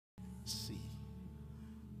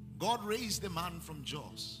God raised a man from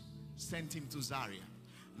Jos, sent him to Zaria.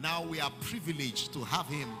 Now we are privileged to have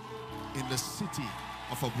him in the city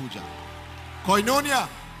of Abuja. Koinonia,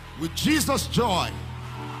 with Jesus' joy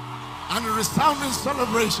and a resounding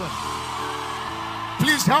celebration,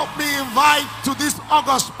 please help me invite to this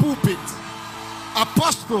august pulpit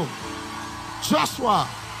Apostle Joshua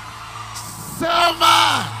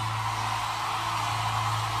Selman.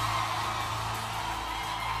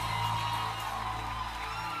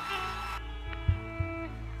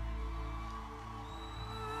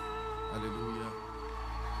 Hallelujah.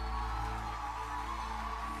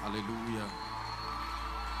 Hallelujah.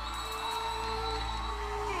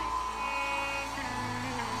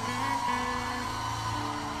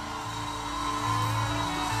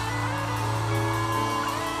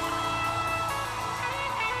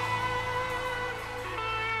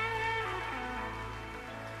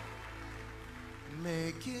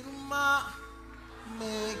 Make it my,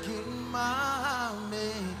 make it my,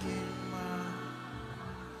 make it my.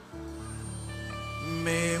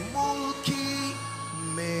 Me mulki,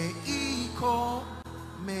 me iko,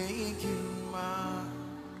 make it my.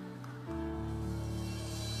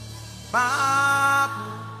 Babu,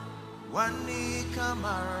 wani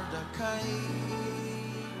kamarda kai.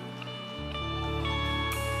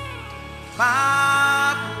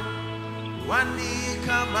 Babu, wani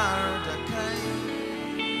kamarda kai.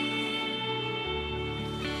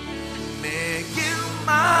 Make it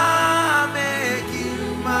my, make it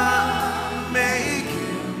my, make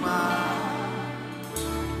it my.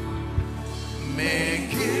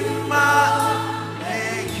 Make it my,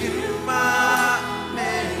 make it my,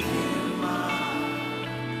 make it my.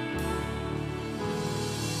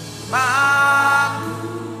 Babu,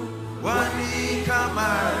 wani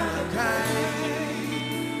kamardakai.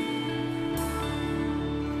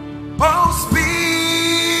 Oh,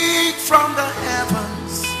 speak from the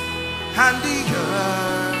heavens, and the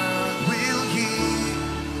earth will hear.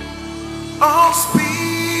 Oh,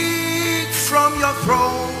 speak from your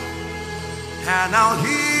throne, and I'll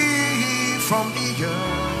hear from the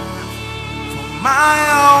earth. For my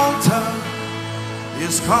altar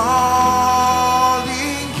is calling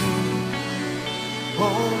you,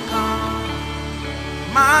 oh God.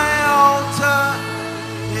 My altar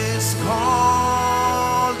is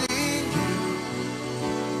calling you,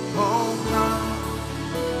 oh God.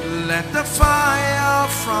 Let the fire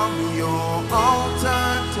from your altar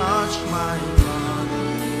touch my body.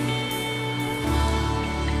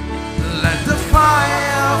 Let the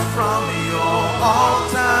fire from your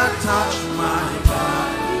altar touch my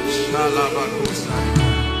body.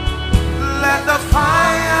 Let the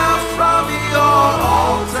fire from your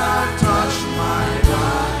altar touch my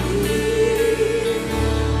body.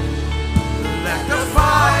 Let the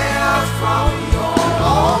fire from your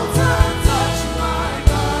altar touch my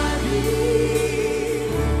body.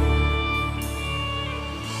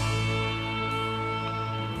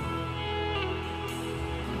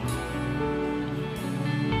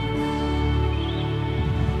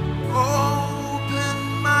 Open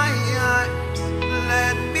my eyes,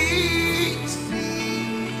 let me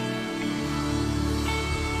see.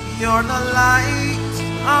 You're the light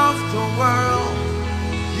of the world.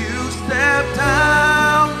 You step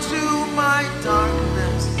down to my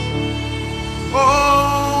darkness.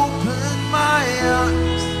 Open my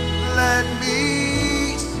eyes, let me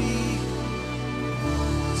see.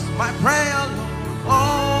 It's my prayer, Lord.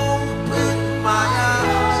 Open my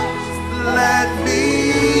eyes, let me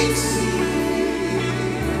see.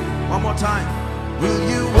 One more time. Will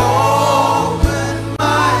you open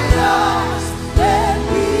my eyes, let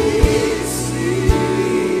me see.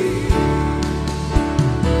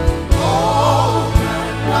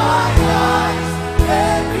 Open my eyes,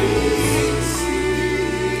 let me see.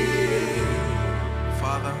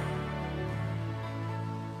 Father,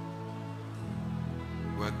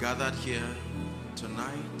 we're gathered here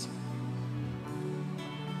tonight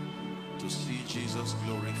to see Jesus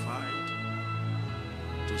glorified,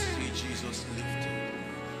 to see Jesus lifted.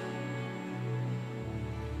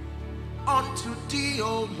 Unto thee,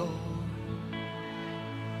 O Lord,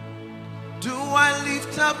 do I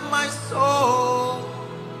lift up my soul.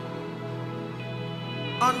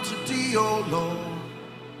 Unto thee, O Lord,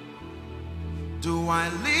 do I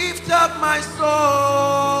lift up my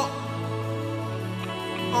soul.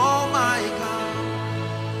 Oh my God,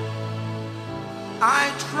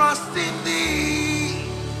 I trust in thee.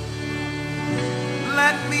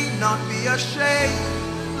 Let me not be ashamed.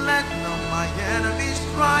 Let not my enemies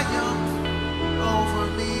triumph over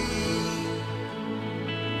me.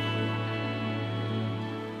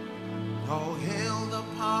 Oh, hail the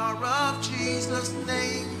power of Jesus'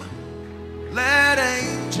 name. Let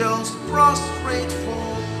angels angels prostrate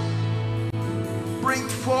for, bring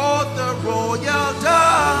forth the royal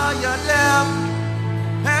diadem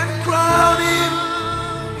and crown him.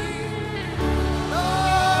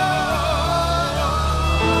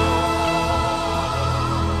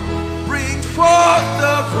 Bring forth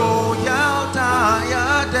the royal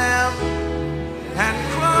diadem and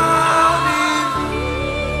crown him,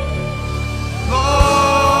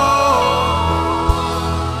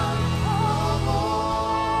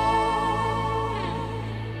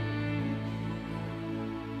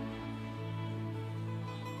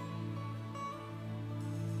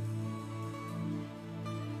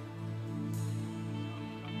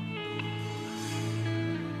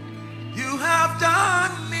 You have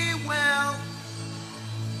done me well.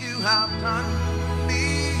 You have done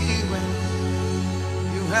me well.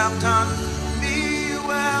 You have done me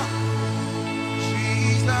well,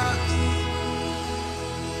 Jesus.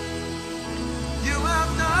 You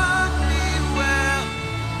have done me well.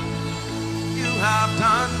 You have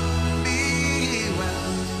done me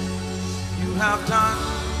well. You have done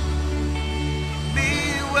me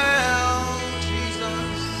well,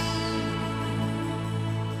 Jesus.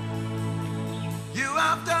 You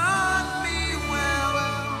have done me well.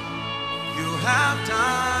 You have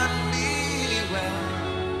done me well.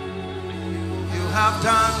 You have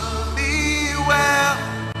done me well,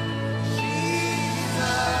 Jesus.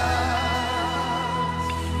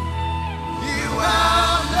 You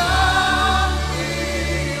have done me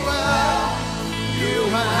well. You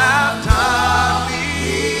have done me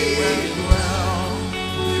well.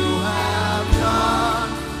 You have done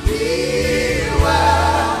me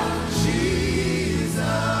well, Jesus.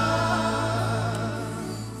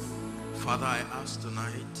 Father, I ask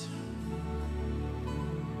tonight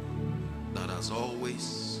that as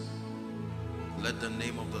always, let the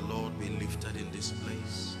name of the Lord be lifted in this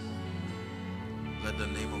place. Let the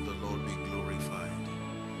name of the Lord be glorified.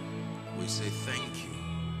 We say thank you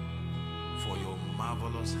for your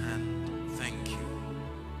marvelous hand. Thank you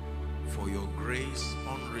for your grace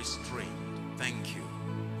unrestrained. Thank you.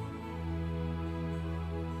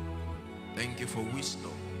 Thank you for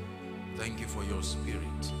wisdom. Thank you for your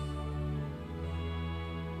spirit.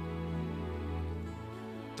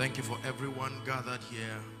 Thank you for everyone gathered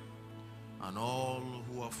here and all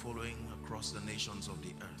who are following across the nations of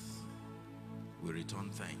the earth. We return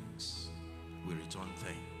thanks. We return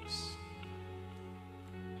thanks.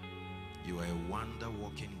 You are a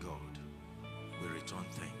wonder-working God. We return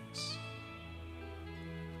thanks.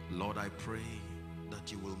 Lord, I pray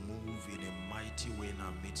that you will move in a mighty way in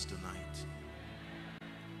our midst tonight.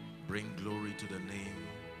 Bring glory to the name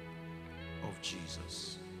of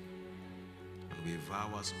Jesus. And we vow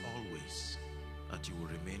as always that you will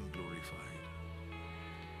remain glorified.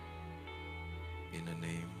 In the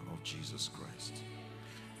name of Jesus Christ.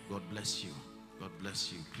 God bless you. God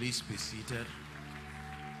bless you. Please be seated.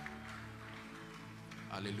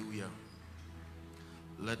 Hallelujah.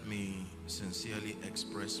 Let me sincerely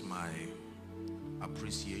express my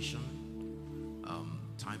appreciation.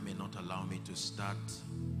 Time may not allow me to start,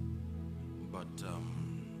 but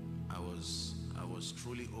I was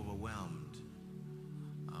truly overwhelmed.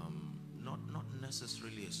 Not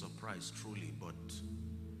necessarily a surprise, truly, but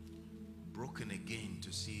broken again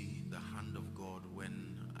to see the hand of God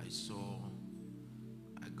when I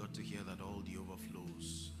got to hear that all the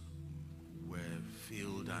overflows were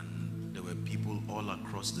filled and there were people all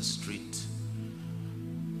across the street,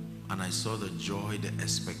 and I saw the joy, the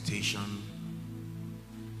expectation.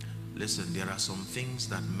 Listen, there are some things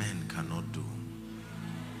that men cannot do.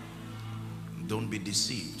 Don't be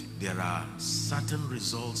deceived. There are certain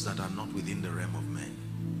results that are not within the realm of men.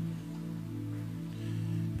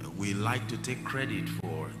 We like to take credit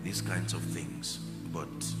for these kinds of things, but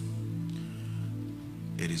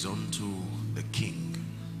it is unto the King,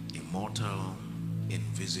 immortal,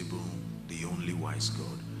 invisible, the only wise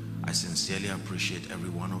God. I sincerely appreciate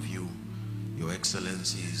every one of you, your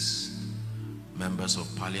excellencies, members of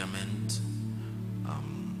parliament,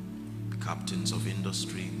 captains of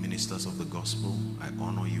industry, ministers of the gospel. I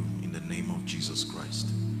honor you in the name of Jesus Christ.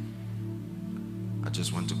 I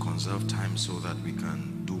just want to conserve time so that we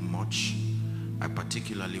can do much. I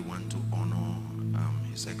particularly want to honor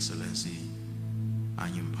His Excellency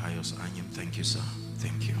Anyim Pius. Anyim, thank you, sir.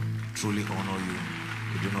 Thank you. Truly honor you.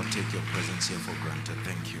 We do not take your presence here for granted.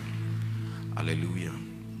 Thank you. Hallelujah.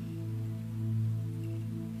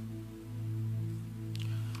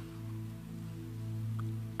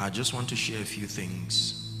 I just want to share a few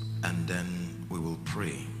things and then we will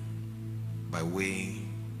pray. By way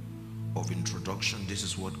of introduction, this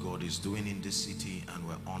is what God is doing in this city, and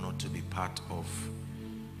we're honored to be part of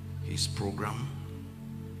His program.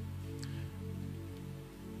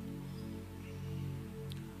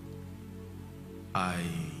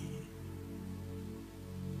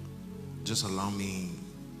 Just allow me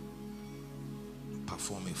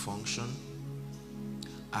perform a function.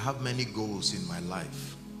 I have many goals in my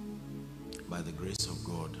life by the grace of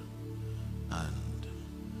God, and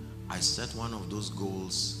I set one of those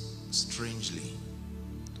goals strangely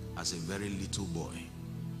as a very little boy.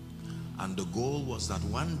 And the goal was that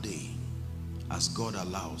one day, as God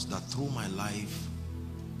allows, that through my life,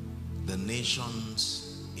 the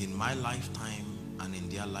nations in my lifetime and in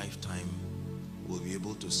their lifetime will be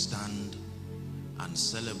able to stand and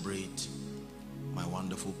celebrate my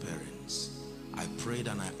wonderful parents. I prayed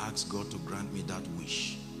and I asked God to grant me that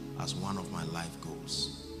wish as one of my life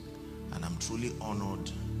goals. And I'm truly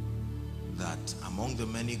honored that among the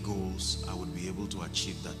many goals, I would be able to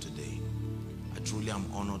achieve that today. I truly am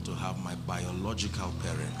honored to have my biological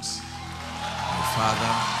parents, my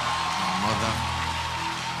father, my mother,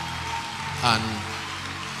 and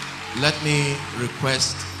let me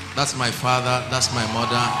request, that's my father, that's my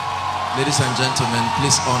mother. Ladies and gentlemen,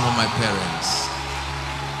 please honor my parents.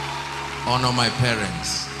 Honor my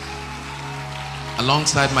parents.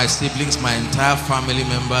 Alongside my siblings, my entire family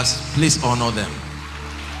members, please honor them.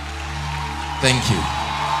 Thank you.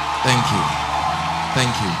 Thank you.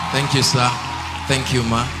 Thank you. Thank you, sir. Thank you,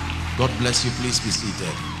 ma. God bless you. Please be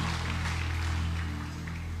seated.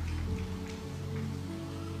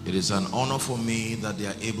 It is an honor for me that they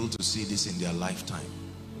are able to see this in their lifetime,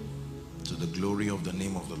 to the glory of the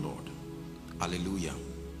name of the Lord. Hallelujah.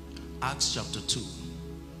 Acts chapter 2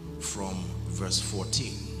 from verse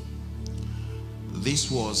 14.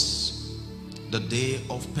 This was the day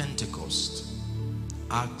of Pentecost.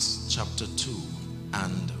 Acts chapter 2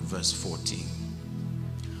 and verse 14.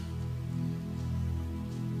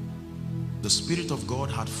 The Spirit of God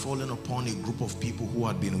had fallen upon a group of people who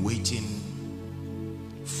had been waiting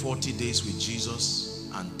 40 days with Jesus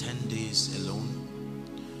and 10 days alone.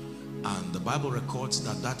 And the Bible records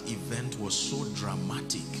that that event was so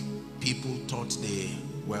dramatic, people thought they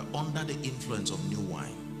were under the influence of new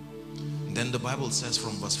wine. And then the Bible says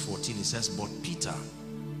from verse 14, it says, but Peter,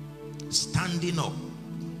 standing up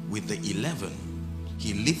with the 11,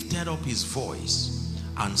 he lifted up his voice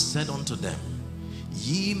and said unto them,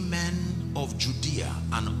 ye men of Judea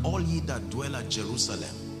and all ye that dwell at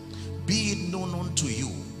Jerusalem, be it known unto you,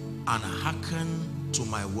 and hearken to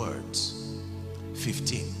my words.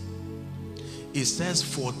 15. It says,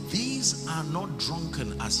 for these are not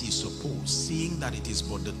drunken as ye suppose, seeing that it is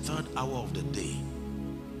but the 3rd hour of the day.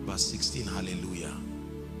 Verse 16, hallelujah.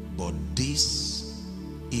 But this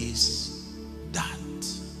is that.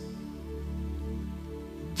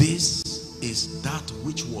 This is that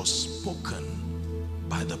which was spoken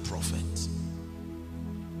by the prophet.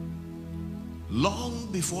 Long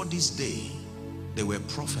before this day, there were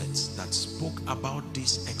prophets that spoke about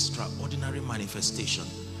this extraordinary manifestation,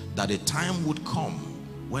 that a time would come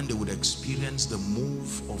when they would experience the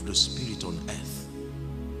move of the Spirit on earth.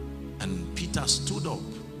 And Peter stood up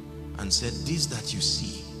and said, this that you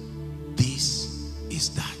see, this is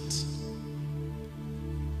that.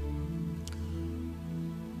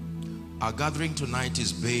 Our gathering tonight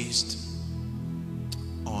is based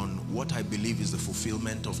on what I believe is the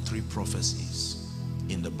fulfillment of 3 prophecies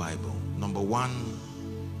in the Bible. Number 1,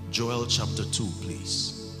 Joel chapter 2,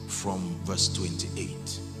 please, from verse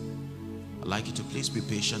 28. I'd like you to please be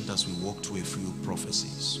patient as we walk through a few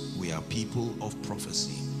prophecies. We are people of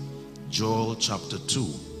prophecy. Joel chapter 2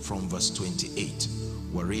 from verse 28.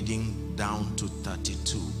 We're reading down to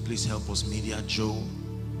 32. Please help us, media. Joel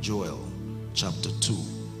chapter 2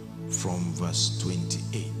 from verse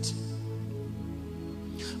 28.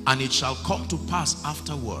 And it shall come to pass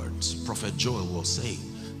afterwards, Prophet Joel will say,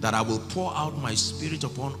 that I will pour out my Spirit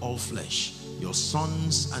upon all flesh. Your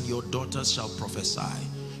sons and your daughters shall prophesy.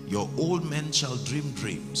 Your old men shall dream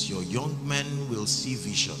dreams. Your young men will see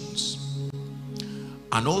visions.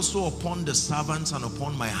 And also upon the servants and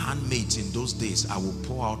upon my handmaids in those days, I will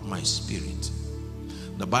pour out my Spirit.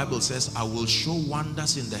 The Bible says, I will show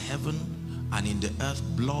wonders in the heaven and in the earth,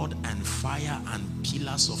 blood and fire and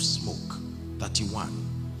pillars of smoke. 31.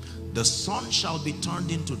 The sun shall be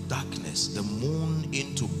turned into darkness, the moon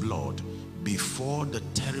into blood, before the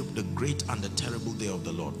great and the terrible day of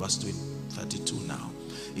the Lord. Verse 32 now.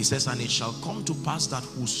 It says, and it shall come to pass that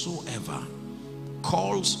whosoever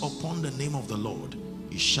calls upon the name of the Lord,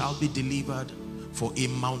 he shall be delivered. For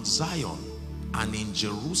in Mount Zion and in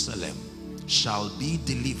Jerusalem shall be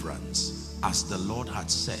deliverance, as the Lord had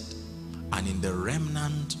said, and in the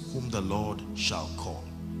remnant whom the Lord shall call.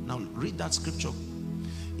 Now read that scripture.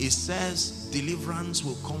 It says deliverance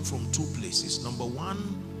will come from 2 places. Number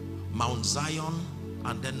 1, Mount Zion,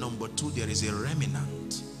 and then number 2, there is a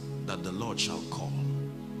remnant. that the Lord shall call.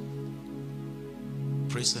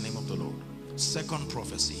 Praise the name of the Lord. Second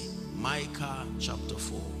prophecy, Micah chapter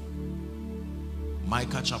 4.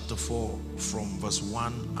 Micah chapter 4 from verse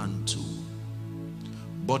 1 and 2.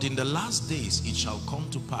 But in the last days it shall come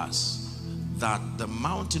to pass that the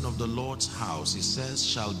mountain of the Lord's house, it says,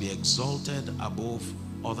 shall be exalted above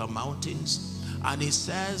other mountains. And it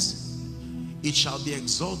says, it shall be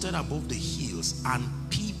exalted above the hills, and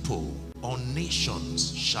people or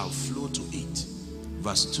nations shall flow to it.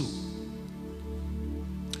 Verse 2.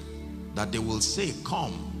 That they will say,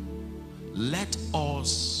 come, let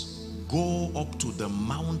us go up to the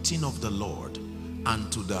mountain of the Lord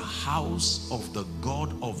and to the house of the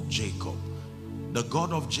God of Jacob. The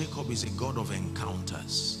God of Jacob is a God of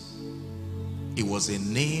encounters. It was a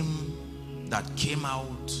name that came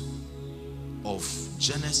out of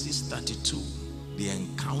Genesis 32, the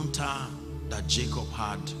encounter that Jacob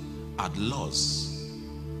had at Luz,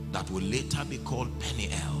 that will later be called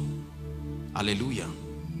Peniel. Hallelujah.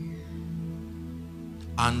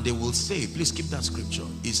 And they will say, please keep that scripture.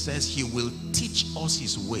 It says, he will teach us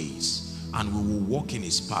his ways, and we will walk in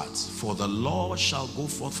his paths. For the law shall go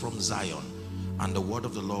forth from Zion, and the word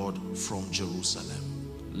of the Lord from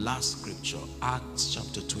Jerusalem. Last scripture, Acts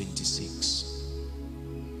chapter 26.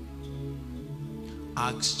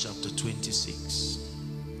 Acts chapter 26.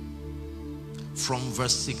 From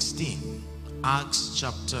verse 16. Acts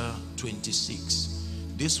chapter 26.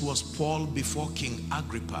 This was Paul before King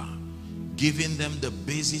Agrippa, giving them the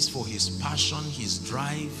basis for his passion, his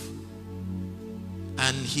drive,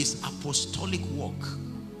 and his apostolic work.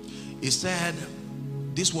 He said,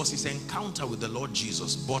 this was his encounter with the Lord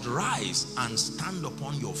Jesus. But rise and stand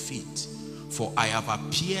upon your feet, for I have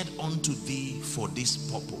appeared unto thee for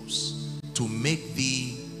this purpose, to make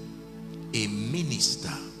thee a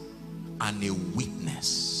minister and a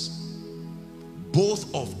witness,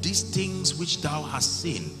 both of these things which thou hast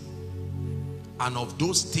seen, and of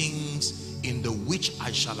those things in the which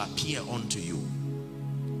I shall appear unto you.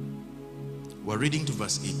 We're reading to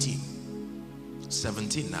verse 18,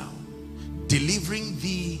 17 now. Delivering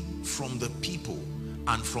thee from the people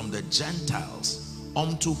and from the Gentiles,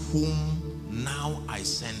 unto whom now I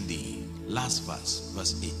send thee. Last verse,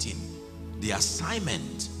 verse 18. The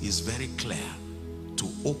assignment is very clear: to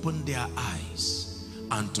open their eyes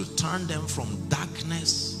and to turn them from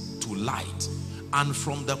darkness to light, and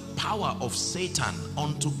from the power of Satan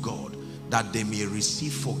unto God, that they may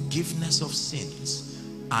receive forgiveness of sins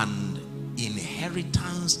and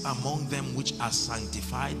inheritance among them which are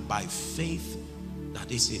sanctified by faith that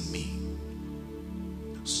is in me.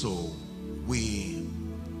 So we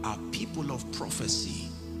are people of prophecy.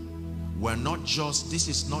 We're not just, this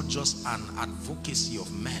is not just an advocacy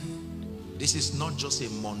of men. This is not just a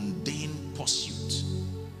mundane pursuit,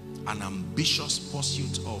 an ambitious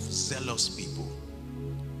pursuit of zealous people.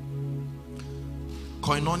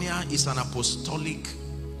 Koinonia is an apostolic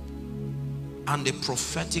and a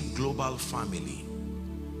prophetic global family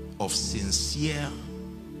of sincere,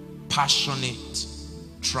 passionate,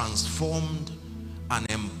 transformed, and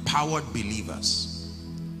empowered believers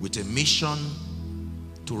with a mission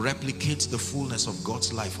to replicate the fullness of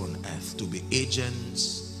God's life on earth, to be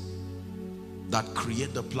agents that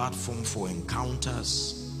create the platform for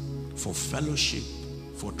encounters, for fellowship,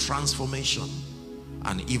 for transformation,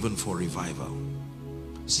 and even for revival.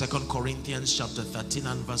 2 Corinthians chapter 13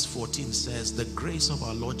 and verse 14 says, the grace of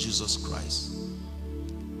our Lord Jesus Christ,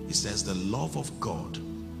 it says, the love of God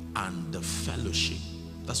and the fellowship.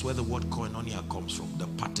 That's where the word koinonia comes from, the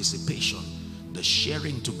participation, the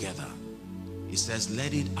sharing together. It says,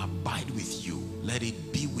 let it abide with you, let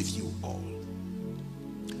it be with you all.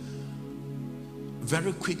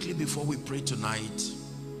 Very quickly before we pray tonight,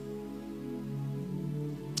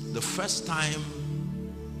 the first time,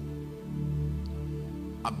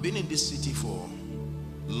 I've been in this city for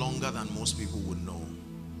longer than most people would know,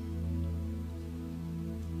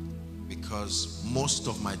 because most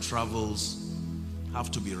of my travels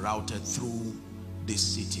have to be routed through this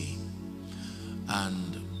city.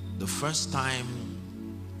 And the first time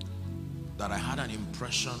that I had an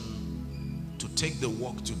impression to take the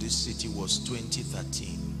walk to this city was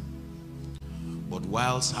 2013. But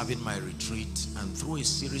whilst having my retreat and through a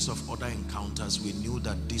series of other encounters, we knew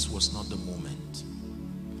that this was not the moment.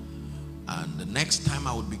 And the next time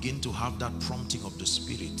I would begin to have that prompting of the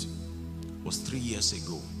Spirit was 3 years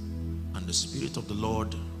ago. And the Spirit of the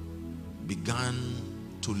Lord began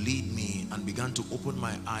to lead me and began to open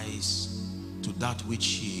my eyes to that which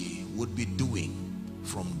He would be doing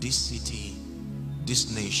from this city,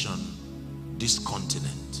 this nation, this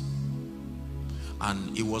continent.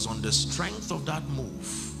 And it was on the strength of that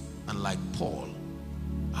move, and like Paul,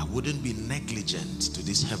 I wouldn't be negligent to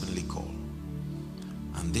this heavenly call.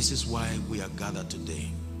 And this is why we are gathered today.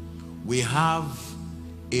 We have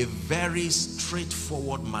a very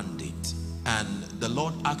straightforward mandate. And the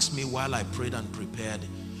Lord asked me while I prayed and prepared,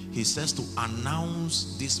 he says to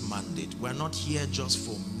announce this mandate. We're not here just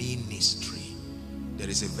for ministry. There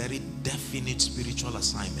is a very definite spiritual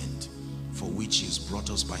assignment for which he's brought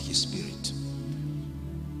us by his Spirit.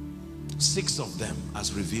 6 of them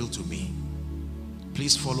as revealed to me.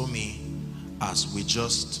 Please follow me as we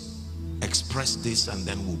just express this and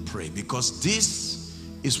then we'll pray, because this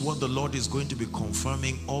is what the Lord is going to be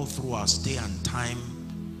confirming all through our stay and time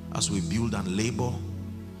as we build and labor.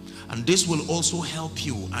 And this will also help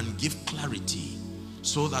you and give clarity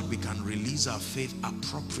so that we can release our faith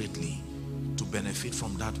appropriately to benefit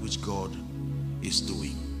from that which God is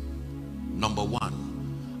doing. Number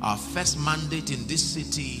 1, our first mandate in this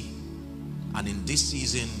city and in this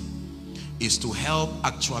season is to help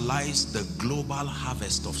actualize the global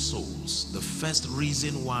harvest of souls. The first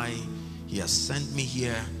reason why he has sent me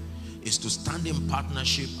here is to stand in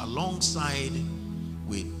partnership alongside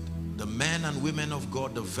with the men and women of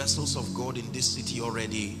God, the vessels of God in this city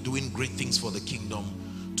already doing great things for the kingdom,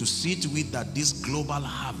 to see to it that this global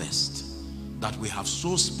harvest that we have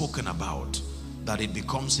so spoken about, that it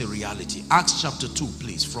becomes a reality. Acts chapter 2,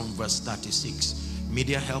 please, from verse 36.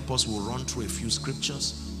 Media help us, we'll run through a few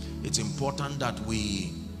scriptures. It's important that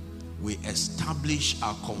we establish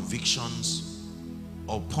our convictions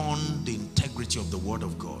upon the integrity of the word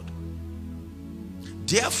of God.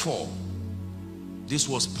 Therefore, this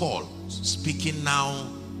was Paul speaking now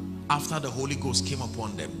after the Holy Ghost came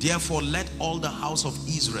upon them. Therefore, let all the house of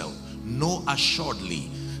Israel know assuredly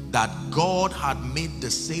that God had made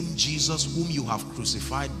the same Jesus whom you have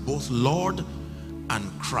crucified both Lord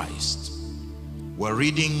and Christ. We're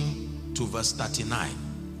reading to verse 39.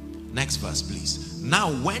 Next verse, please.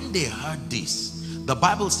 Now, when they heard this, the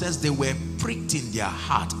Bible says they were pricked in their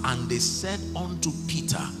heart, and they said unto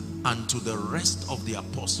Peter and to the rest of the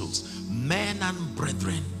apostles, men and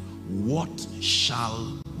brethren, what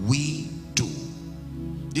shall we do?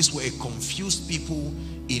 These were a confused people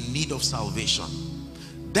in need of salvation.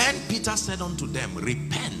 Then Peter said unto them,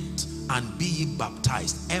 repent and be ye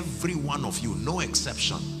baptized, every one of you, no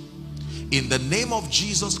exception, in the name of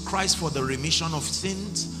Jesus Christ for the remission of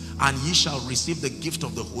sins, and ye shall receive the gift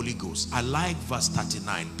of the Holy Ghost. I like verse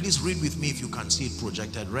 39. Please read with me if you can see it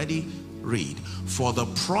projected. Ready? Read. For the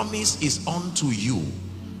promise is unto you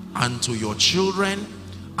and to your children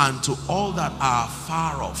and to all that are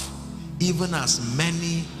far off, even as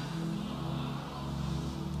many.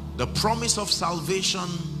 The promise of salvation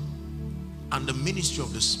and the ministry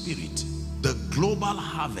of the Spirit, the global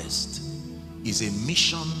harvest, is a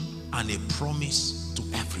mission and a promise to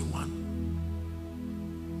everyone.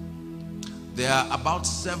 There are about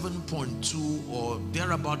 7.2 or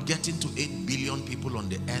thereabout, getting to 8 billion people on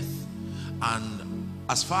the earth. And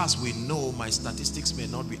as far as we know, my statistics may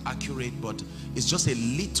not be accurate, but it's just a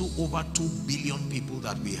little over 2 billion people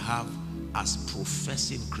that we have as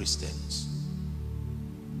professing Christians.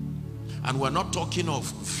 And we're not talking of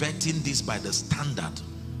vetting this by the standard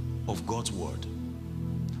of God's word.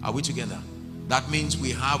 Are we together? That means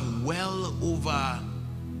we have well over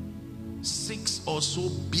 6 or so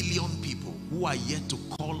billion people who are yet to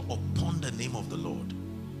call upon the name of the Lord.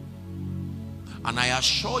 And I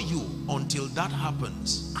assure you, until that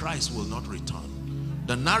happens, Christ will not return.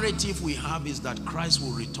 The narrative we have is that Christ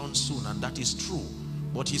will return soon, and that is true.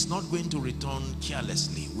 But he's not going to return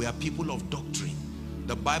carelessly. We are people of doctrine.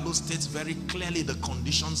 The Bible states very clearly the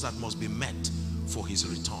conditions that must be met for his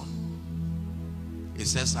return. It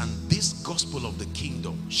says, and this gospel of the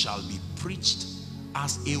kingdom shall be preached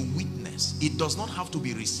as a witness. It does not have to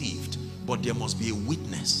be received, but there must be a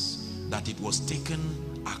witness that it was taken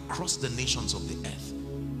across the nations of the earth.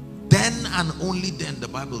 Then and only then, the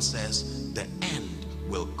Bible says, the end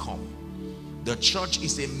will come. The church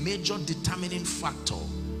is a major determining factor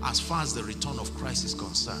as far as the return of Christ is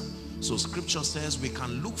concerned. So scripture says we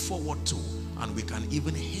can look forward to, and we can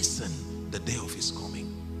even hasten the day of his coming.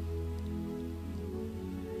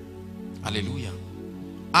 Hallelujah.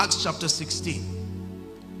 Acts chapter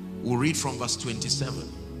 16. We'll read from verse 27.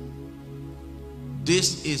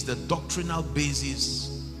 This is the doctrinal basis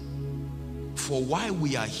for why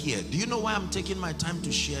we are here. Do you know why I'm taking my time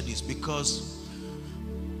to share this? Because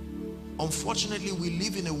unfortunately, we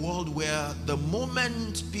live in a world where the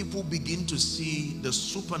moment people begin to see the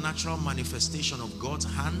supernatural manifestation of God's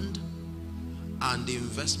hand and the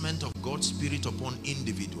investment of God's Spirit upon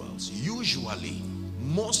individuals, usually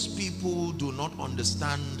most people do not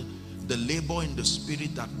understand the labor in the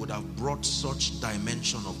Spirit that would have brought such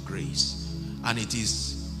dimension of grace. And it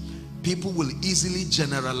is People will easily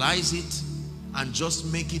generalize it and just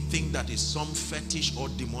make it think that it's some fetish or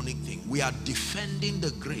demonic thing. We are defending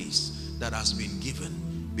the grace that has been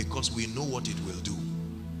given because we know what it will do.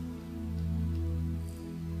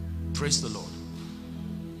 Praise the Lord.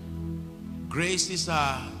 Graces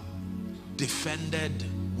are defended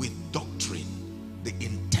with doctrine, the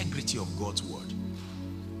integrity of God's word.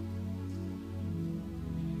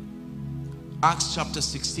 Acts chapter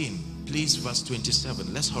 16, please, verse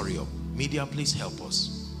 27. Let's hurry up. Media, please help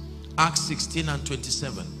us. Acts 16 and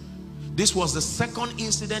 27. This was the second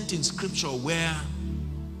incident in scripture where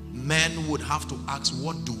men would have to ask,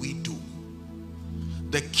 what do we do?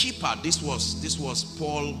 The keeper, this was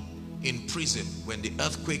Paul in prison. When the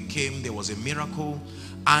earthquake came, there was a miracle,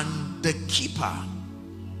 and the keeper,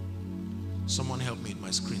 someone help me with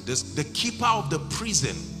my screen. The keeper of the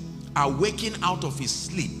prison, awaking out of his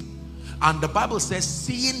sleep, and the Bible says,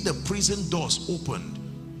 seeing the prison doors opened,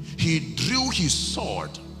 he drew his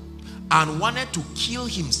sword and wanted to kill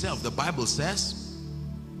himself, the Bible says.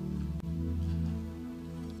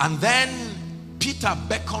 And then Peter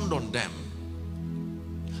beckoned on them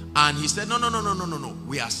and he said, no,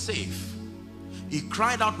 we are safe. He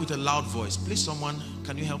cried out with a loud voice. Please, someone,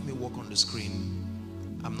 can you help me walk on the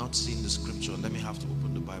screen? I'm not seeing the scripture. Let me have to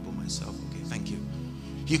open the Bible myself. Okay, thank you.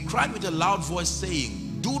 He cried with a loud voice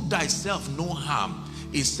saying, do thyself no harm.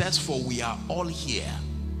 It says, for we are all here.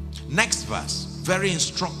 Next verse, very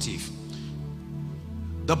instructive.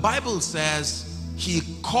 The Bible says he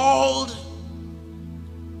called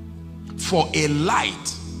for a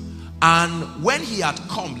light, and when he had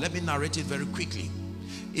come, let me narrate it very quickly.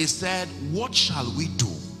 He said, what shall we do?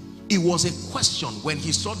 It was a question when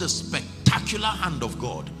he saw the spectacular hand of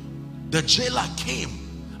God. The jailer came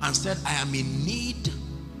and said, I am in need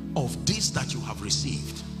of this that you have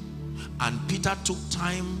received. And Peter took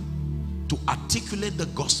time to articulate the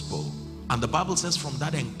gospel, and the Bible says from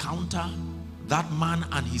that encounter, that man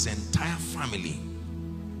and his entire family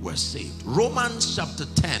were saved. Romans chapter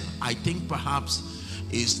 10, I think perhaps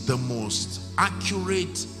is the most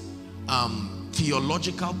accurate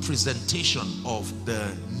theological presentation of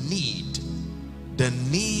the need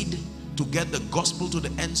to get the gospel to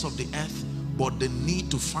the ends of the earth, but the need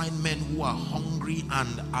to find men who are hungry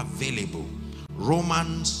and available.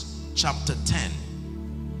 Romans chapter 10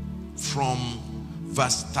 from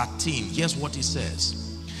verse 13. Here's what it says.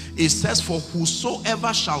 It says, for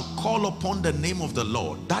whosoever shall call upon the name of the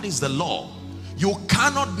Lord, that is the law. You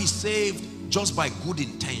cannot be saved just by good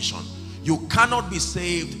intention. You cannot be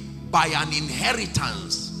saved by an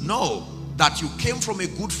inheritance. No, that you came from a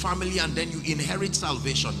good family and then you inherit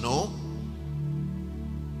salvation. No.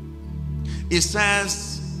 It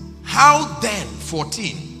says, how then,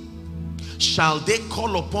 14, shall they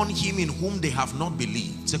call upon him in whom they have not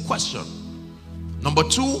believed? It's a question. Number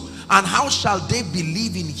 2, and how shall they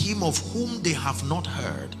believe in him of whom they have not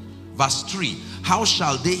heard? Verse 3, how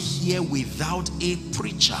shall they hear without a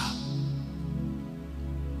preacher?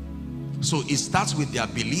 So it starts with their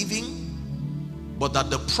believing, but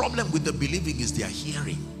that the problem with the believing is their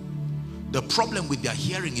hearing. The problem with their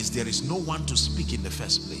hearing is there is no one to speak in the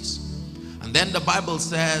first place. And then the Bible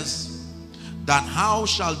says that how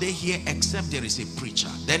shall they hear except there is a preacher?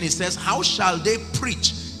 Then it says, how shall they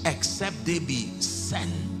preach except they be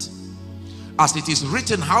sent? As it is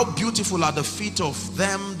written, how beautiful are the feet of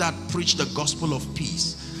them that preach the gospel of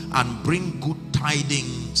peace and bring good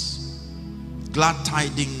tidings, glad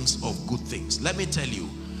tidings of good things. Let me tell you,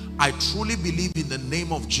 I truly believe in the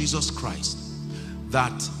name of Jesus Christ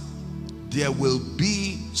that there will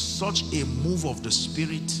be such a move of the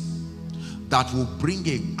Spirit that will bring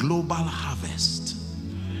a global harvest.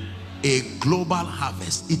 A global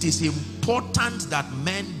harvest. It is important that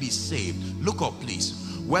men be saved. Look up, please.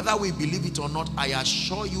 Whether we believe it or not, I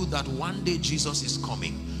assure you that one day Jesus is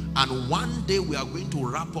coming, and one day we are going to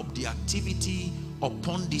wrap up the activity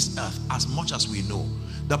upon this earth as much as we know.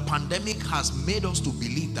 The pandemic has made us to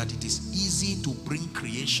believe that it is easy to bring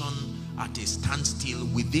creation at a standstill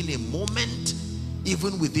within a moment,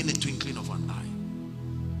 even within a twinkling of an eye.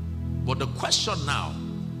 But the question now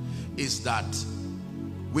is that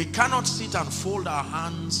we cannot sit and fold our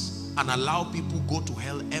hands and allow people go to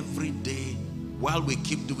hell every day while we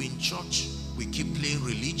keep doing church, we keep playing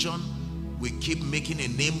religion, we keep making a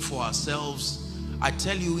name for ourselves. I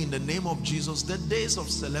tell you, in the name of Jesus, the days of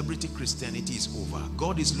celebrity Christianity is over.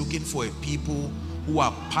 God is looking for a people who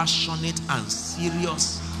are passionate and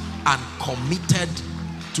serious and committed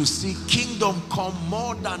to see kingdom come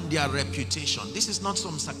more than their reputation. This is not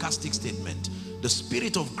some sarcastic statement. The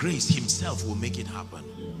Spirit of grace himself will make it happen.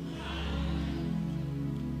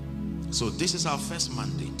 So this is our first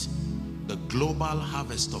mandate. the global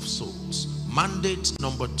harvest of souls. Mandate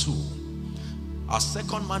number 2. Our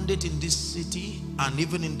second mandate in this city and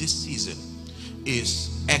even in this season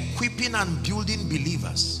is equipping and building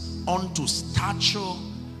believers unto stature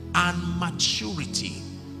and maturity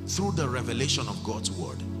through the revelation of God's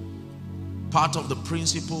word. Part of the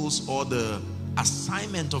principles or the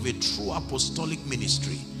assignment of a true apostolic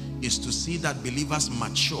ministry is to see that believers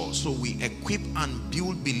mature. So we equip and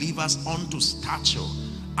build believers unto stature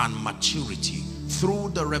and maturity through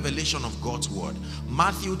the revelation of God's word.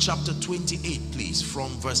 Matthew chapter 28, please, from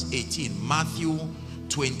verse 18. Matthew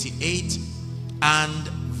 28 and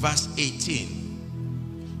verse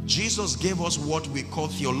 18. Jesus gave us what we call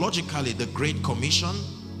theologically the Great Commission.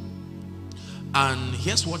 And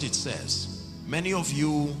here's what it says. Many of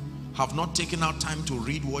you have not taken out time to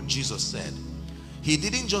read what Jesus said. He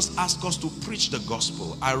didn't just ask us to preach the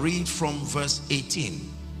gospel. I read from verse 18.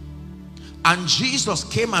 And Jesus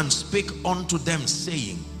came and spake unto them,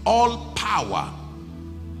 saying, all power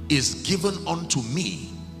is given unto me.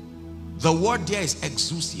 The word there is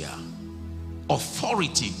exousia.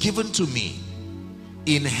 Authority given to me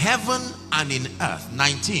in heaven and in earth.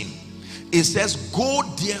 19. It says, go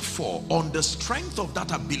therefore on the strength of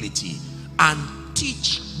that ability and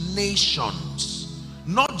teach nations.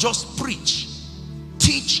 Not just preach,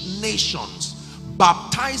 teach nations,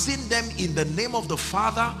 baptizing them in the name of the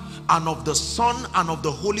Father and of the Son and of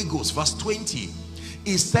the Holy Ghost. Verse 20,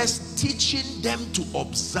 it says, teaching them to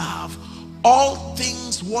observe all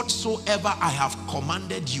things whatsoever I have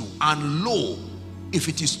commanded you. And lo, if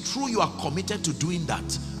it is true you are committed to doing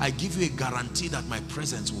that, I give you a guarantee that my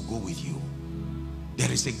presence will go with you.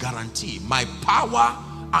 There is a guarantee. My power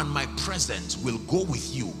and my presence will go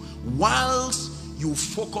with you whilst you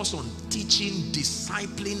focus on teaching,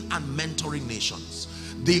 discipling, and mentoring nations.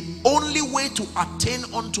 The only way to attain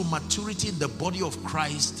unto maturity in the body of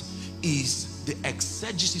Christ is the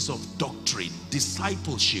exegesis of doctrine,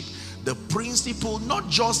 discipleship, the principle, not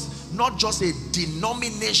just a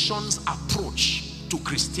denomination's approach to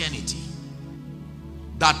Christianity,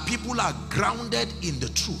 that people are grounded in the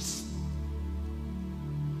truth.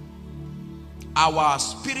 Our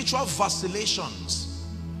spiritual vacillations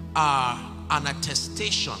are an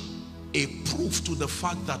attestation, a proof to the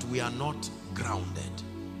fact that we are not grounded.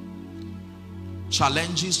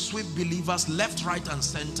 Challenges sweep believers left, right, and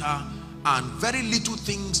center, and very little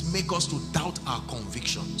things make us to doubt our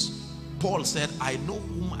convictions. Paul said, I know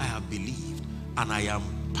whom I have believed, and I am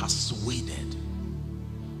persuaded.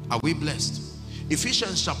 Are we blessed?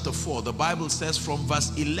 Ephesians chapter 4, the Bible says from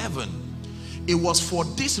verse 11, it was for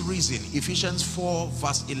this reason, Ephesians 4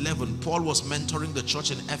 verse 11, Paul was mentoring the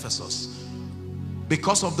church in Ephesus.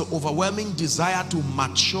 Because of the overwhelming desire to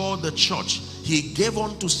mature the church, he gave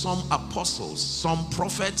unto some apostles, some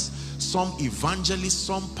prophets, some evangelists,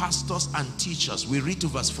 some pastors and teachers. We read to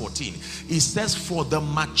verse 14. It says, for the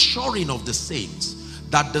maturing of the saints,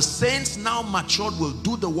 that the saints now matured will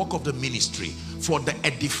do the work of the ministry, for the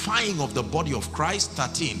edifying of the body of Christ.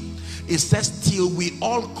 13. It says, till we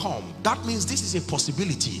all come. That means this is a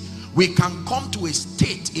possibility. We can come to a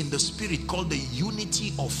state in the spirit called the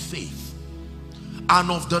unity of faith and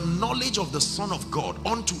of the knowledge of the Son of God,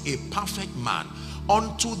 unto a perfect man,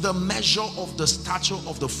 unto the measure of the stature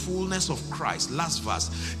of the fullness of Christ. Last verse,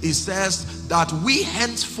 it says that we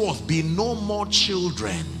henceforth be no more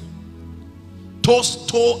children, tossed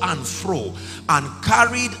to and fro, and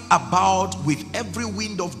carried about with every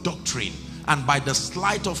wind of doctrine, and by the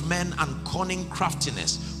sleight of men and cunning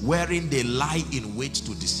craftiness, wherein they lie in wait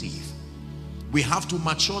to deceive. We have to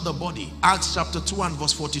mature the body. Acts chapter 2 and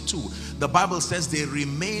verse 42, the Bible says they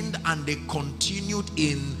remained and they continued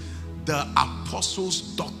in the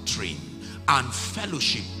apostles' doctrine and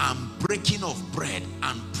fellowship and breaking of bread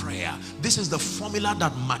and prayer. This is the formula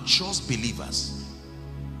that matures believers.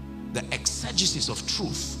 The exegesis of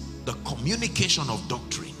truth, the communication of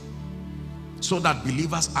doctrine, so that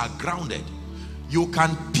believers are grounded. You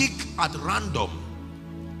can pick at random.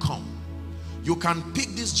 Come. You can pick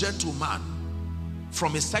this gentleman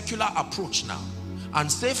from a secular approach now and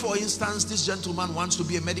say, for instance, this gentleman wants to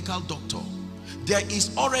be a medical doctor. There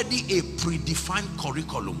is already a predefined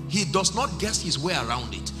curriculum. He does not guess his way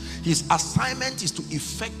around it. His assignment is to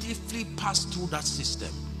effectively pass through that system.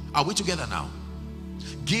 Are we together now?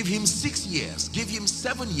 Give him 6 years, give him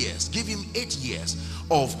 7 years, give him 8 years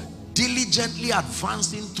of diligently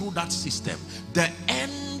advancing through that system. The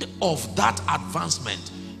end of that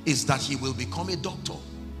advancement is that he will become a doctor.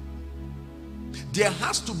 There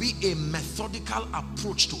has to be a methodical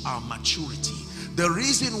approach to our maturity. The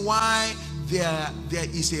reason why there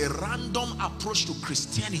is a random approach to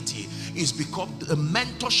Christianity is because the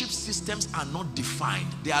mentorship systems are not defined.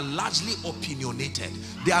 They are largely opinionated.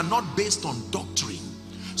 They are not based on doctrine.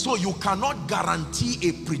 So you cannot guarantee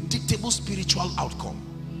a predictable spiritual outcome.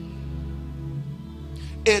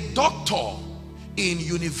 A doctor in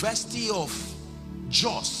University of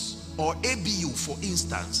Jos or ABU, for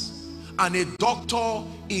instance, and a doctor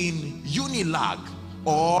in Unilag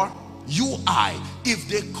or UI, if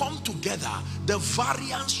they come together, the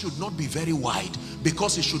variance should not be very wide,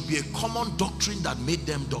 because it should be a common doctrine that made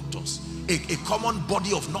them doctors, a common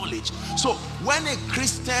body of knowledge. So when a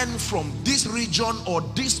Christian from this region or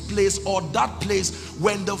this place or that place,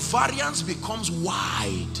 when the variance becomes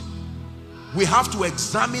wide, we have to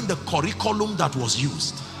examine the curriculum that was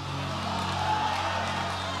used.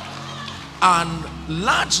 And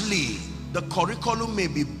largely the curriculum may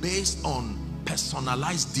be based on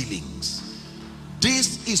personalized dealings.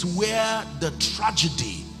 This is where the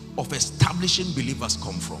tragedy of establishing believers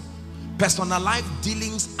come from. Personalized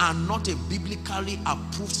dealings are not a biblically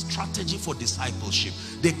approved strategy for discipleship.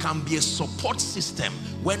 They can be a support system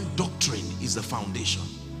when doctrine is the foundation.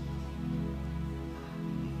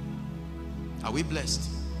 Are we blessed?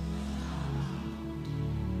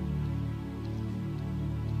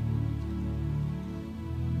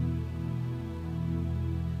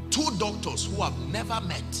 Two doctors who have never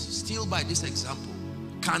met, still by this example,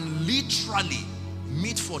 can literally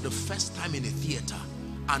meet for the first time in a theater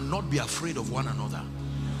and not be afraid of one another.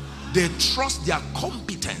 They trust their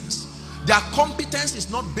competence. Their competence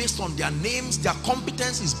is not based on their names. Their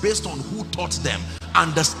competence is based on who taught them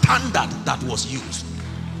and the standard that was used.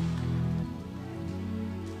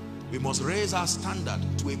 We must raise our standard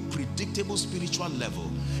to a predictable spiritual level.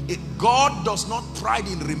 God does not pride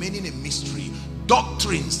in remaining a mystery.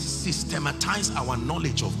 Doctrines systematize our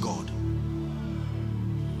knowledge of God.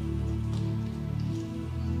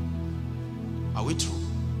 Are we true?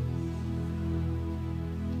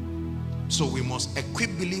 So we must equip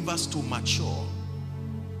believers to mature,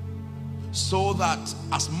 so that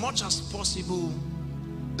as much as possible,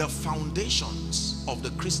 the foundations of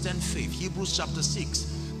the Christian faith, Hebrews chapter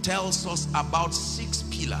 6 tells us about 6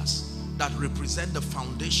 pillars that represent the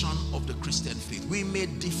foundation of the Christian faith. We may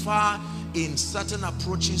differ in certain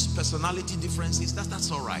approaches, personality differences,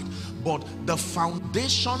 that's all right. But the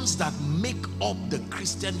foundations that make up the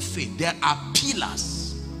Christian faith, there are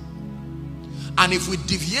pillars. And if we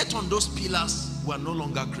deviate on those pillars, we are no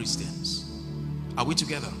longer Christians. Are we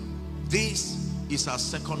together? This is our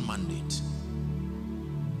second mandate,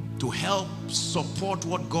 to help support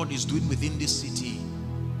what God is doing within this city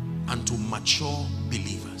and to mature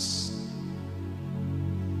believers.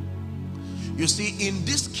 You see, in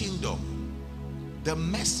this kingdom, the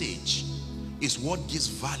message is what gives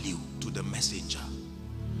value to the messenger.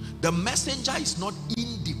 The messenger is not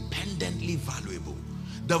independently valuable.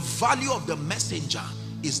 The value of the messenger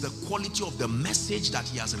is the quality of the message that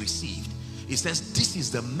he has received. He says, this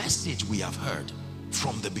is the message we have heard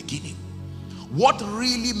from the beginning. What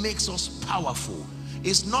really makes us powerful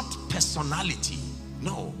is not personality.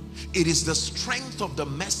 No, it is the strength of the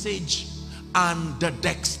message and the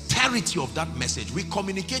dexterity of that message. We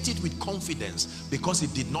communicate it with confidence because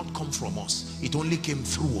it did not come from us. It only came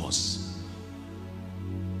through us.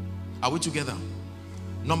 Are we together?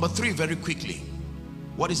 Number 3, very quickly.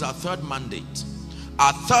 What is our third mandate?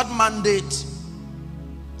 Our third mandate,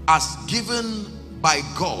 as given by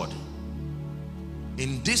God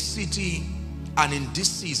in this city and in this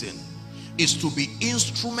season, is to be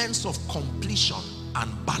instruments of completion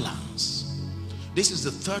and balance. This is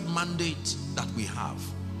the third mandate that we have,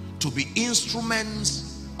 to be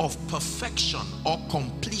instruments of perfection or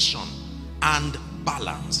completion and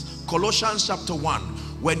balance. Colossians chapter 1,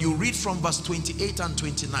 when you read from verse 28 and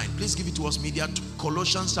 29, please give it to us, media.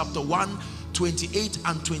 Colossians chapter 1, 28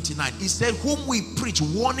 and 29. He said, whom we preach,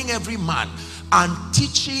 warning every man and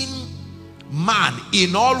teaching man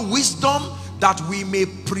in all wisdom, that we may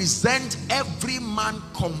present every man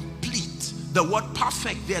complete. The word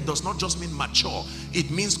perfect there does not just mean mature,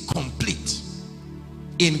 it means complete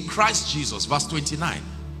in Christ Jesus. Verse 29,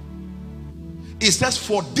 it says,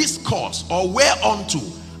 for this cause, or whereunto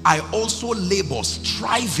I also labor,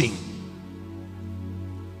 striving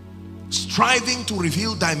to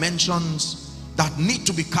reveal dimensions that need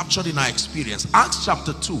to be captured in our experience. Acts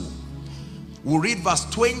chapter 2, we'll read verse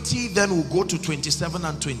 20, then we'll go to 27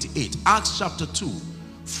 and 28. Acts chapter 2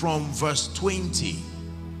 from verse 20.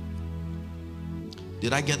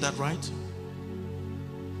 Did I get that right?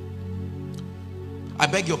 I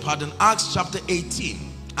beg your pardon. Acts chapter 18.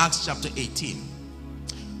 Acts chapter 18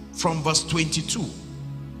 from verse 22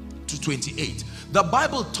 to 28. The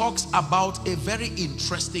Bible talks about a very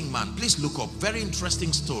interesting man. Please look up, very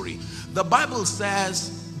interesting story. The Bible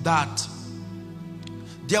says that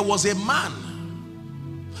there was a man,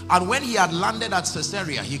 and when he had landed at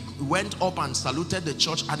Caesarea, he went up and saluted the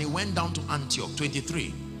church, and he went down to Antioch.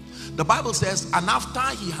 23. The Bible says, and after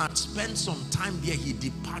he had spent some time there, he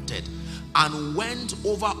departed and went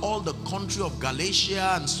over all the country of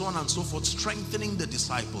Galatia and so on and so forth, strengthening the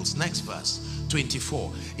disciples. Next verse,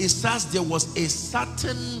 24. It says there was a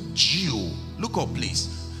certain Jew. Look up,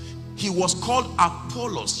 please. He was called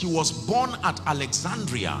Apollos. He was born at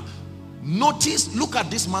Alexandria. Notice, look at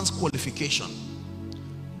this man's qualification.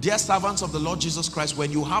 Dear servants of the Lord Jesus Christ,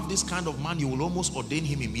 when you have this kind of man, you will almost ordain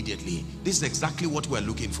him immediately. This is exactly what we're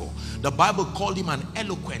looking for. The Bible called him an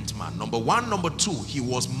eloquent man. Number one. Number two, he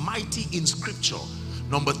was mighty in scripture.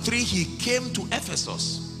 Number three, he came to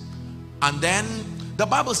Ephesus. And then the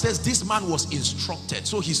Bible says this man was instructed.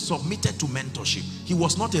 So he submitted to mentorship. He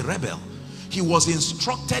was not a rebel. He was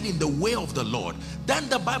instructed in the way of the Lord. Then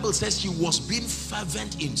the Bible says he was being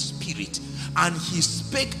fervent in spirit, and he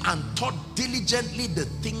spake and taught diligently the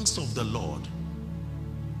things of the Lord.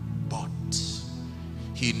 But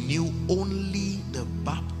he knew only the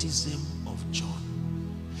baptism of John.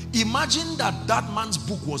 Imagine that that man's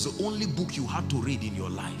book was the only book you had to read in your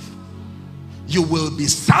life. You will be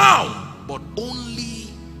sound, but only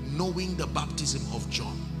knowing the baptism of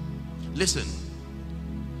John. Listen,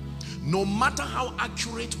 no matter how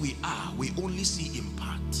accurate we are, we only see in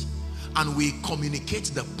part, and we communicate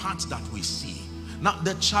the parts that we see. Now,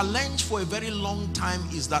 the challenge for a very long time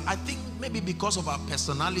is that, I think maybe because of our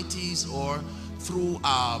personalities or through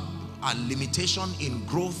our limitation in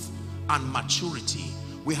growth and maturity,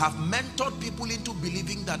 we have mentored people into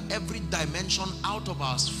believing that every dimension out of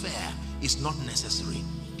our sphere is not necessary.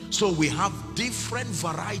 So we have different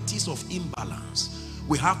varieties of imbalance.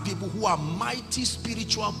 We have people who are mighty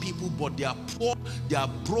spiritual people, but they are poor, they are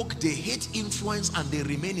broke, they hate influence, and they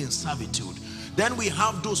remain in servitude. Then we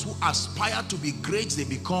have those who aspire to be great. They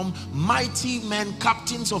become mighty men,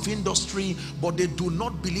 captains of industry, but they do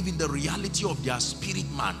not believe in the reality of their spirit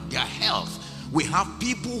man, their health. We have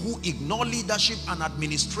people who ignore leadership and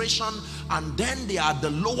administration, and then they are the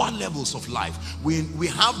lower levels of life. We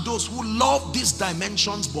have those who love these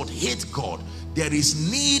dimensions but hate God. There is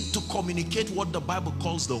need to communicate what the Bible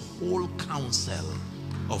calls the whole counsel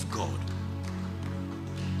of God.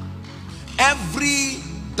 Every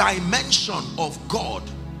dimension of God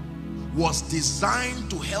was designed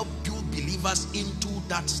to help build believers into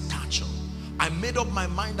that stature. I made up my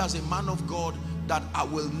mind as a man of God that I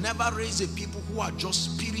will never raise a people who are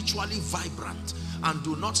just spiritually vibrant and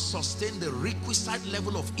do not sustain the requisite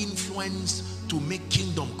level of influence to make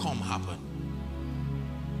kingdom come happen.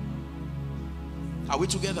 Are we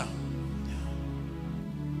together? Yeah.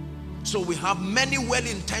 So we have many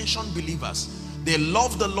well-intentioned believers. They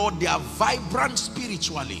love the Lord, they are vibrant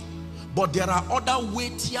spiritually, but there are other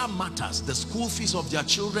weightier matters: the school fees of their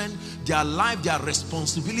children, their life, their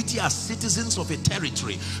responsibility as citizens of a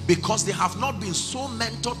territory, because they have not been so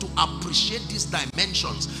mentored to appreciate these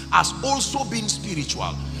dimensions as also being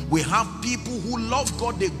spiritual. We have people who love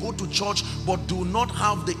God, they go to church, but do not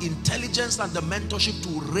have the intelligence and the mentorship to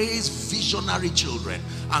raise visionary children.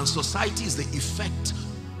 And society is the effect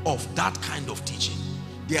of that kind of teaching.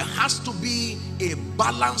 There has to be a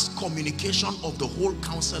balanced communication of the whole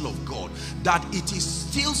counsel of God, that it is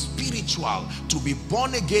still spiritual to be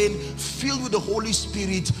born again, filled with the Holy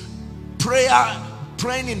Spirit,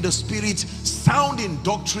 praying in the Spirit, sound in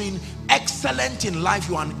doctrine, excellent in life.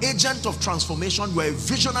 You are an agent of transformation, you are a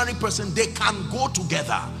visionary person. They can go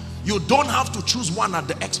together. You don't have to choose one at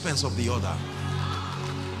the expense of the other.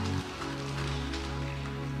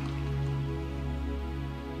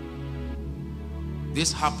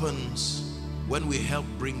 This happens when we help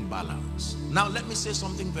bring balance. Now let me say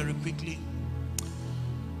something very quickly.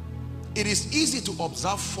 It is easy to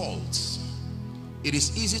observe faults. It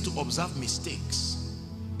is easy to observe mistakes.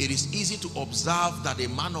 It is easy to observe that a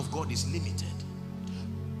man of God is limited.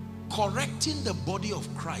 Correcting the body of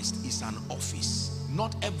Christ is an office.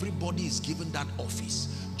 Not everybody is given that office.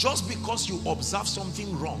 Just because you observe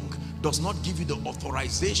something wrong does not give you the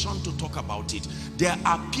authorization to talk about it. There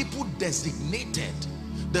are people designated.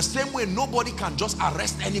 The same way nobody can just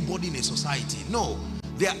arrest anybody in a society. No,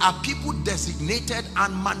 there are people designated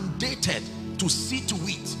and mandated to see to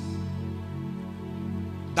it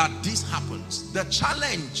that this happens. The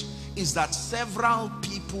challenge is that several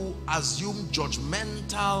people assume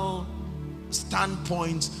judgmental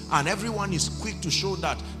standpoints, and everyone is quick to show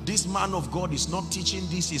that this man of God is not teaching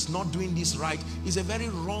this, is not doing this right. Is a very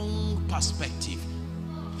wrong perspective.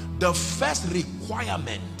 The first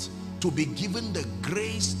requirement to be given the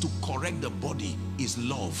grace to correct the body is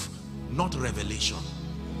love, not revelation.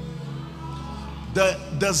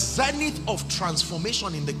 The zenith of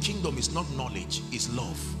transformation in the kingdom is not knowledge, it's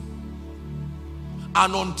love.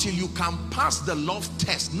 And until you can pass the love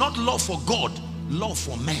test, not love for God, love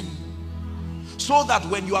for men, so that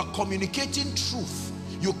when you are communicating truth,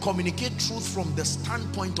 you communicate truth from the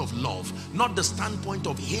standpoint of love, not the standpoint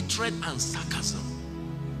of hatred and sarcasm.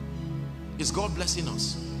 Is God blessing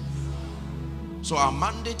us? So our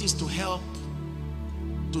mandate is to help,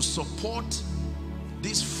 to support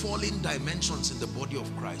these fallen dimensions in the body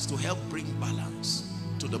of Christ, to help bring balance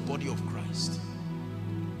to the body of Christ.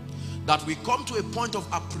 That we come to a point of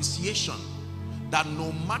appreciation that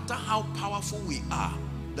no matter how powerful we are,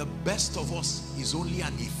 the best of us is only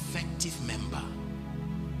an effective member.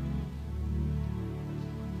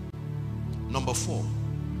 Number 4,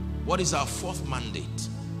 what is our fourth mandate?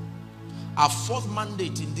 Our fourth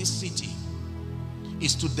mandate in this city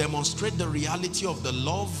is to demonstrate the reality of the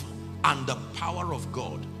love and the power of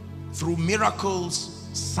God through miracles,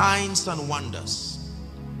 signs and wonders,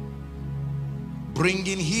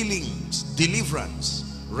 bringing healings,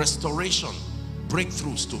 deliverance, restoration,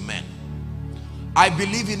 breakthroughs to men. I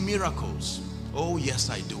believe in miracles. Oh yes,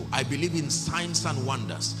 I do. I believe in signs and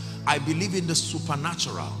wonders. I believe in the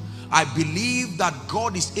supernatural. I believe that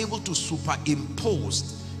God is able to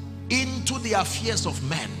superimpose into the affairs of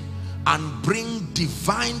men and bring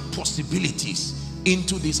divine possibilities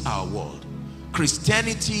into this our world.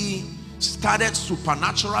 Christianity started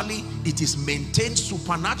supernaturally, it is maintained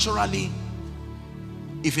supernaturally.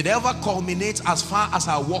 If it ever culminates as far as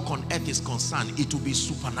our work on earth is concerned, it will be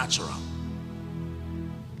supernatural.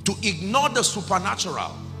 To ignore the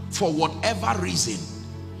supernatural for whatever reason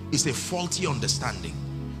is a faulty understanding.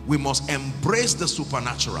 We must embrace the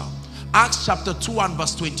supernatural. Acts chapter 2 and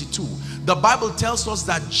verse 22, the Bible tells us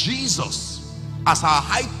that Jesus, as our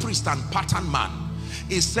high priest and pattern man,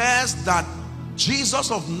 it says that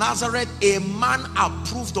Jesus of Nazareth, a man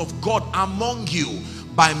approved of God among you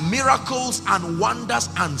by miracles and wonders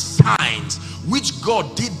and signs which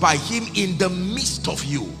God did by him in the midst of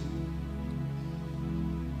you.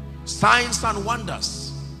 Signs and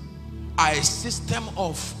wonders are a system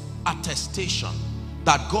of attestation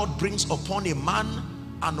that God brings upon a man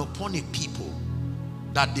and upon a people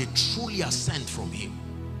that they truly are sent from him.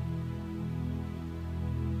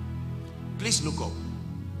 Please look up.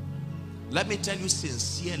 Let me tell you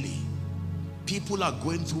sincerely, people are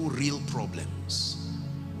going through real problems.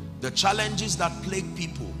 The challenges that plague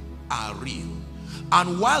people are real.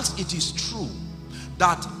 And whilst it is true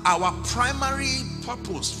that our primary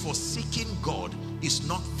purpose for seeking God is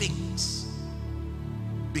not things,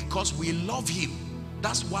 because we love him,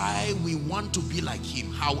 that's why we want to be like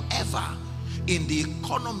him. However, in the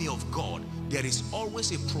economy of God, there is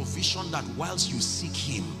always a provision that whilst you seek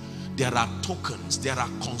him, there are tokens, there are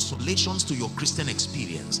consolations to your Christian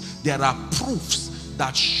experience. There are proofs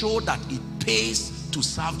that show that it pays to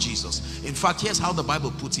serve Jesus. In fact, here's how the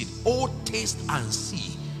Bible puts it. Oh, taste and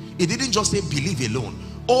see. It didn't just say believe alone.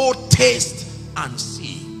 Oh, taste and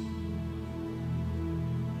see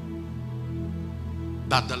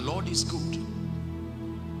that the Lord is good.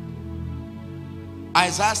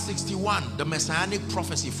 Isaiah 61, the messianic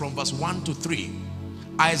prophecy from verse 1 to 3.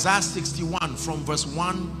 Isaiah 61 from verse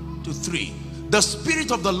 1 to 3. The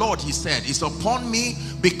Spirit of the Lord, he said, is upon me,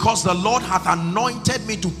 because the Lord hath anointed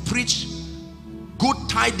me to preach good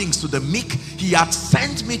tidings to the meek. He hath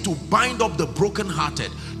sent me to bind up the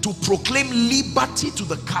brokenhearted, to proclaim liberty to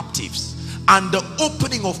the captives, and the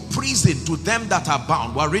opening of prison to them that are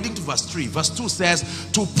bound. We're reading to verse 3. Verse 2 says,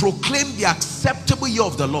 to proclaim the acceptable year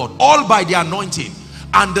of the Lord, all by the anointing,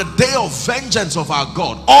 and the day of vengeance of our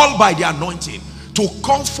God, all by the anointing, to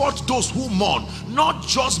comfort those who mourn, not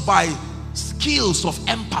just by skills of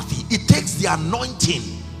empathy. It takes the anointing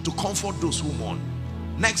to comfort those who mourn.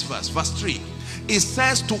 Next verse, verse 3. It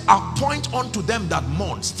says to appoint unto them that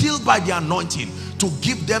mourn, still by the anointing, to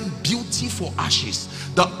give them beauty for ashes,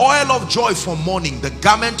 the oil of joy for mourning, the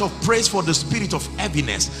garment of praise for the spirit of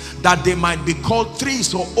heaviness, that they might be called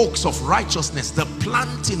trees or oaks of righteousness, the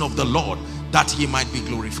planting of the Lord, that he might be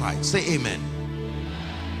glorified. Say amen.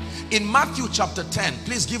 In Matthew chapter 10,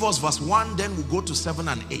 please give us verse 1, then we'll go to 7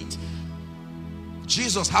 and 8.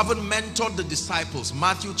 Jesus, having mentored the disciples,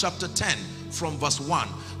 Matthew chapter 10 from verse 1,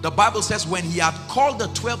 the Bible says when he had called the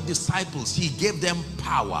 12 disciples, he gave them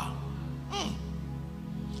power.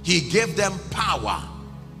 He gave them power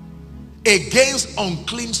against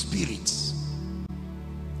unclean spirits,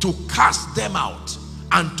 to cast them out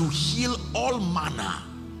and to heal all manner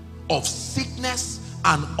of sickness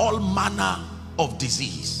and all manner of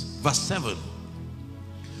disease. Verse 7.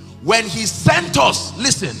 When he sent us,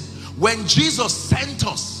 listen, when Jesus sent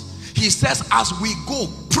us, he says, as we go,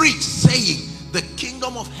 preach, saying, the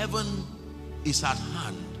kingdom of heaven is at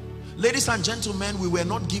hand. Ladies and gentlemen, we were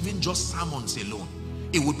not given just sermons alone.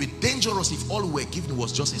 It would be dangerous if all we were given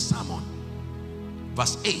was just a sermon.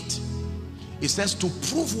 Verse 8, it says, to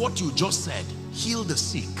prove what you just said, heal the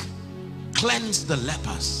sick, cleanse the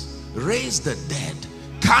lepers, raise the dead,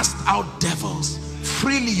 cast out devils.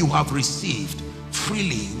 Freely you have received,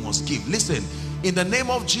 freely you must give. Listen, in the name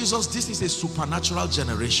of Jesus, this is a supernatural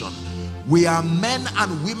generation. We are men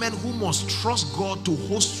and women who must trust God to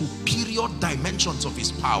host superior dimensions of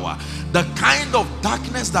his power. The kind of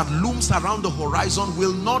darkness that looms around the horizon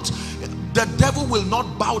will not, the devil will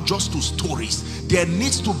not bow just to stories. There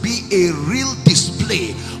needs to be a real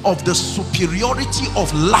display of the superiority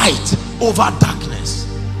of light over darkness.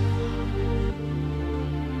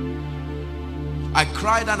 I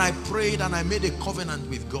cried and I prayed and I made a covenant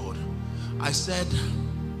with God. I said,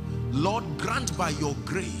 Lord, grant by your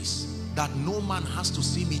grace that no man has to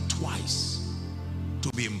see me twice to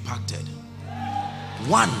be impacted.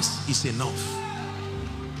 Once is enough.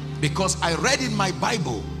 Because I read in my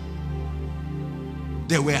Bible,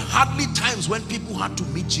 there were hardly times when people had to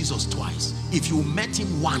meet Jesus twice. If you met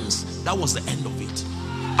him once, that was the end of it.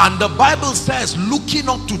 And the Bible says, looking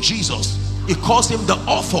up to Jesus, it calls him the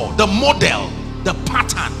author, the model, the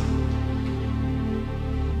pattern.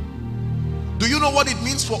 Do you know what it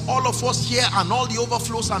means for all of us here and all the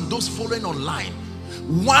overflows and those following online?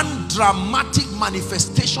 One dramatic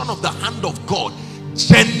manifestation of the hand of God,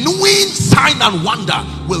 genuine sign and wonder,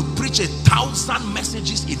 will preach 1,000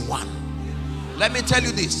 messages in one. Let me tell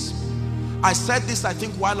you this. I said this, I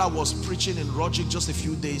think, while I was preaching in Rogic just a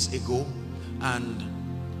few days ago, and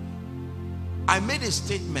I made a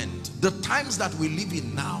statement. The times that we live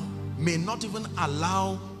in now may not even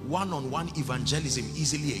allow one-on-one evangelism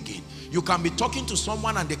easily again. You can be talking to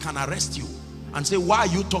someone and they can arrest you and say, why are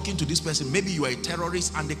you talking to this person? Maybe you are a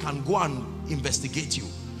terrorist, and they can go and investigate you.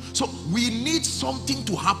 So we need something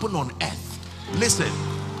to happen on earth. Listen,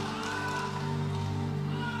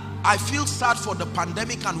 I feel sad for the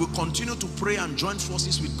pandemic, and we'll continue to pray and join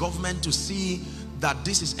forces with government to see that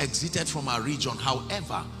this is exited from our region.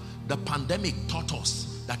 However, the pandemic taught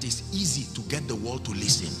us that it's easy to get the world to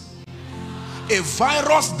listen. A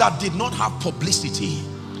virus that did not have publicity,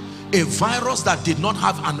 a virus that did not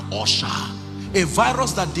have an usher, a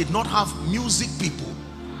virus that did not have music people,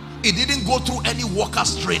 it didn't go through any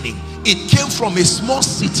workers training. It came from a small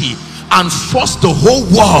city and forced the whole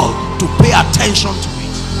world to pay attention to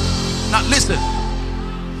it. Now listen,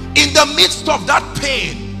 in the midst of that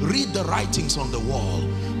pain, read the writings on the wall.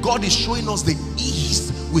 God is showing us the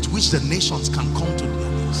ease with which the nations can come to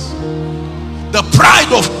their knees. The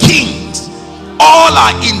pride of kings, all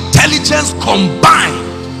our intelligence combined.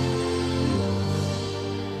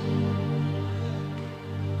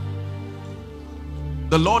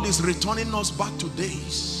 The Lord is returning us back to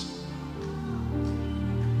days.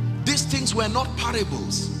 These things were not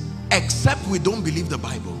parables, except we don't believe the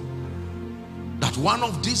Bible. That one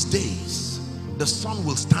of these days, the sun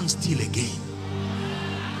will stand still again.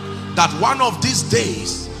 That one of these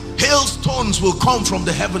days, hailstones will come from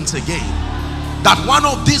the heavens again. That one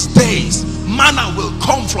of these days, manna will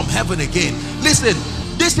come from heaven again. Listen,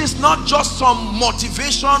 this is not just some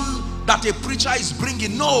motivation that a preacher is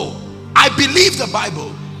bringing. No, I believe the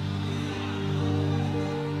Bible.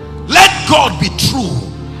 Let God be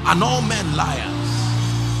true and all men liars.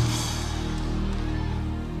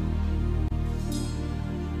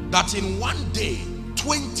 That in one day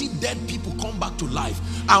 20 dead people come back to life,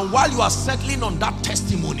 and while you are settling on that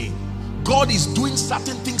testimony, God is doing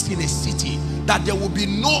certain things in a city that there will be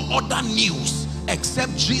no other news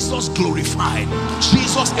except Jesus glorified,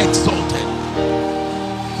 Jesus exalted.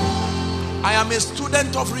 I am a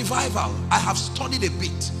student of revival. I have studied a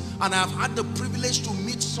bit, and I have had the privilege to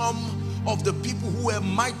meet some of the people who were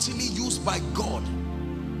mightily used by God.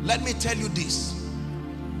 Let me tell you this.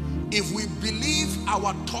 If we believe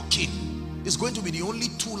our talking is going to be the only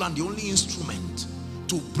tool and the only instrument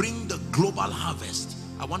to bring the global harvest,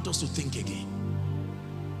 I want us to think again.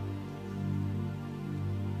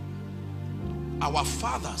 Our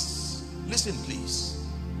fathers, listen please,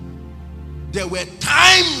 there were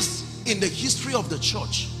times in the history of the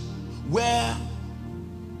church where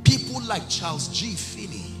people like Charles G.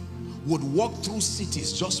 Finney would walk through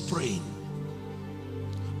cities just praying,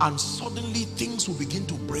 and suddenly things will begin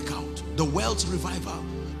to break out. The Wells revival,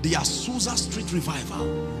 the Azusa Street revival,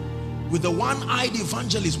 with the one-eyed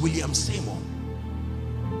evangelist William Seymour.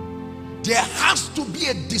 There has to be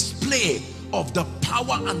a display of the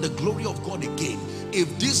power and the glory of God again.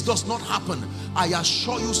 If this does not happen, I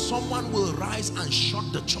assure you someone will rise and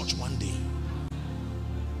shut the church one day.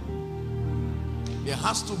 There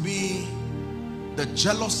has to be the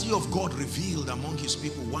jealousy of God revealed among his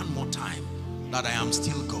people one more time, that I am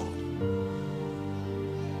still God.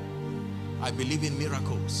 I believe in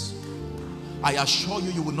miracles. I assure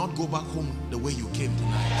you, you will not go back home the way you came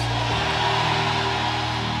tonight.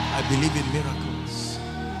 I believe in miracles.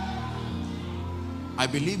 I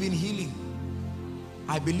believe in healing.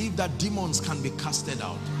 I believe that demons can be casted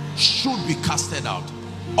out, should be casted out,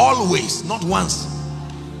 always, not once.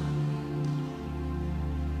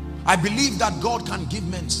 I believe that God can give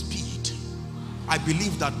men speed. I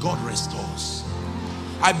believe that God restores.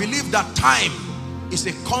 I believe that time is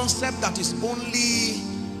a concept that is only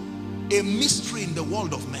a mystery in the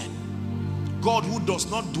world of men. God, who does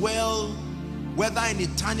not dwell whether in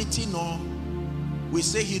eternity, nor we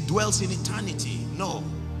say he dwells in eternity. No,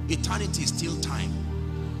 eternity is still time.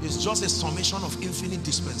 It's just a summation of infinite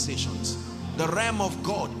dispensations. The realm of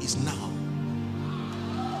God is now.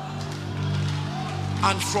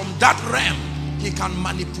 And from that realm, he can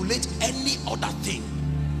manipulate any other thing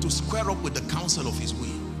to square up with the counsel of his will.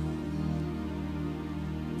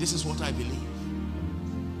 This is what I believe.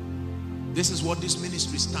 This is what this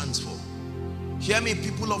ministry stands for. Hear me,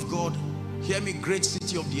 people of God. Hear me, great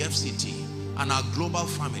city of the FCT and our global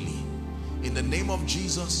family. In the name of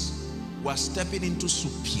Jesus, we're stepping into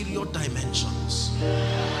superior dimensions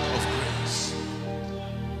of grace.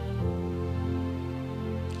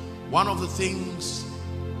 One of the things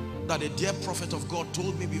that a dear prophet of God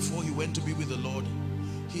told me before he went to be with the Lord,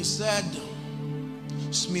 he said,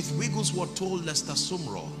 Smith Wigglesworth told Lester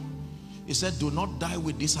Sumrall, he said, do not die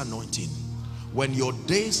with this anointing. When your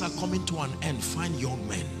days are coming to an end, find young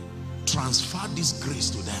men, transfer this grace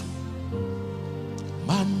to them.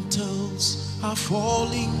 Mantles are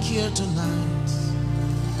falling here tonight.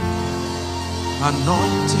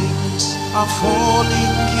 Anointings are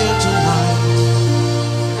falling here tonight.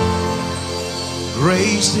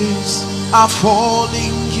 Graces are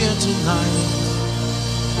falling here tonight.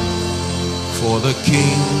 For the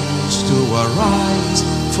kings to arise,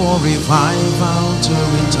 for revival to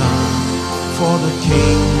return, for the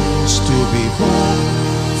kings to be born,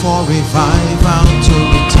 for revival to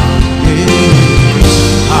return.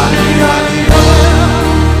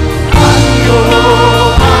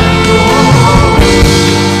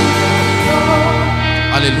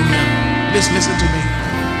 Hallelujah. Please listen to me.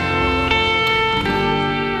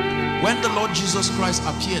 When the Lord Jesus Christ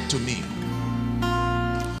appeared to me,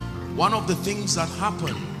 one of the things that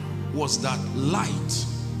happened was that light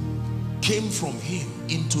came from him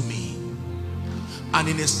into me. And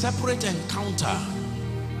in a separate encounter,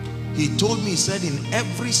 he told me, he said, in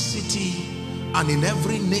every city and in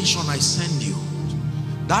every nation I send you,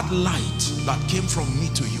 that light that came from me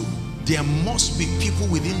to you, there must be people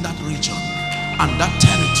within that region and that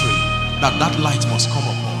territory that light must come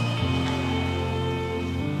upon.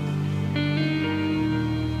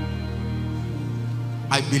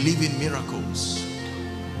 I believe in miracles.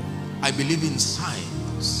 I believe in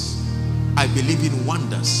signs. I believe in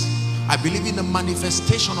wonders. I believe in the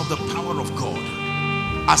manifestation of the power of God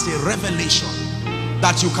as a revelation,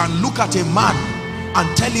 that you can look at a man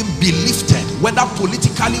and tell him be lifted, whether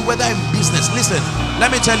politically, whether in business. Listen,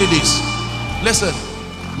 let me tell you this. Listen,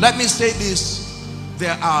 let me say this.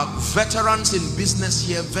 There are veterans in business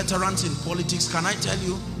here, veterans in politics. Can I tell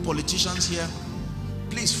you, politicians here,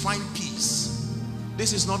 please find peace.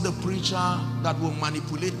 This is not the preacher that will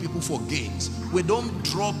manipulate people for gains. We don't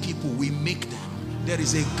draw people, we make them. There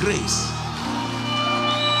is a grace.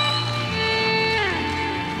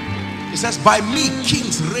 It says, by me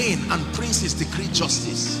kings reign and princes decree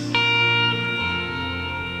justice.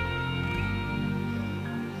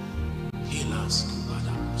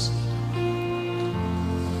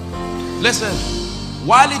 Listen,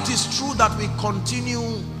 while it is true that we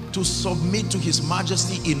continue to submit to his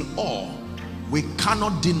majesty in awe, we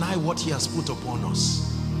cannot deny what he has put upon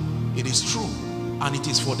us. It is true, and it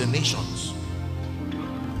is for the nations.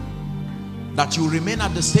 That you remain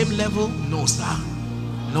at the same level? No, sir.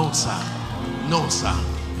 No, sir. No, sir.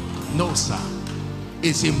 No, sir.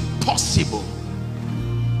 It's impossible.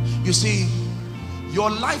 You see,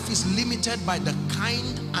 your life is limited by the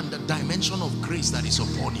kind and the dimension of grace that is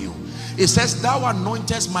upon you. It says, thou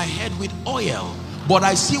anointest my head with oil, but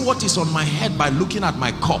I see what is on my head by looking at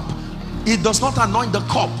my cup. It does not anoint the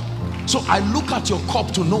cup. So I look at your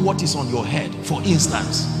cup to know what is on your head, for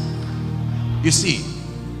instance. You see,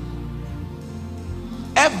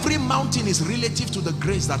 every mountain is relative to the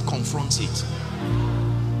grace that confronts it.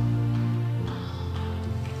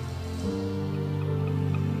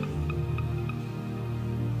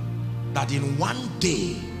 that in one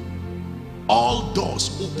day, all doors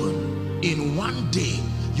open. In one day,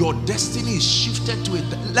 your destiny is shifted to it.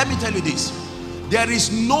 Let me tell you this. There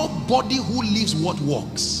is nobody who lives what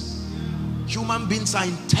works. Human beings are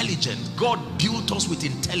intelligent. God built us with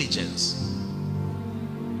intelligence.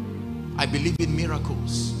 I believe in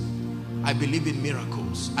miracles. I believe in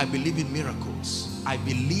miracles. I believe in miracles. I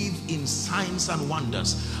believe in signs and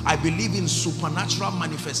wonders. I believe in supernatural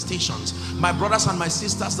manifestations. My brothers and my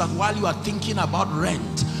sisters, that while you are thinking about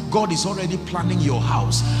rent, God is already planning your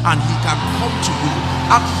house and he can come to you.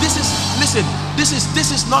 And listen,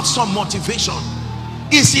 this is not some motivation.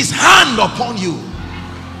 It's his hand upon you.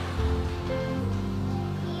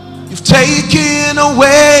 You've taken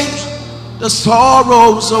away the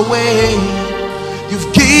sorrows away.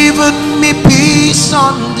 You've given me peace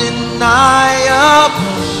undeniable.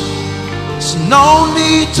 There's no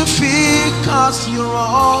need to fear, cause you're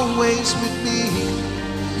always with me.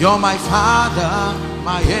 You're my Father,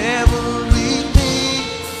 my everything.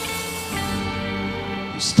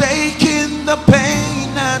 You've taken the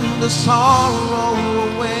pain and the sorrow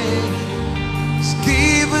away. It's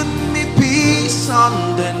given me peace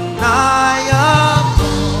undeniable.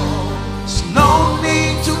 There's no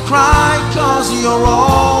need to cry, cause you're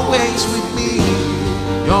always with me.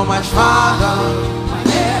 You're my Father, my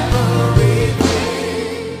everything.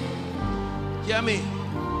 Hear me?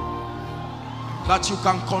 That you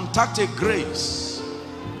can contact a grace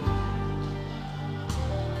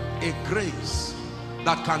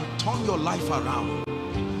that can turn your life around.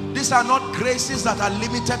 These are not graces that are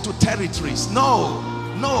limited to territories. No,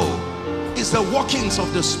 it's the workings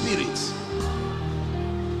of the Spirit.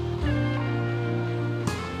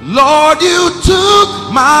 Lord, you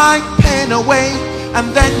took my pain away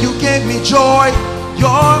and then you gave me joy.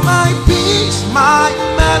 You're my peace, my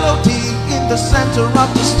melody in the center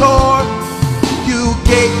of the storm. You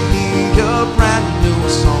gave me a brand new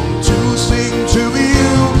song to sing to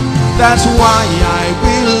you. That's why I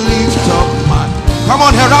will lift up my... Come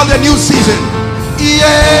on, herald the new season.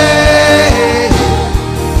 Yeah,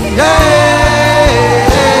 yeah.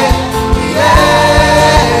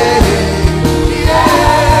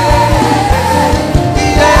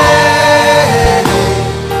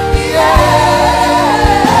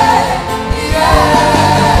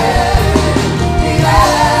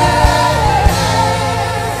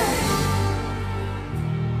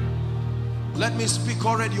 Let me speak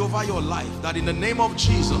already over your life, that in the name of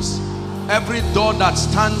Jesus, every door that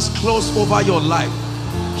stands closed over your life,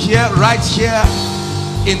 here, right here,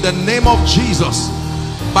 in the name of Jesus,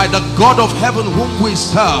 by the God of heaven whom we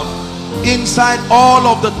serve, inside all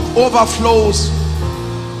of the overflows,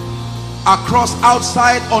 across,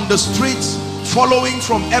 outside, on the streets, following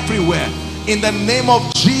from everywhere, in the name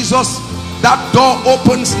of Jesus, that door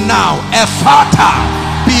opens now. Ephata,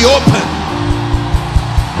 be open.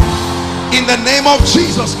 In the name of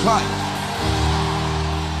Jesus Christ.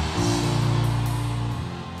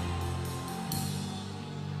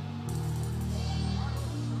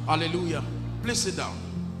 Hallelujah. Please sit down.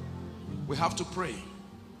 We have to pray.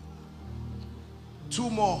 2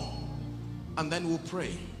 more and then we'll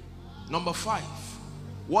pray. Number 5.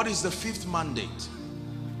 What is the 5th mandate?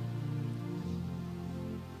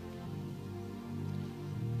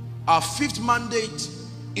 Our 5th mandate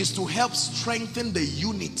is to help strengthen the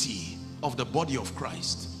unity of the body of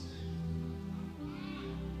Christ.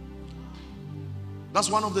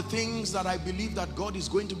 That's one of the things that I believe that God is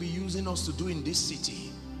going to be using us to do in this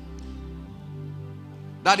city.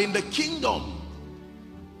 That in the kingdom,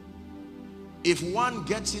 if one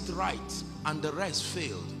gets it right and the rest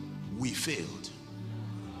failed, we failed.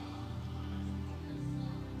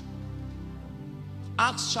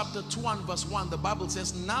 Acts chapter 2 and verse 1, the Bible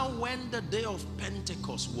says, now when the day of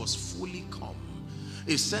Pentecost was fully come,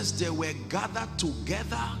 it says they were gathered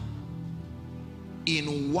together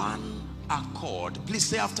in one accord. Please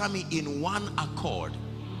say after me, in one accord.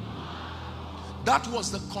 That was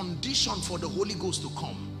the condition for the Holy Ghost to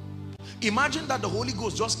come. Imagine that the Holy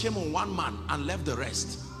Ghost just came on one man and left the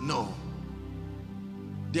rest. No.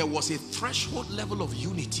 There was a threshold level of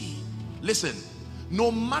unity. Listen, no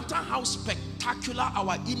matter how spectacular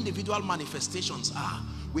our individual manifestations are,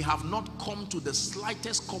 we have not come to the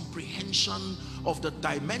slightest comprehension of the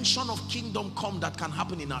dimension of kingdom come that can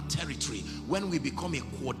happen in our territory when we become a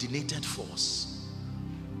coordinated force.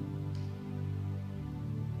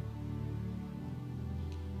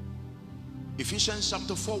 Ephesians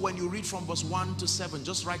chapter 4, when you read from verse 1 to 7,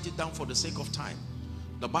 just write it down for the sake of time.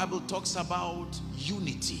 The Bible talks about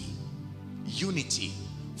unity. Unity.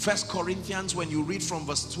 1 Corinthians, when you read from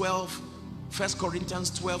verse 12, 1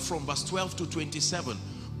 Corinthians 12 from verse 12 to 27,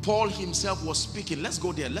 Paul himself was speaking. Let's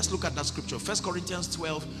go there. Let's look at that scripture. 1 Corinthians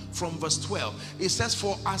 12 from verse 12. It says,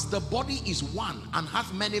 for as the body is one and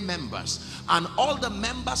hath many members, and all the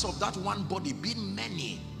members of that one body, being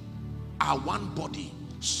many, are one body,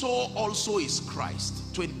 so also is Christ.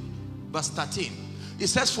 Verse 13. It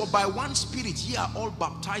says, for by one Spirit ye are all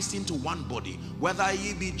baptized into one body, whether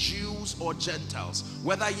ye be Jews or Gentiles,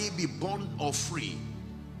 whether ye be bond or free,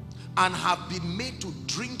 and have been made to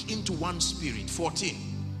drink into one Spirit. 14.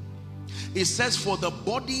 It says, for the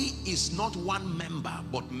body is not one member,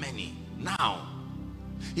 but many. Now,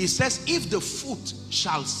 he says, if the foot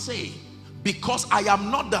shall say, because I am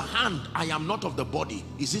not the hand, I am not of the body,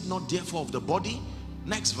 is it not therefore of the body?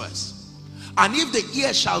 Next verse. And if the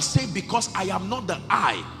ear shall say, because I am not the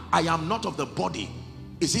eye, I am not of the body,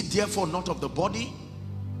 is it therefore not of the body?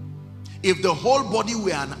 If the whole body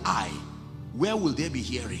were an eye, where will there be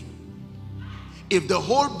hearing? If the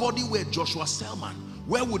whole body were Joshua Selman,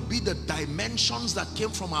 where would be the dimensions that came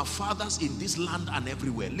from our fathers in this land and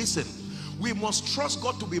everywhere? Listen, we must trust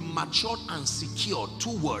God to be matured and secured.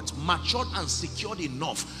 2 words, matured and secured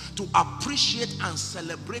enough to appreciate and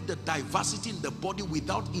celebrate the diversity in the body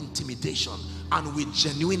without intimidation and with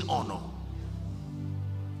genuine honor.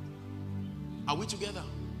 Are we together?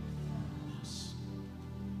 Yes.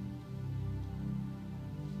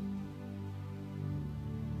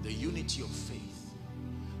 The unity of faith.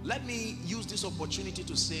 Let me use this opportunity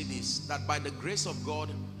to say this, that by the grace of God,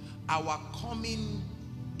 our coming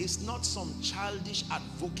is not some childish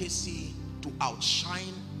advocacy to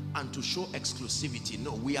outshine and to show exclusivity.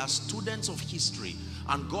 No, we are students of history,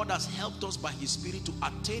 and God has helped us by his Spirit to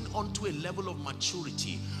attain unto a level of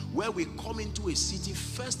maturity where we come into a city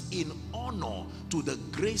first in honor to the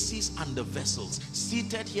graces and the vessels.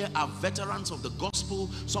 Seated here are veterans of the gospel,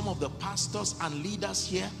 some of the pastors and leaders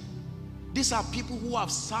here. These are people who have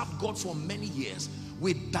served God for many years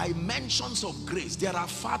with dimensions of grace. There are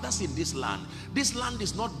fathers in this land. This land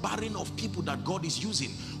is not barren of people that God is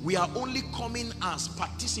using. We are only coming as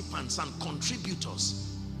participants and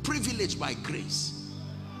contributors, privileged by grace.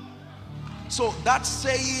 So that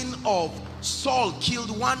saying of Saul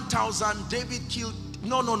killed 1,000, David killed,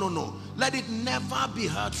 no. Let it never be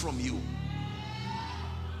heard from you.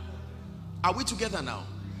 Are we together now?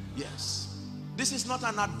 Yes. This is not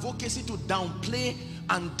an advocacy to downplay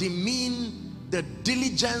and demean the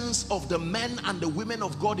diligence of the men and the women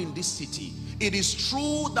of God in this city. It is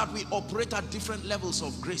true that we operate at different levels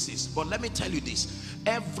of graces, but let me tell you this: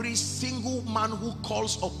 every single man who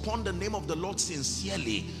calls upon the name of the Lord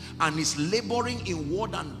sincerely and is laboring in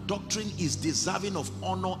word and doctrine is deserving of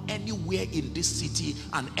honor anywhere in this city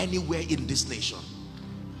and anywhere in this nation.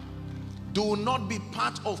 Do not be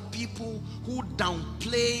part of people who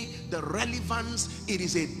downplay the relevance. It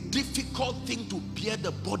is a difficult thing to bear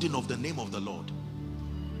the burden of the name of the Lord.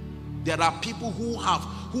 There are people who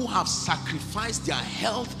have sacrificed their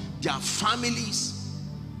health, their families.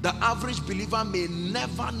 The average believer may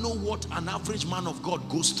never know what an average man of God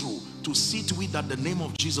goes through to see to it that the name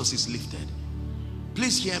of Jesus is lifted.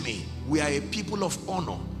 Please hear me. We are a people of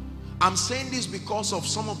honor. I'm saying this because of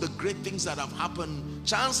some of the great things that have happened.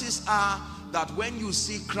 Chances are that when you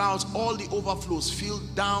see crowds, all the overflows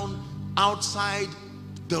filled down outside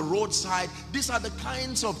the roadside. These are the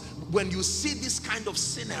kinds of, when you see this kind of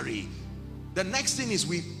scenery, the next thing is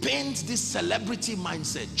we paint this celebrity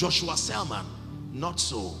mindset. Joshua Selman, not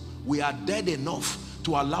so. We are dead enough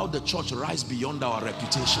to allow the church rise beyond our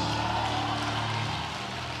reputation.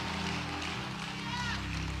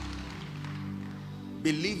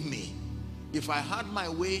 Believe me, if I had my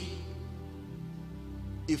way,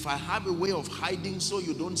 if I have a way of hiding so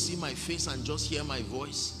you don't see my face and just hear my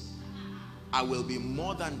voice, I will be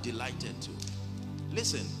more than delighted to.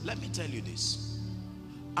 Listen, let me tell you this.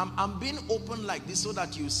 I'm being open like this so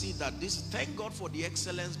that you see that this, thank God for the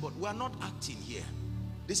excellence, but we are not acting here.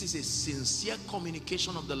 This is a sincere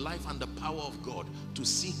communication of the life and the power of God to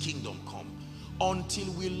see kingdom come.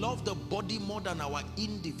 Until we love the body more than our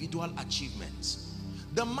individual achievements.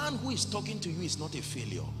 The man who is talking to you is not a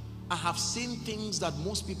failure. I have seen things that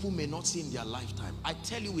most people may not see in their lifetime. I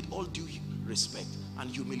tell you with all due respect and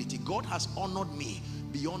humility, God has honored me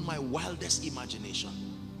beyond my wildest imagination.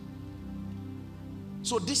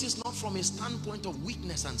 So this is not from a standpoint of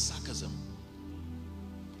weakness and sarcasm.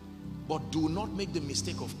 But do not make the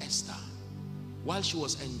mistake of Esther. While she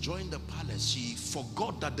was enjoying the palace, she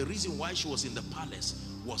forgot that the reason why she was in the palace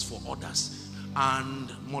was for others.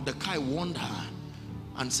 And Mordecai warned her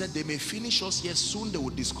and said, they may finish us here, soon they will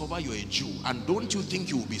discover you're a Jew, and don't you think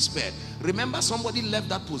you will be spared? Remember, somebody left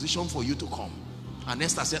that position for you to come. And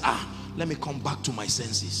Esther said, let me come back to my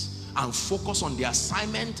senses and focus on the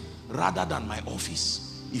assignment rather than my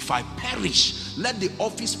office. If I perish, let the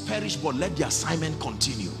office perish, but let the assignment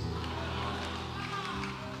continue.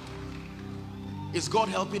 Is God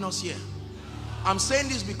helping us here? I'm saying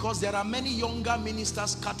this because there are many younger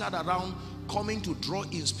ministers scattered around coming to draw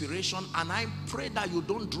inspiration, and I pray that you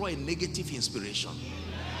don't draw a negative inspiration.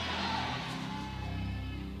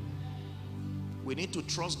 We need to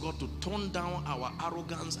trust God to tone down our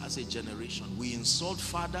arrogance as a generation. We insult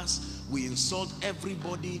fathers, we insult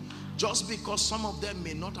everybody, just because some of them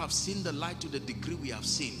may not have seen the light to the degree we have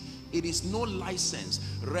seen. It is no license.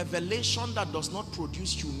 Revelation that does not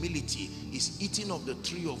produce humility is eating of the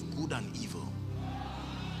tree of good and evil.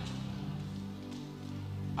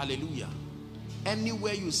 Hallelujah.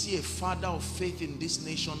 Anywhere you see a father of faith in this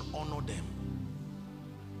nation, honor them.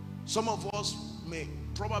 Some of us may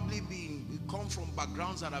probably come from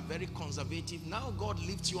backgrounds that are very conservative. Now God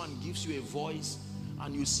lifts you and gives you a voice,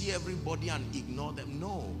 and you see everybody and ignore them.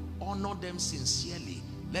 No, honor them sincerely.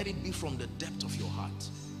 Let it be from the depth of your heart.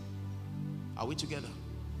 Are we together?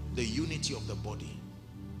 The unity of the body.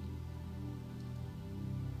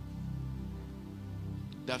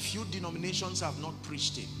 There are few denominations have not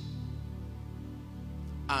preached it.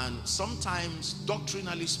 And sometimes,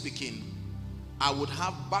 doctrinally speaking, I would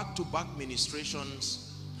have back-to-back ministrations,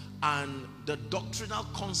 and the doctrinal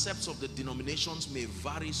concepts of the denominations may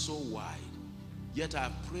vary so wide. Yet I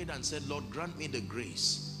have prayed and said, Lord, grant me the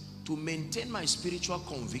grace to maintain my spiritual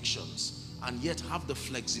convictions and yet have the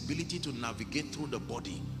flexibility to navigate through the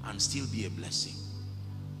body and still be a blessing.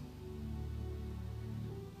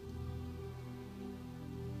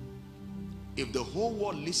 If the whole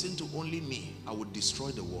world listened to only me, I would destroy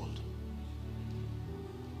the world.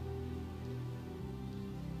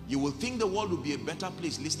 You will think the world will be a better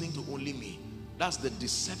place listening to only me. That's the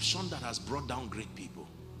deception that has brought down great people.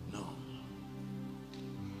 No.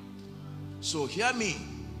 So hear me.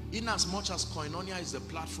 In as much as Koinonia is the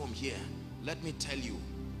platform here, let me tell you,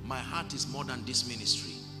 my heart is more than this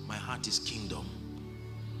ministry. My heart is kingdom.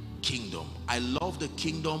 Kingdom. I love the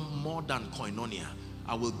kingdom more than Koinonia.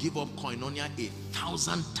 I will give up Koinonia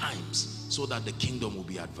 1,000 times so that the kingdom will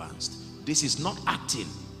be advanced. This is not acting.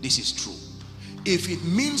 This is true. If it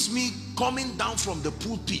means me coming down from the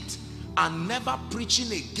pulpit and never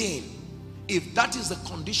preaching again, if that is the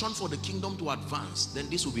condition for the kingdom to advance, then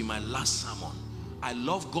this will be my last sermon. I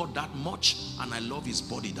love God that much, and I love his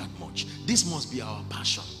body that much. This must be our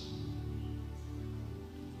passion.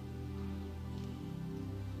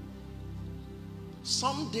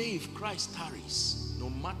 Someday, if Christ tarries, no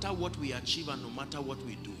matter what we achieve and no matter what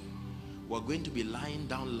we do, we're going to be lying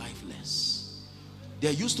down lifeless.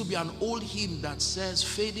 There used to be an old hymn that says,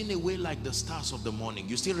 fading away like the stars of the morning.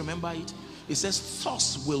 You still remember it? It says,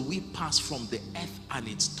 thus will we pass from the earth and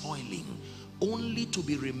its toiling, only to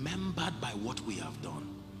be remembered by what we have done.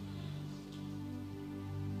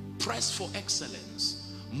 Press for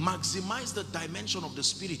excellence. Maximize the dimension of the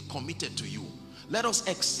spirit committed to you. Let us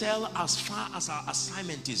excel as far as our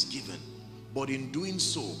assignment is given. But in doing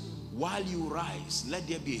so, while you rise, let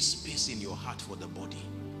there be a space in your heart for the body.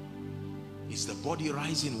 Is the body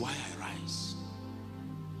rising while I rise?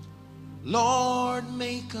 Lord,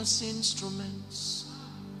 make us instruments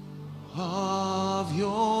of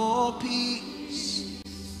your peace.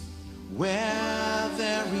 Where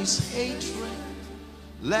there is hatred,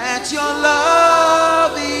 let your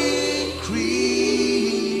love increase.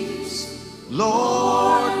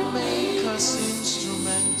 Lord, make us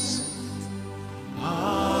instruments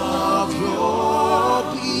of your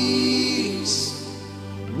peace.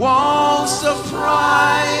 Walls of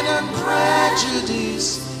pride and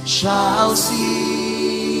prejudice shall cease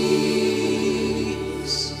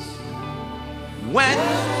when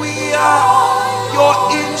we are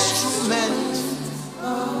your instrument.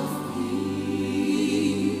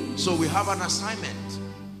 So we have an assignment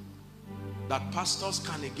that pastors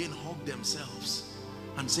can again hug themselves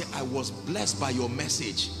and say, I was blessed by your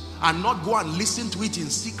message, and not go and listen to it in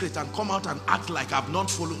secret and come out and act like I've not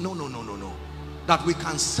followed. No, no, no, no, no. That we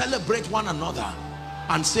can celebrate one another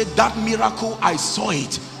and say, that miracle, I saw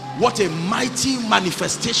it. What a mighty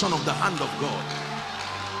manifestation of the hand of God.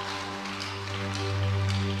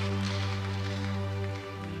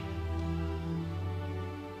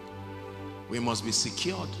 We must be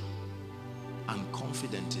secured and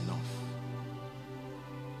confident enough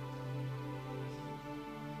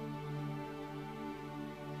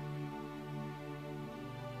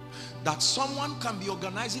that someone can be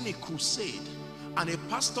organizing a crusade, and a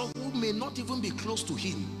pastor who may not even be close to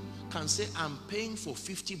him can say, I'm paying for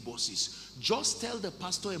 50 buses. Just tell the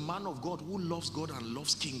pastor, a man of God who loves God and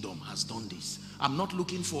loves kingdom has done this. I'm not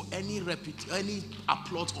looking for any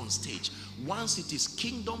applause on stage. Once it is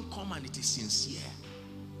kingdom come and it is sincere,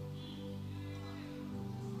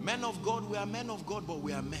 Men of God, we are men of God, but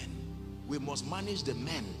we are men. We must manage the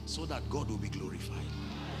men so that God will be glorified.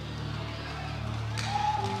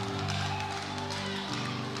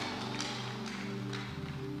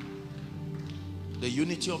 The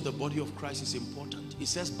unity of the body of Christ is important. It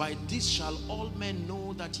says, by this shall all men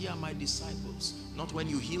know that ye are my disciples. Not when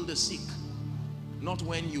you heal the sick, not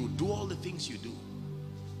when you do all the things you do.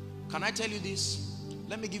 Can I tell you this?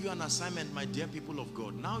 Let me give you an assignment, my dear people of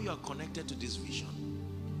God. Now you are connected to this vision.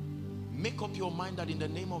 Make up your mind that in the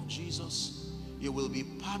name of Jesus, you will be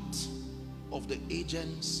part of the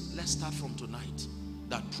agents, let's start from tonight,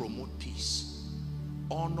 that promote peace.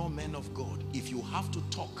 Honor men of God. If you have to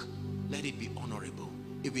talk, let it be honorable.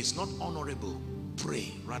 If it's not honorable,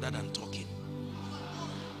 pray rather than talking.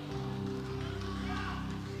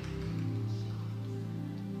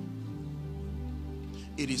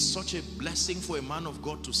 It is such a blessing for a man of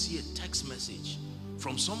God to see a text message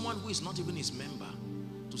from someone who is not even his member,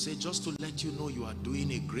 to say, just to let you know you are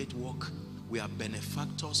doing a great work. We are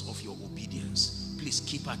benefactors of your obedience. Please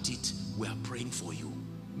keep at it. We are praying for you.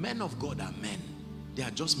 Men of God are men. They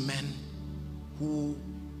are just men who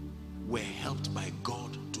were helped by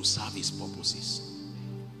God to serve his purposes.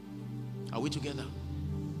 Are we together?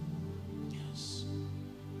 Yes.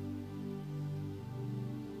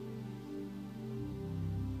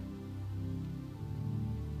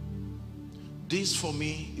 This for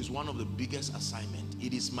me is one of the biggest assignments.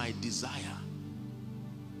 It is my desire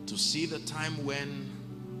to see the time when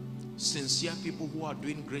sincere people who are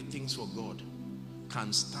doing great things for God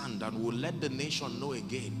can stand and will let the nation know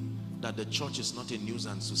again that the church is not a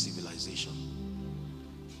nuisance to civilization.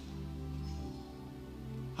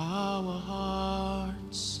 Our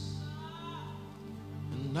hearts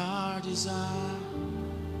and our desire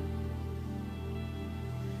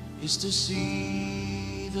is to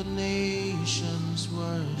see the nations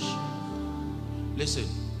worship. Listen,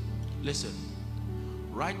 listen.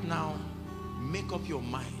 Right now, make up your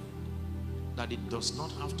mind that it does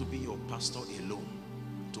not have to be your pastor alone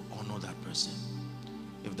to honor that person.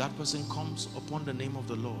 If that person comes upon the name of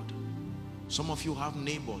the Lord, some of you have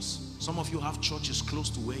neighbors, some of you have churches close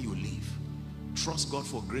to where you live. Trust God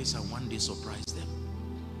for grace and one day surprise them.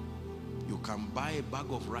 You can buy a bag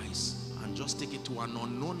of rice and just take it to an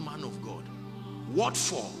unknown man of God. What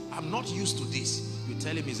for? I'm not used to this. You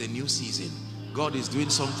tell him it's a new season. God is doing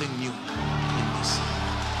something new in this.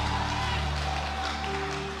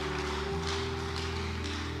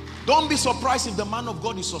 Don't be surprised if the man of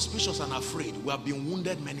God is suspicious and afraid. We have been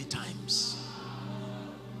wounded many times.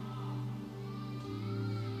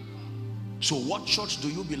 So what church do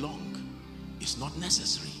you belong? It's not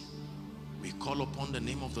necessary. We call upon the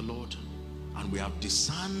name of the Lord and we have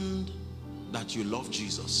discerned that you love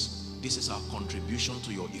Jesus. This is our contribution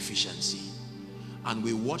to your efficiency. And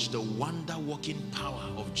we watch the wonder-working power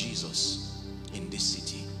of Jesus in this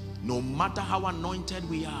city. No matter how anointed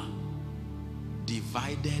we are,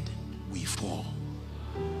 divided we fall.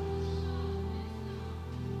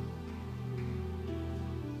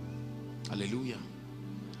 Hallelujah.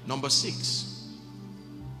 Number 6.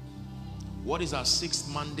 What is our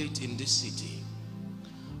 6th mandate in this city?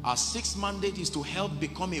 Our 6th mandate is to help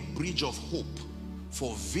become a bridge of hope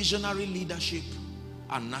for visionary leadership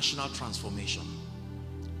and national transformation.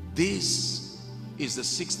 This is the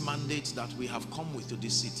 6th mandate that we have come with to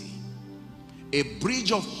this city. A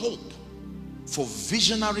bridge of hope for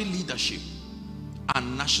visionary leadership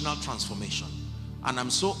and national transformation. And I'm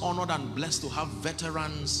so honored and blessed to have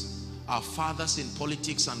veterans, our fathers in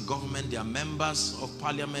politics and government, they are members of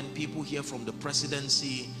parliament, people here from the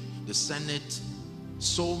presidency, the Senate,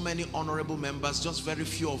 so many honorable members. Just very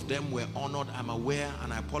few of them were honored. I'm aware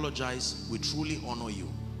and I apologize. We truly honor you.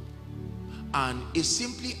 And it's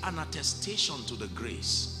simply an attestation to the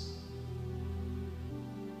grace.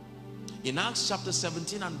 In Acts chapter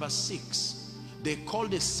 17 and verse 6, they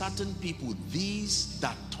called a certain people these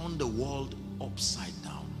that turn the world upside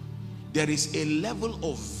down. There is a level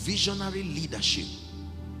of visionary leadership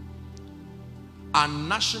and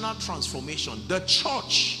national transformation. The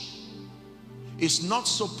church is not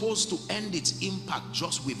supposed to end its impact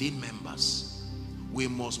just within members. We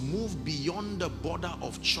must move beyond the border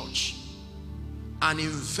of church and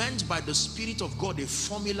invent by the Spirit of God a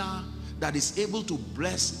formula that is able to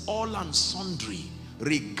bless all and sundry,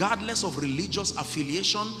 regardless of religious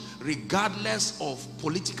affiliation, regardless of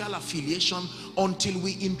political affiliation, until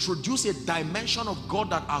we introduce a dimension of God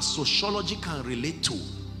that our sociology can relate to.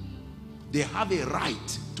 They have a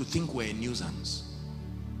right to think we're a nuisance.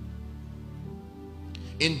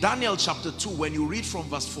 In Daniel chapter 2, when you read from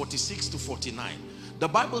verse 46 to 49, the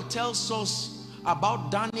Bible tells us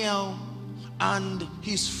about Daniel and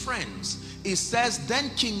his friends. It says, then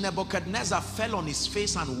King Nebuchadnezzar fell on his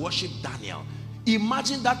face and worshipped Daniel.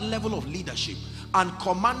 Imagine that level of leadership. And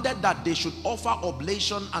commanded that they should offer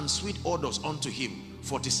oblation and sweet odors unto him.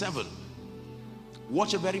 47.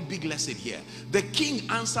 Watch a very big lesson here. The king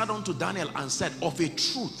answered unto Daniel and said, of a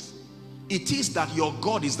truth, it is that your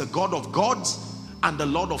God is the God of gods and the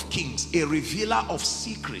Lord of kings, a revealer of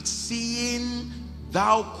secrets, seeing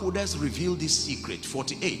thou couldest reveal this secret.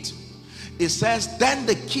 48. It says, then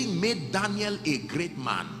the king made Daniel a great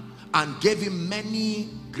man and gave him many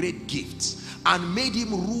great gifts, and made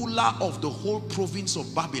him ruler of the whole province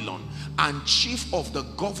of Babylon and chief of the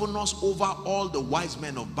governors over all the wise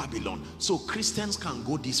men of Babylon. So Christians can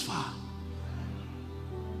go this far.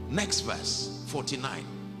 Next verse, 49.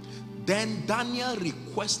 Then Daniel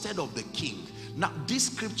requested of the king. Now this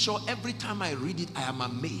scripture, every time I read it, I am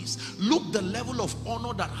amazed. Look the level of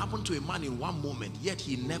honor that happened to a man in one moment, yet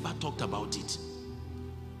he never talked about it.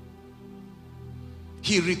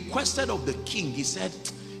 He requested of the king, he said,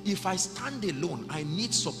 if I stand alone, I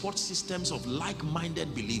need support systems of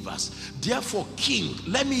like-minded believers. Therefore, king,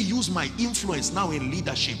 let me use my influence now in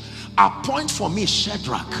leadership. Appoint for me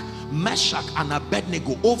Shadrach, Meshach, and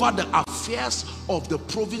Abednego over the affairs of the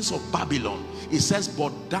province of Babylon. It says, but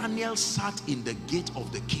Daniel sat in the gate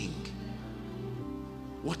of the king.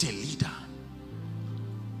 What a leader.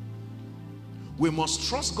 We must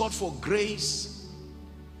trust God for grace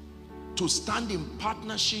to stand in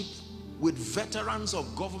partnership with veterans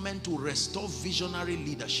of government to restore visionary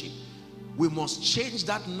leadership. We must change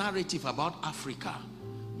that narrative about Africa,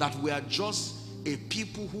 that we are just a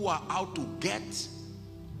people who are out to get.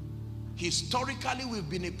 Historically, we've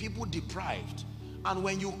been a people deprived. And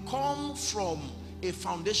when you come from a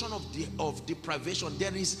foundation of deprivation,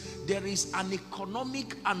 there is an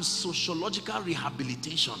economic and sociological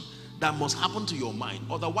rehabilitation that must happen to your mind.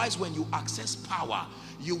 Otherwise, when you access power,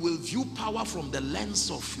 you will view power from the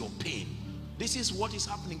lens of your pain. This is what is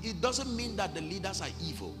happening. It doesn't mean that the leaders are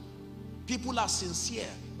evil. People are sincere,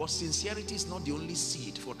 but sincerity is not the only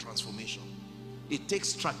seed for transformation. It takes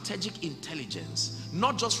strategic intelligence,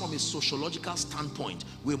 not just from a sociological standpoint.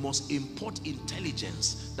 We must import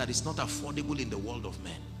intelligence that is not affordable in the world of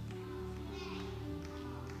men.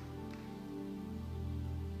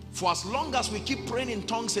 For as long as we keep praying in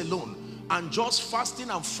tongues alone and just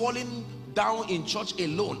fasting and falling down in church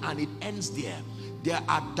alone, and it ends there, there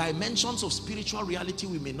are dimensions of spiritual reality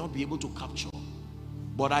we may not be able to capture.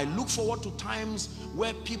 But I look forward to times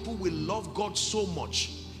where people will love God so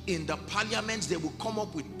much. In the parliaments, they will come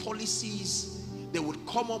up with policies, they would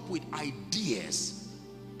come up with ideas.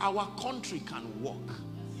 Our country can work,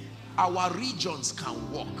 our regions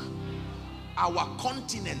can work, our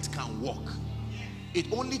continent can work.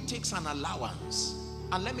 It only takes an allowance.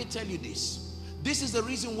 And let me tell you this, this is the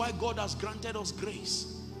reason why God has granted us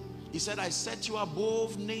grace. He said, I set you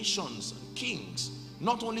above nations, kings,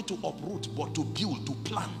 not only to uproot, but to build, to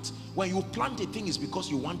plant. When you plant a thing, it's because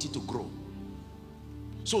you want it to grow.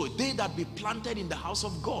 So they that be planted in the house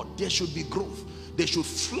of God, there should be growth. They should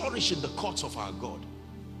flourish in the courts of our God.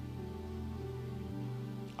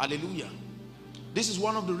 Hallelujah. This is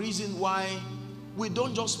one of the reasons why we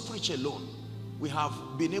don't just preach alone. We have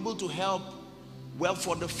been able to help, well,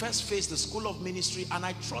 for the first phase, the School of Ministry, and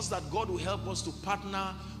I trust that God will help us to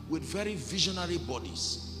partner with very visionary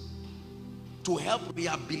bodies to help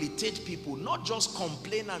rehabilitate people, not just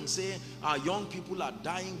complain and say our young people are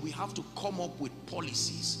dying. We have to come up with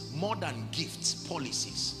policies, more than gifts,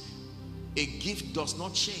 policies. A gift does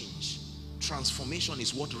not change. Transformation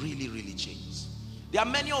is what really, really changes. There are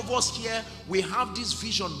many of us here, we have this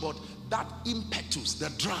vision, but that impetus,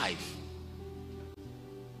 the drive,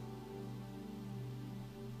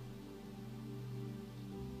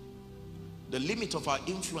 the limit of our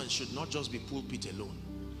influence should not just be pulpit alone.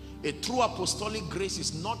 A true apostolic grace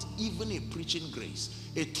is not even a preaching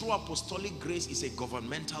grace. A true apostolic grace is a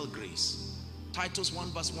governmental grace. Titus 1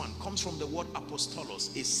 verse 1 comes from the word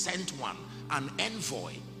apostolos, a sent one, an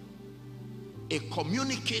envoy, a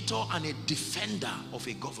communicator and a defender of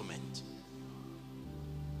a government.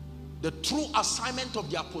 The true assignment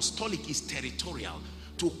of the apostolic is territorial,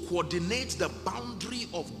 to coordinate the boundary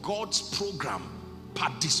of God's program per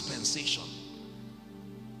dispensation.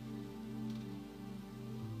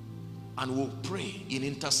 And we'll pray. In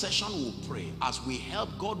intercession, we'll pray. As we help,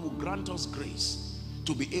 God will grant us grace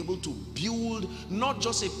to be able to build not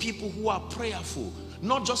just a people who are prayerful,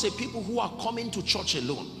 not just a people who are coming to church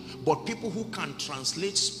alone, but people who can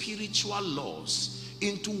translate spiritual laws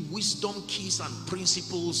into wisdom keys and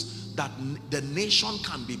principles that the nation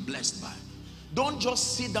can be blessed by. Don't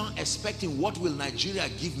just sit down expecting what will Nigeria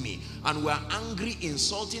give me, and we're angry,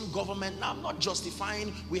 insulting government. Now, I'm not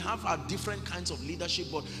justifying, we have our different kinds of leadership,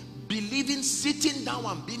 but believing, sitting down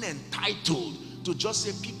and being entitled to just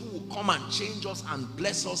say people will come and change us and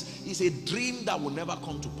bless us is a dream that will never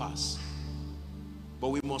come to pass. But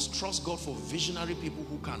we must trust God for visionary people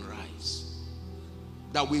who can rise.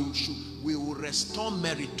 That we will restore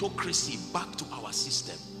meritocracy back to our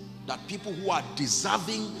system. That people who are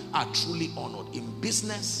deserving are truly honored in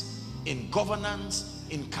business, in governance,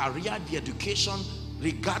 in career, the education,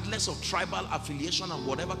 regardless of tribal affiliation and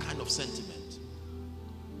whatever kind of sentiment.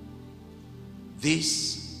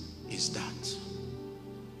 This is that.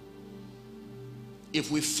 If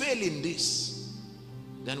we fail in this,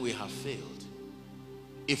 then we have failed.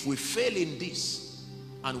 If we fail in this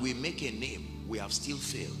and we make a name, we have still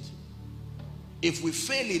failed. If we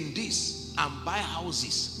fail in this and buy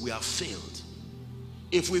houses, we have failed.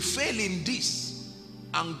 If we fail in this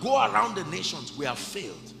and go around the nations, we have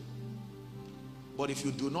failed. But if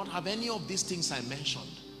you do not have any of these things I mentioned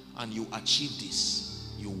and you achieve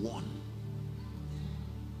this, you won.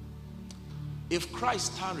 If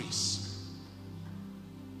Christ tarries,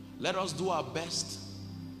 let us do our best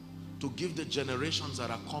to give the generations that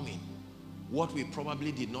are coming what we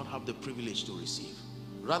probably did not have the privilege to receive.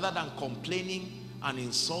 Rather than complaining and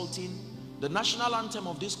insulting, the national anthem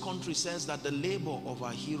of this country says that the labor of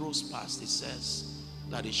our heroes past, it says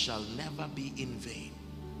that it shall never be in vain.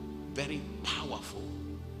 Very powerful.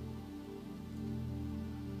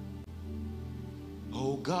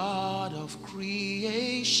 O God of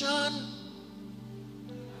creation,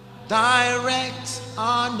 direct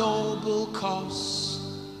our noble cause.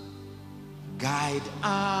 Guide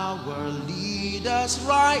our leaders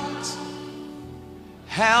right.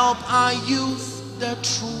 Help our youth the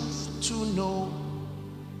truth to know.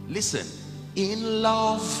 Listen, in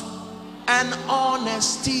love and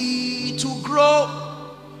honesty to grow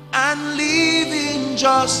and live in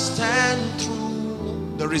just and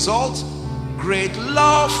true. The result, great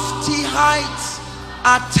lofty heights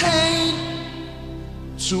attain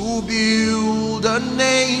to build a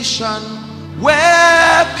nation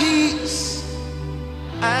where peace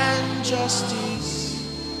and justice.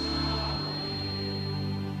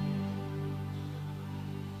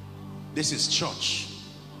 This is church.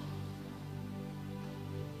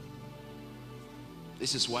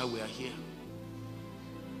 This is why we are here.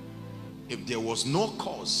 If there was no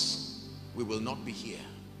cause, we will not be here.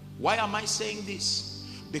 Why am I saying this?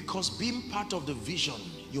 Because being part of the vision,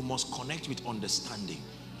 you must connect with understanding.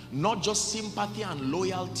 Not just sympathy and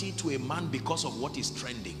loyalty to a man because of what is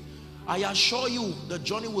trending. I assure you, the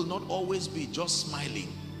journey will not always be just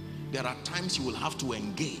smiling. There are times you will have to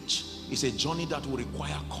engage. It's a journey that will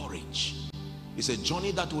require courage. It's a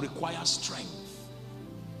journey that will require strength.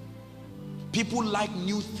 People like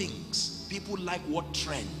new things. People like what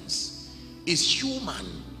trends. It's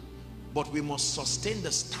human, but we must sustain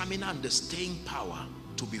the stamina and the staying power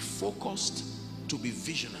to be focused, to be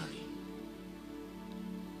visionary.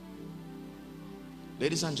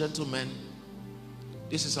 Ladies and gentlemen,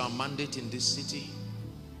 this is our mandate in this city.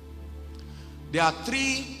 There are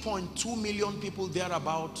 3.2 million people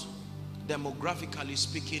thereabout, demographically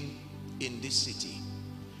speaking, in this city.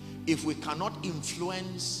 If we cannot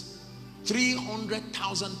influence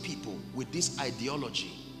 300,000 people with this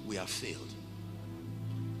ideology, we have failed.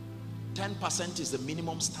 10% is the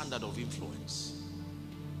minimum standard of influence.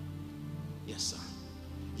 Yes, sir.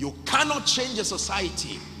 You cannot change a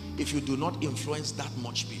society if you do not influence that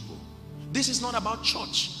much people. This is not about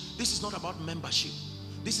church. This is not about membership.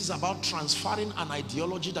 This is about transferring an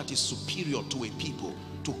ideology that is superior to a people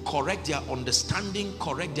to correct their understanding,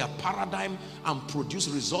 correct their paradigm, and produce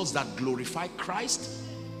results that glorify Christ,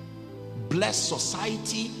 bless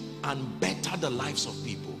society, and better the lives of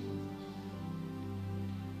people.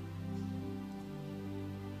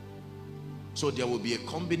 So there will be a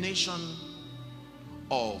combination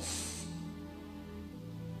of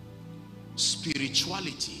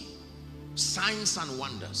spirituality, signs and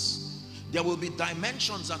wonders. There will be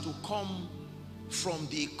dimensions that will come from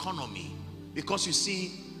the economy, because you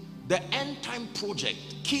see, the end time project,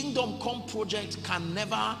 kingdom come project, can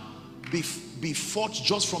never be fought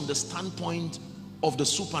just from the standpoint of the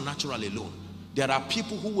supernatural alone. There are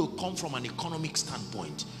people who will come from an economic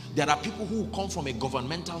standpoint. There are people who will come from a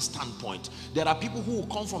governmental standpoint. There are people who will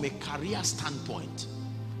come from a career standpoint.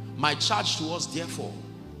 My charge to us, therefore,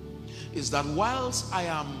 is that whilst I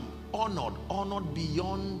am honored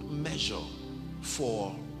beyond measure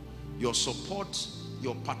for your support,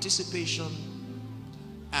 your participation,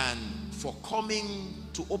 and for coming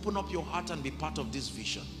to open up your heart and be part of this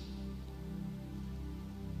vision,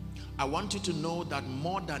 I want you to know that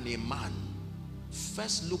more than a man,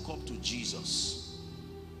 first look up to Jesus,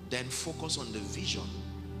 then focus on the vision.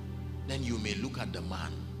 Then you may look at the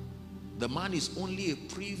man. The man is only a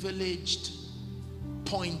privileged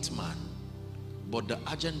point man, but the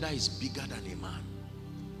agenda is bigger than a man.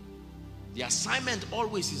 The assignment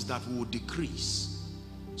always is that we will decrease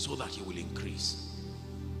so that he will increase.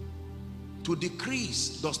 To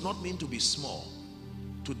decrease does not mean to be small.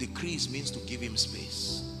 To decrease means to give him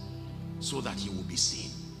space so that he will be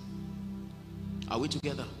seen. Are we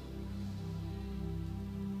together?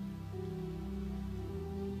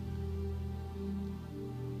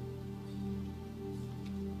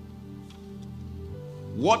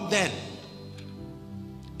 What then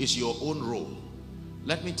is your own role?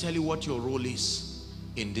 Let me tell you what your role is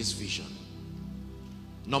in this vision.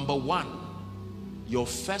 Number one, your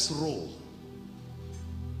first role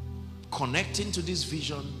connecting to this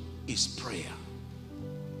vision is prayer.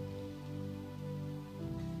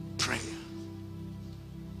 Prayer.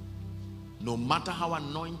 No matter how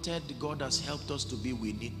anointed God has helped us to be,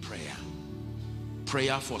 we need prayer.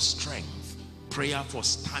 Prayer for strength, prayer for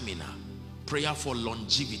stamina, prayer for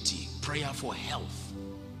longevity, prayer for health.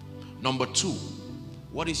 Number two,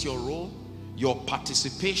 what is your role? Your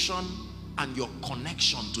participation and your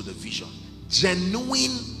connection to the vision.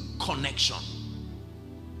 Genuine connection.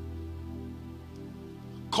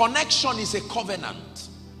 Connection is a covenant.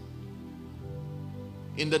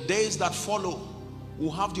 In the days that follow,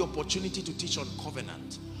 we'll have the opportunity to teach on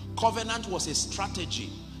covenant. Covenant was a strategy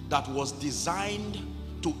that was designed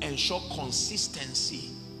to ensure consistency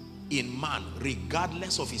in man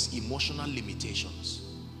regardless of his emotional limitations.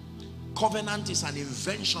 Covenant is an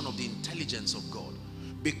invention of the intelligence of God,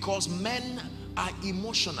 because men are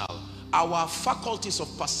emotional. Our faculties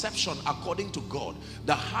of perception, according to God,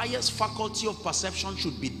 the highest faculty of perception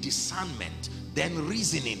should be discernment, then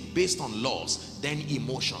reasoning based on laws, then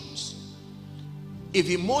emotions. If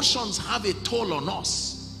emotions have a toll on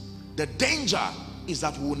us, the danger is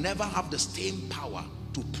that we will never have the same power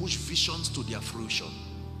to push visions to their fruition.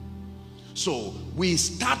 So we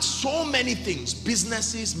start so many things,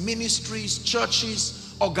 businesses, ministries,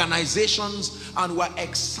 churches, organizations, and we're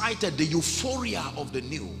excited, the euphoria of the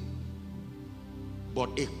new.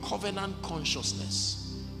 But a covenant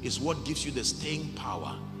consciousness is what gives you the staying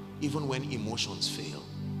power even when emotions fail.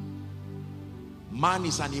 Man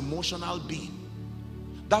is an emotional being.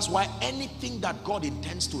 That's why anything that God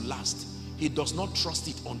intends to last, he does not trust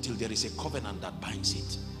it until there is a covenant that binds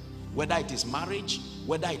it. Whether it is marriage,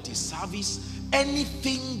 whether it is service,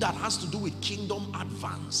 anything that has to do with kingdom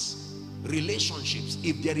advance, relationships,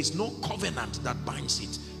 if there is no covenant that binds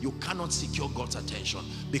it, you cannot secure God's attention,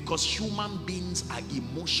 because human beings are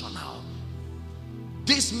emotional.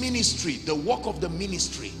 This ministry, the work of the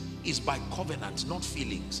ministry, is by covenant, not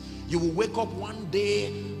feelings. You will wake up one day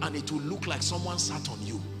and it will look like someone sat on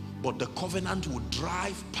you, but the covenant will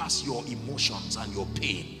drive past your emotions and your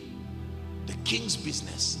pain. The king's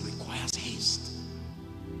business requires haste.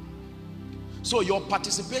 So your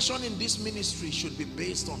participation in this ministry should be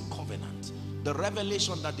based on covenant. The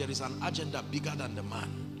revelation that there is an agenda bigger than the man.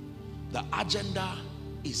 The agenda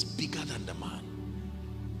is bigger than the man.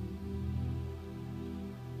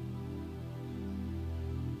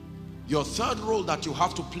 Your third role that you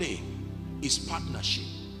have to play is partnership.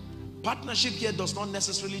 Partnership here does not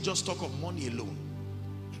necessarily just talk of money alone.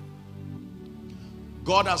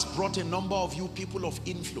 God has brought a number of you people of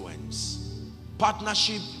influence.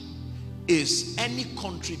 Partnership is any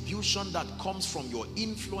contribution that comes from your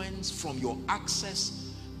influence, from your access,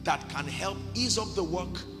 that can help ease up the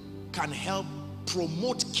work, can help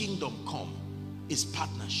promote kingdom come, is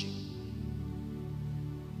partnership.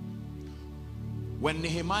 When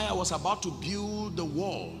Nehemiah was about to build the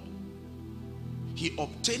wall, he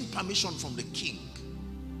obtained permission from the king,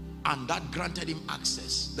 and that granted him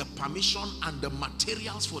access, the permission and the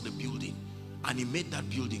materials for the building, and he made that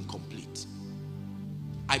building complete.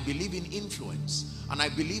 I believe in influence, and I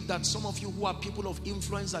believe that some of you who are people of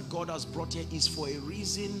influence that God has brought here is for a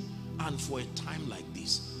reason and for a time like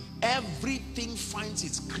this. Everything finds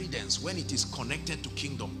its credence when it is connected to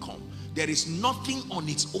kingdom come. There is nothing on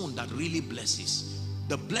its own that really blesses.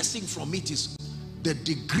 The blessing from it is the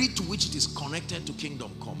degree to which it is connected to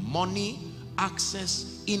kingdom come. Money,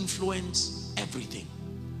 access, influence, everything.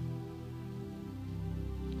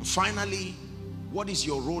 Finally, what is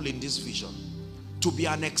your role in this vision? To be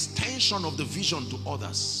an extension of the vision to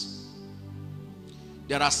others.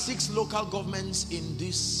 There are 6 local governments in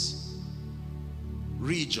this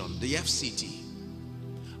region, the FCT,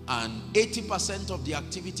 and 80% of the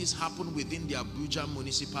activities happen within the Abuja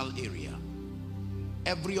municipal area.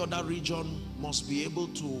 Every other region must be able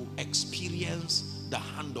to experience the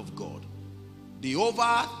hand of God. The over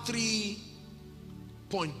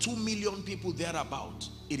 3.2 million people thereabout,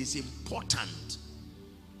 it is important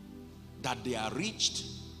that they are reached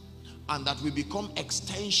and that we become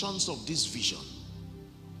extensions of this vision.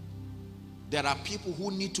 There are people who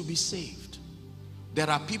need to be saved. There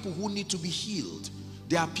are people who need to be healed.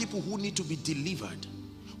 There are people who need to be delivered.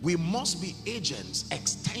 We must be agents,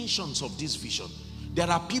 extensions of this vision. There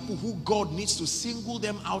are people who God needs to single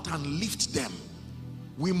them out and lift them.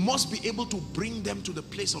 We must be able to bring them to the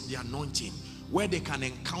place of the anointing where they can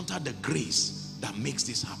encounter the grace that makes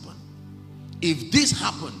this happen. If this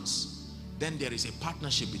happens, then there is a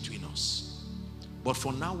partnership between us. But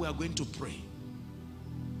for now, we are going to pray.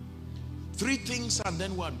 3 things and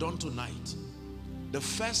then we are done tonight. The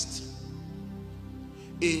first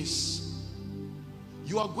is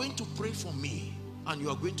you are going to pray for me and you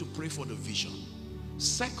are going to pray for the vision.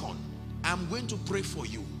 Second, I'm going to pray for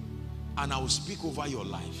you and I will speak over your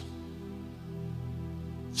life.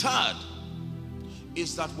 Third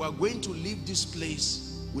is that we are going to leave this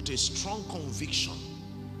place with a strong conviction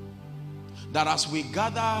that as we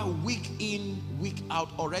gather week in, week out,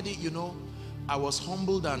 already, you know, I was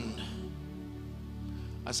humbled and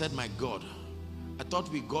I said, my God, I thought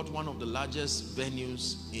we got one of the largest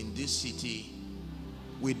venues in this city.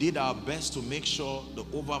 We did our best to make sure the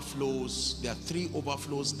overflows, there are 3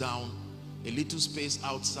 overflows down, a little space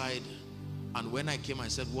outside. And when I came, I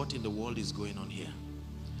said, what in the world is going on here?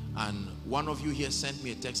 And one of you here sent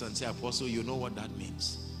me a text and said, Apostle, you know what that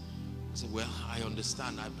means? I said, well, I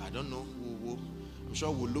understand. I don't know. I'm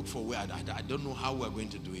sure we'll look for where. I don't know how we're going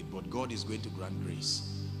to do it, but God is going to grant grace.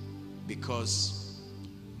 Because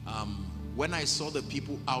when I saw the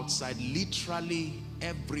people outside, literally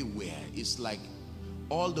everywhere, it's like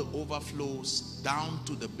all the overflows down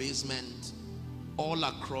to the basement, all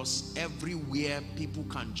across, everywhere people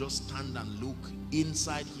can just stand and look,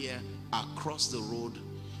 inside here, across the road.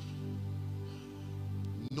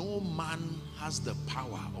 No man has the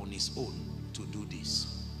power on his own to do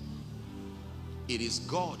this. It is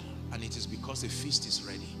God, and it is because the feast is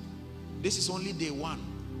ready. This is only day 1.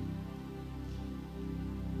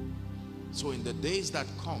 So in the days that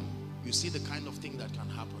come, you see the kind of thing that can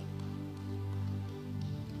happen.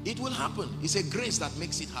 It will happen. It's a grace that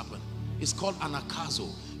makes it happen. It's called anakazo.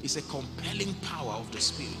 It's a compelling power of the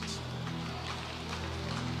Spirit.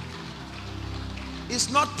 It's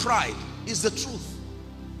not pride, it's the truth.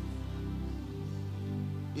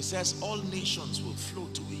 It says all nations will flow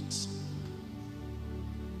to it.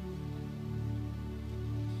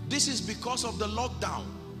 This is because of the lockdown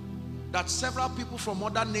that several people from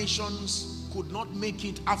other nations could not make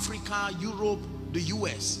it. Africa, Europe, the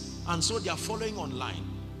US, and so they are following online.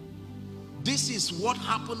 This is what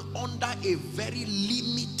happened under a very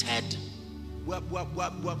limited,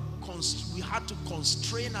 we had to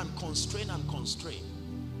constrain and constrain and constrain.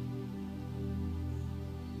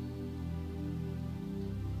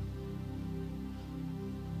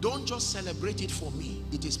 Don't just celebrate it for me.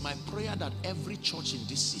 It is my prayer that every church in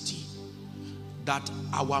this city, that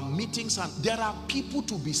our meetings, and there are people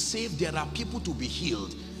to be saved, there are people to be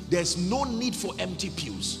healed. There's no need for empty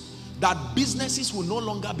pews. That businesses will no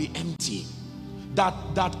longer be empty.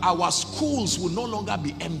 That our schools will no longer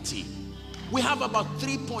be empty. We have about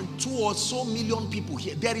 3.2 or so million people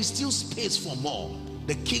here. There is still space for more.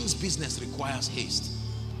 The king's business requires haste.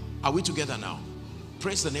 Are we together now?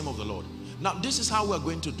 Praise the name of the Lord. Now, this is how we're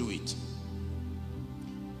going to do it.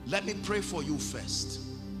 Let me pray for you first,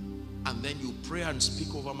 and then you pray and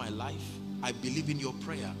speak over my life. I believe in your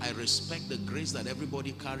prayer. I respect the grace that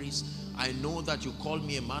everybody carries. I know that you call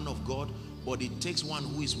me a man of God, but it takes one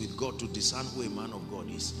who is with God to discern who a man of God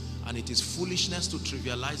is. And it is foolishness to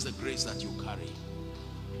trivialize the grace that you carry.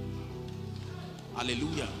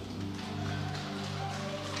 Hallelujah.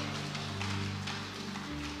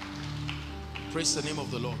 Praise the name of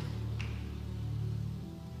the Lord.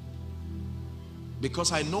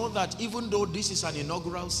 Because I know that even though this is an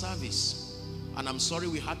inaugural service, and I'm sorry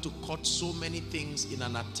we had to cut so many things in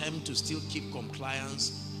an attempt to still keep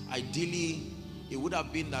compliance, ideally it would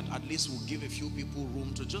have been that at least we'll give a few people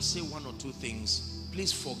room to just say 1 or 2 things.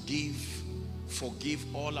 Please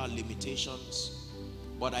forgive all our limitations.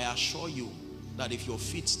 But I assure you that if your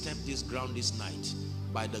feet step this ground this night,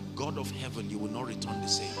 by the God of heaven, you will not return the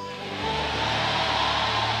same.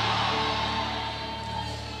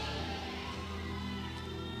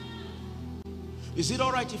 Is it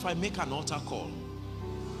all right if I make an altar call?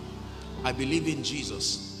 I believe in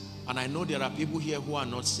Jesus, and I know there are people here who are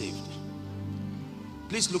not saved.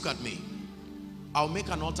 Please look at me. I'll make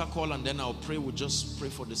an altar call and then I'll pray. We'll just pray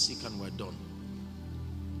for the sick and we're done.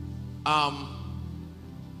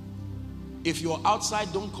 If you're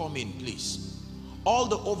outside, don't come in, please. All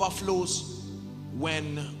the overflows,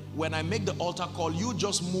 when I make the altar call, you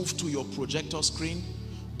just move to your projector screen.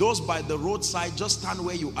 Those by the roadside, just stand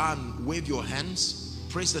where you are and wave your hands.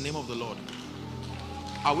 Praise the name of the Lord.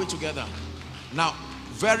 Are we together? Now,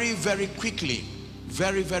 very, very quickly,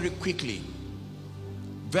 very, very quickly,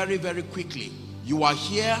 you are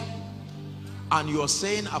here and you are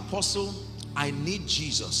saying, Apostle, I need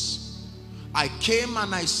Jesus. I came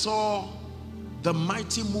and I saw the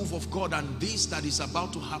mighty move of God and this that is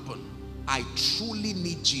about to happen. I truly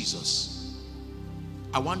need Jesus.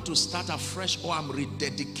 I want to start afresh, or I'm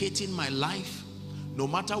rededicating my life. No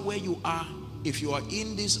matter where you are, if you are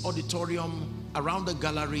in this auditorium, around the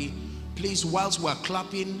gallery, please, whilst we're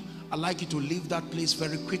clapping, I'd like you to leave that place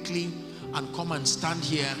very quickly and come and stand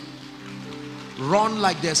here. Run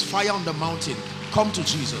like there's fire on the mountain. Come to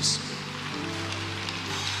Jesus.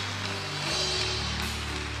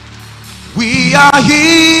 We are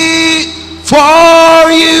here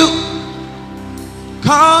for you.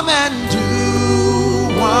 Come and do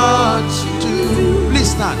what you do.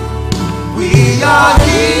 Please stand. We are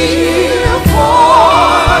here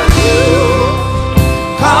for you.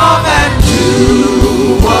 Come and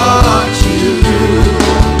do what you do.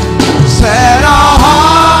 Set our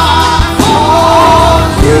hearts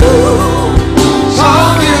on you.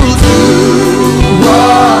 Come and do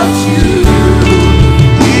what you do.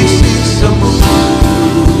 This is the move.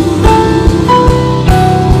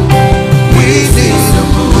 We need the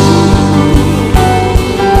move.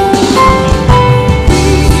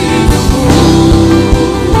 We need the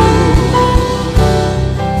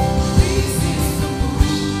move.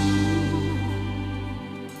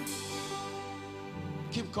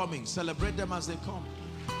 Keep coming. Celebrate them as they come.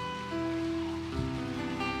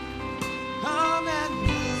 Come and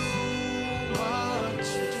do what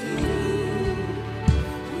you do.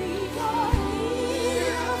 We are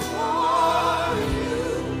here for you.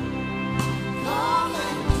 Come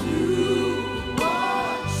and do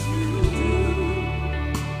what you do.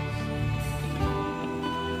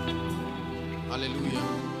 Hallelujah.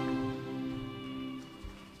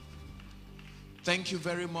 Thank you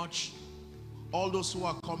very much. All those who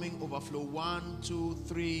are coming, overflow 1, 2,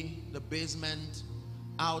 3, the basement,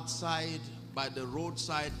 outside, by the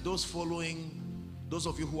roadside, those following, those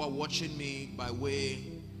of you who are watching me by way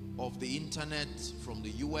of the internet from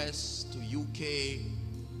the US to UK,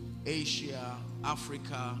 Asia,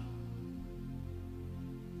 Africa,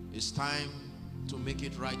 it's time to make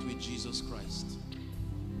it right with Jesus Christ.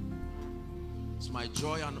 It's my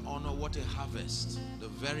joy and honor. What a harvest. The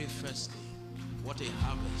very first day. What a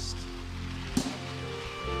harvest.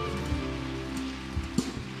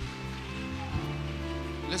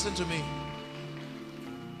 Listen to me.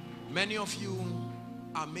 Many of you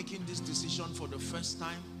are making this decision for the first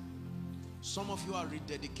time. Some of you are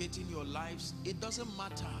rededicating your lives. It doesn't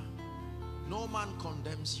matter. No man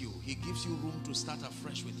condemns you. He gives you room to start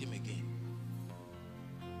afresh with him again.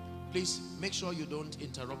 Please make sure you don't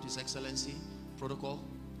interrupt His Excellency. Protocol,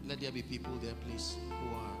 let there be people there, please,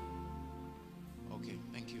 who are... Okay,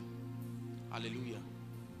 thank you. Hallelujah.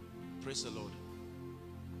 Praise the Lord.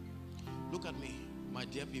 Look at me, my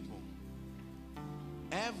dear people.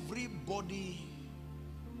 Everybody,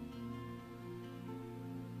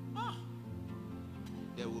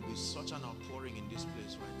 there will be such an outpouring in this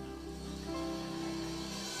place right now.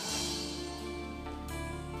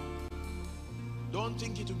 Don't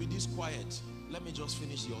think it will be this quiet. Let me just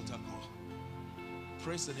finish the altar call.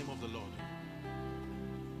 Praise the name of the Lord.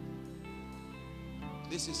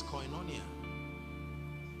 This is Koinonia.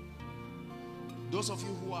 Those of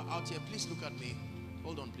you who are out here, please look at me.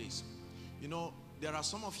 Hold on, please. You know, there are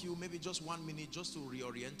some of you, maybe just 1 minute, just to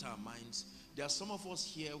reorient our minds. There are some of us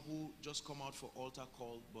here who just come out for altar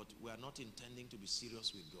call, but we are not intending to be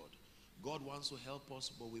serious with God. God wants to help us,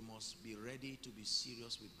 but we must be ready to be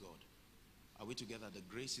serious with God. Are we together? The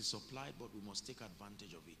grace is supplied, but we must take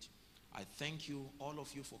advantage of it. I thank you, all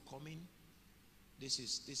of you, for coming. This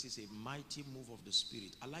is a mighty move of the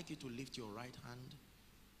Spirit. I'd like you to lift your right hand.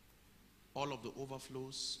 All of the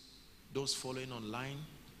overflows, those following online,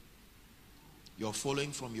 you're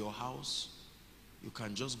following from your house, you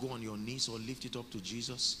can just go on your knees or lift it up to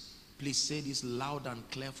Jesus. Please say this loud and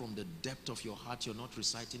clear from the depth of your heart. You're not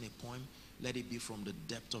reciting a poem. Let it be from the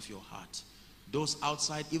depth of your heart. Those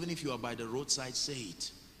outside, even if you are by the roadside, say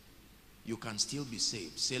it. You can still be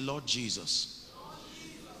saved. Say, Lord Jesus,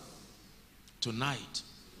 tonight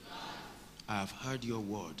I have heard your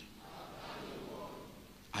word.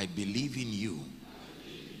 I believe in you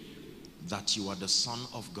that you are the Son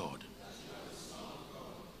of God.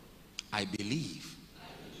 I believe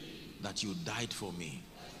that you died for me.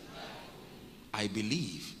 I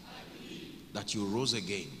believe that you rose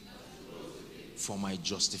again for my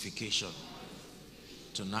justification.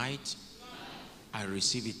 Tonight, I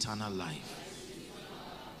receive eternal life.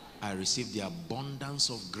 I receive the abundance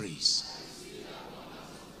of grace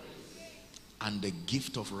and the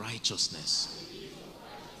gift of righteousness.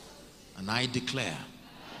 And I declare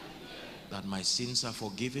that my sins are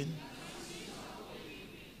forgiven.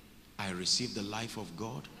 I receive the life of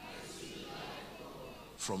God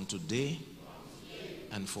from today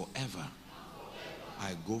and forever.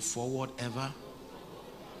 I go forward ever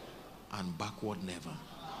and backward never.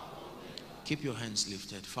 Keep your hands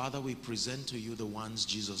lifted. Father, we present to you the ones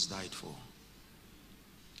Jesus died for.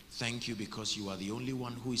 Thank you because you are the only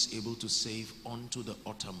one who is able to save unto the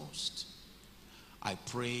uttermost. I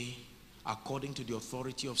pray, according to the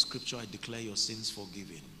authority of Scripture, I declare your sins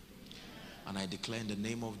forgiven. And I declare in the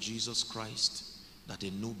name of Jesus Christ that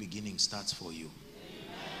a new beginning starts for you.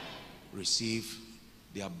 Receive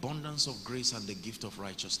the abundance of grace and the gift of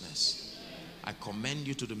righteousness. I commend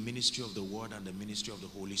you to the ministry of the Word and the ministry of the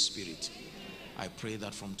Holy Spirit. I pray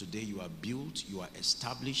that from today you are built, you are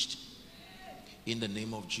established in the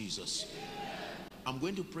name of Jesus. I'm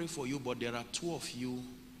going to pray for you, but there are two of you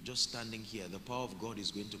just standing here. The power of God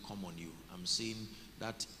is going to come on you. I'm saying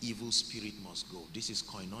that evil spirit must go. This is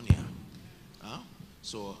koinonia.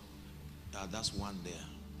 So that's one there.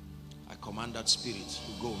 I command that spirit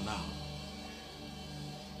to go now.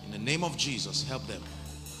 In the name of Jesus, help them.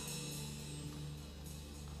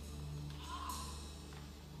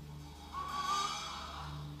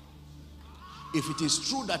 If it is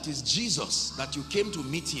true that it's Jesus, that you came to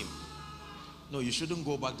meet him, no, you shouldn't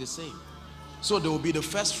go back the same. So there will be the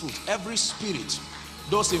first fruit. Every spirit,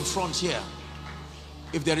 those in front here,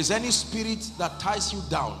 if there is any spirit that ties you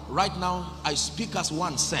down, right now I speak as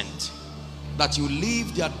one sent, that you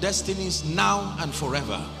leave their destinies now and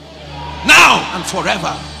forever. Now and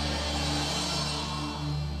forever.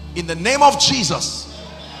 In the name of Jesus,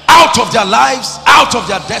 out of their lives, out of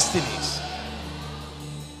their destinies.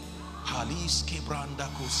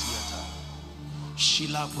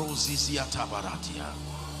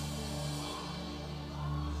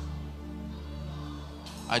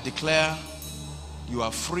 I declare you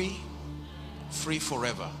are free, free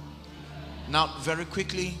forever. Now, very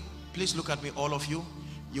quickly, please look at me, all of you.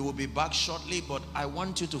 You will be back shortly, but I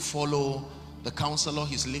want you to follow the counselor.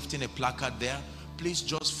 He's lifting a placard there. Please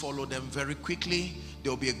just follow them very quickly.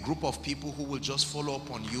 There will be a group of people who will just follow up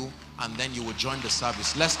on you, and then you will join the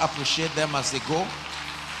service. Let's appreciate them as they go.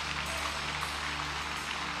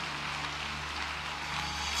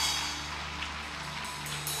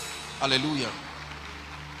 Hallelujah.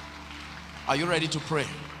 Are you ready to pray?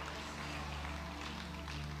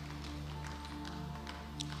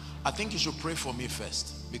 I think you should pray for me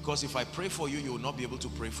first, because if I pray for you, you will not be able to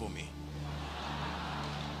pray for me.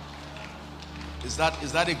 Is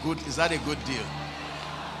that a good deal?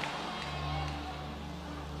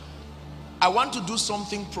 I want to do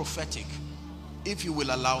something prophetic, if you will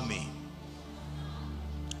allow me.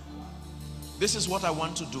 This is what I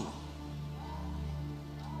want to do.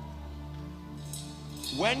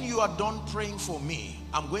 When you are done praying for me,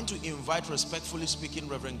 I'm going to invite, respectfully speaking,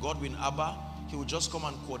 Reverend Godwin Abba. He will just come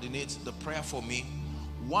and coordinate the prayer for me.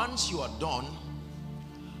 Once you are done,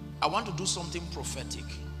 I want to do something prophetic.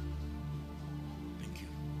 Thank you.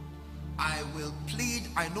 I will plead,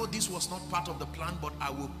 I know this was not part of the plan, but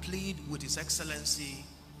I will plead with His Excellency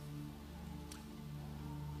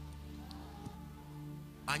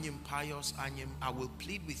Anyim Pius Anyim. I will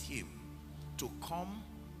plead with him to come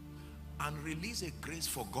and release a grace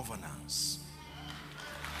for governance.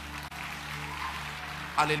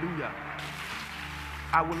 Hallelujah.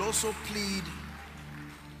 I will also plead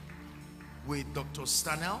with Dr.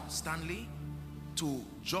 Stanley to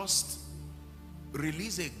just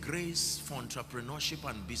release a grace for entrepreneurship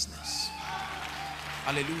and business.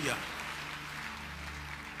 Hallelujah.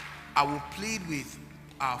 I will plead with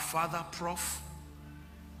our father Prof.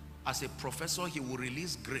 As a professor, he will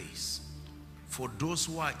release grace for those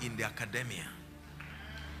who are in the academia.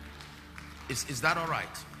 Is that all right?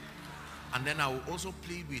 And then I will also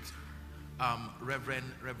plead with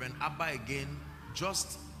Reverend Abba again,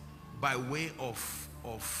 just by way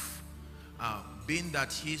of being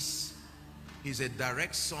that he's a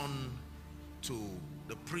direct son to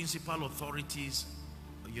the principal authorities,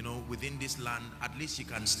 you know, within this land. At least you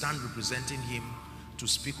can stand representing him to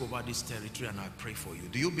speak over this territory, and I pray for you.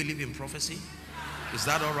 Do you believe in prophecy? Is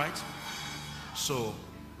that all right? So,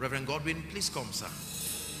 Reverend Godwin, please come, sir.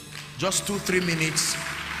 Just 2-3 minutes,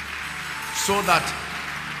 so that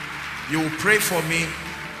you will pray for me.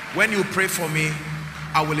 When you pray for me,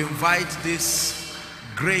 I will invite these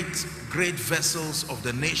great vessels of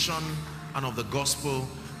the nation and of the gospel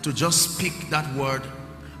to just speak that word,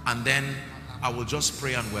 and then I will just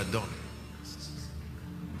pray and we're done.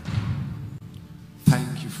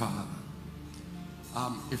 Thank you, Father.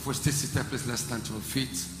 If we're still seated, please let's stand to our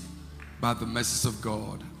feet by the mercies of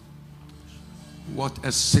God. What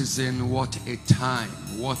a season, what a time,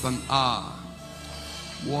 what an hour,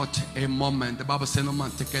 what a moment. The Bible says no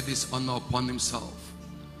man taketh this honor upon himself,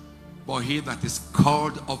 but he that is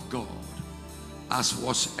called of God, as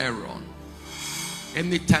was Aaron.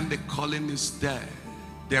 Anytime the calling is there,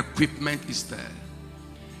 the equipment is there.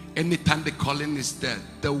 Anytime the calling is there,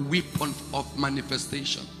 the weapon of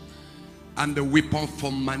manifestation and the weapon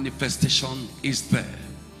for manifestation is there.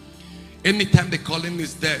 Anytime the calling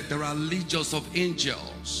is there, there are legions of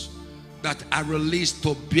angels that are released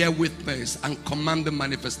to bear witness and command the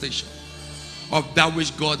manifestation of that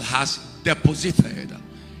which God has deposited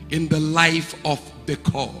in the life of the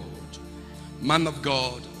called. Man of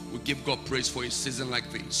God, we give God praise for a season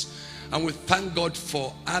like this. And we thank God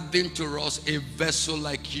for adding to us a vessel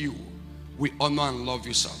like you. We honor and love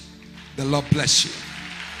you, sir. The Lord bless you.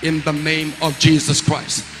 In the name of Jesus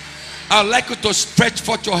Christ. I'd like you to stretch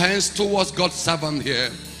forth your hands towards God's servant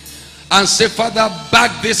here and say, Father,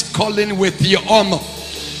 back this calling with your honor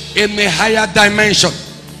in a higher dimension,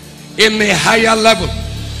 in a higher level,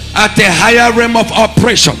 at a higher realm of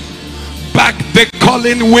operation. Back the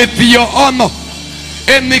calling with your honor.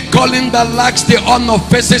 Any calling that lacks the honor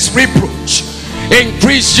faces reproach.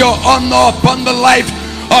 Increase your honor upon the life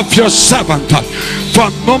of your servant. For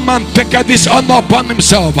no man taketh this honor upon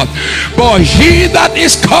himself, but he that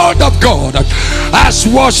is called of God, as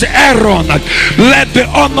was Aaron. Let the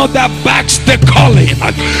honor that backs the calling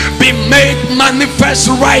be made manifest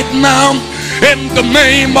right now in the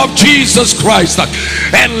name of Jesus Christ.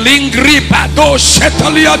 And lingri pado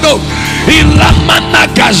shetaliado ilamana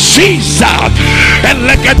gaziza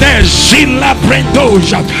elegade zila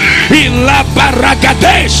brendoja ila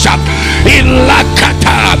baragadesha ila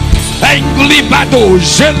kata englibado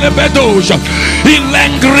zelebedoja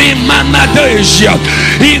ilengri manadeja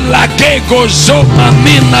ila gego zoma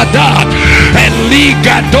minada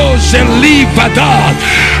eligado zelivada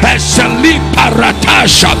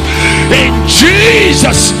eseliparatasha. In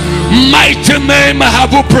Jesus' mighty name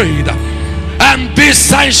have we prayed. And this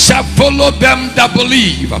sign shall follow them that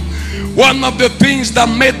believe. One of the things that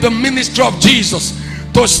made the ministry of Jesus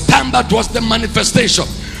to stand out was the manifestation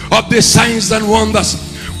of the signs and wonders.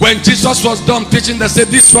 When Jesus was done teaching, they said,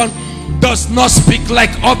 this one does not speak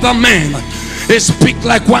like other men. He speaks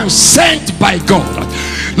like one sent by God.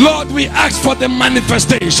 Lord, we ask for the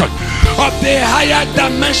manifestation of the higher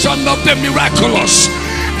dimension of the miraculous,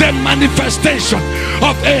 the manifestation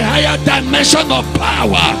of a higher dimension of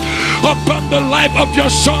power upon the life of your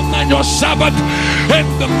son and your servant in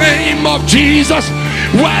the name of Jesus.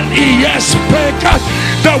 While he has spoken,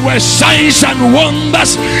 there were signs and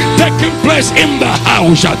wonders taking place in the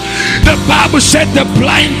house. The Bible said the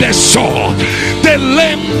blind they saw, the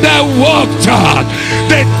lame they walked,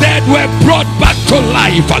 the dead were brought back to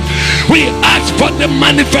life. We ask for the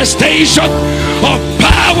manifestation of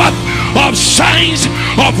power, of signs,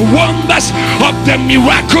 of wonders, of the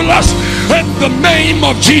miraculous in the name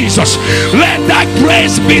of Jesus. Let that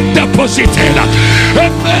grace be deposited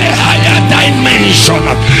in a higher dimension.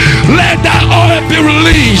 Let that oil be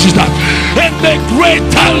released in the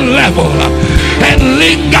greater level. And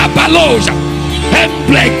linga baloja and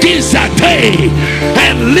blegizate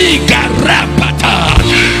and liga rapata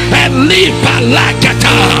and lipa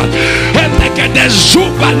lakata and like the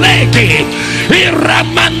zubaleki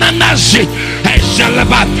iramananazi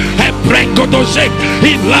esalaba ebrengodoze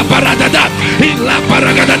ilabaradada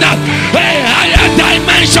ilabaragada. A higher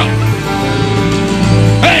dimension,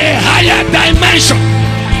 a higher dimension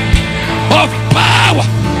of power,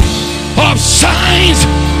 of signs,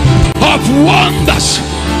 of wonders,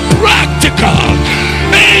 practical,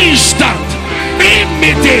 instant,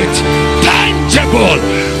 immediate, tangible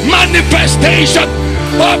manifestation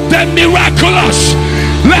of the miraculous.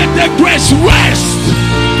 Let the grace rest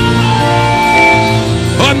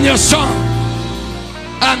on your son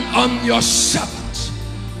and on your servant.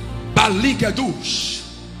 Baligadush.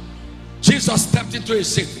 Jesus stepped into a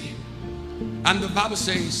city, and the Bible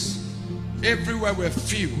says everywhere were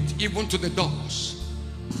filled, even to the doors.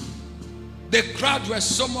 The crowd were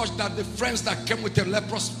so much that the friends that came with a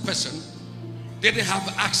leprous person didn't have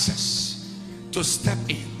access to step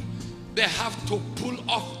in. They have to pull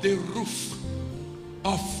off the roof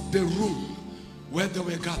of the room where they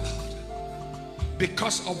were gathered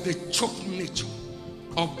because of the choked nature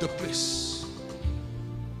of the place.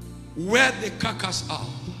 Where the carcass are,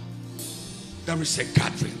 there is a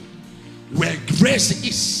gathering. Where grace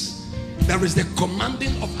is, there is the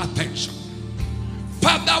commanding of attention.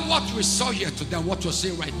 Father, what we saw here today, what you're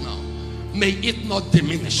saying right now, may it not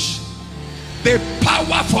diminish. The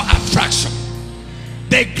power for attraction,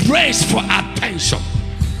 the grace for attention,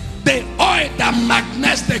 the oil that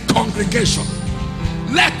magnets the congregation,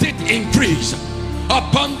 let it increase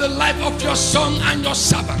upon the life of your son and your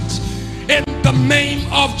servant. In the name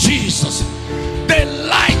of Jesus, the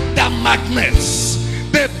light that magnets,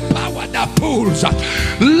 the power that pulls,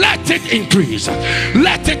 let it increase,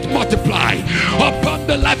 let it multiply upon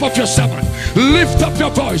the life of your servant. Lift up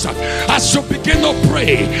your voice as you begin to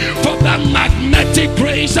pray for that magnetic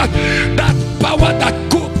grace, that power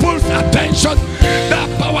that pulls attention, that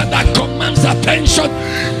power that commands attention,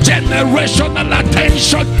 generational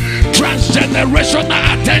attention,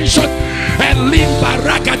 transgenerational attention. Elimba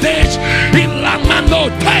ragadesh, ilamano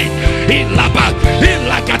tai, ilaba,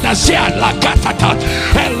 ilakadazia, lakatata,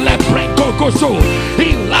 elebrengogozo,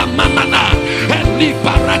 ilamanana,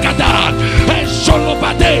 elibaragada,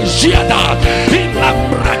 esolobade, jiada,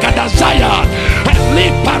 ilamragadazaya,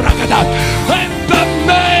 elibaragada. In the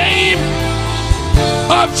name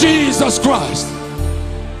of Jesus Christ,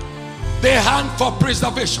 the hand for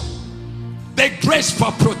preservation, the grace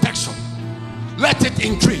for protection, let it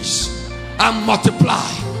increase and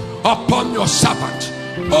multiply upon your servant.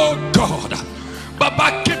 Oh God,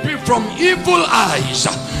 Baba, keep him from evil eyes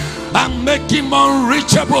and make him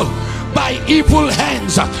unreachable by evil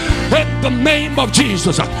hands. In the name of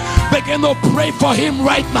Jesus, begin to pray for him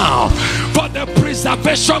right now, for the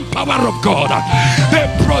preservation power of God, the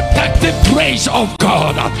protective grace of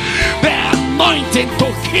God, the anointing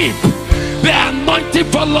to keep, the anointing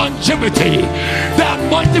for longevity, the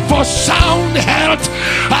anointing for sound health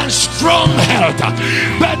and strong health.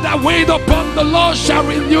 But the wait upon the Lord shall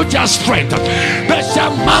renew their strength. They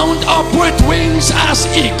shall mount up with wings as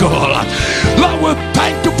eagle. Lord, we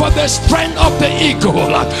thank you for the strength of the eagle.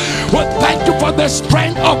 We thank you for the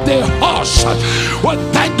strength of the horse. We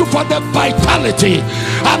thank you for the vitality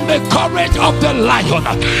and the courage of the lion.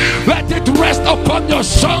 Let it rest upon your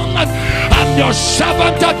son and your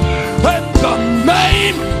servant. In the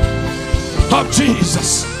name of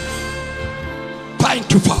Jesus.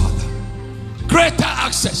 Thank you, Father. Greater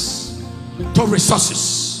access to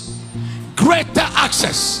resources, greater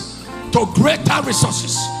access to greater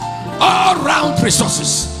resources, all round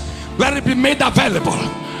resources. Let it be made available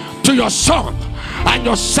to your son and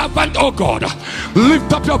your servant. Oh God,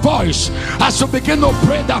 lift up your voice as you begin to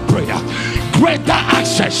pray that prayer. Greater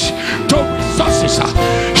access to resources,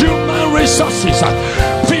 human resources,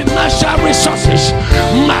 financial resources,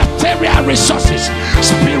 material resources,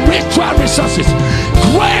 spiritual resources.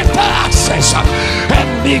 Greater access.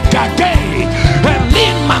 Eligage,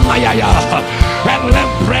 elimamayaya,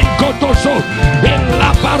 elembrengotoso,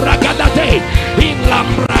 elabaragadade,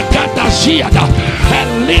 elambragadasiada,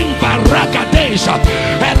 elimbaragadeja,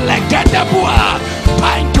 elegedebua.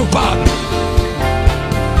 Thank you, Father.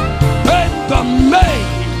 In the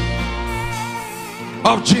name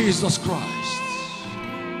of Jesus Christ.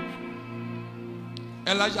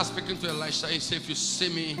 Elijah speaking to Elisha, he said, if you see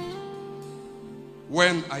me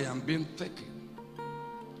when I am being taken,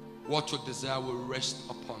 what you desire will rest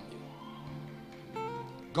upon you.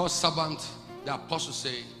 God's servant, the apostle,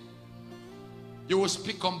 say, you will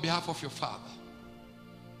speak on behalf of your father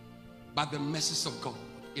by the mercies of God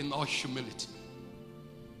in all humility.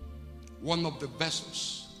 One of the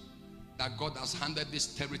vessels that God has handed this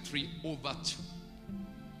territory over to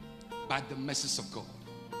by the mercies of God.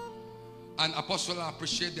 And Apostle, I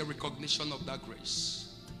appreciate the recognition of that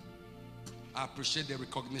grace. I appreciate the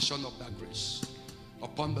recognition of that grace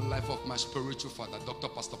upon the life of my spiritual father, Dr.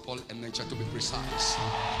 Pastor Paul Enencha, to be precise.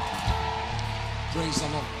 Praise the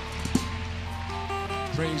Lord.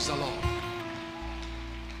 Praise the Lord.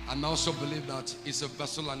 And I also believe that it's a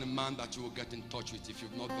vessel and a man that you will get in touch with if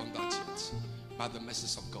you've not done that yet, by the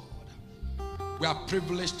mercies of God. We are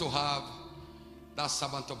privileged to have that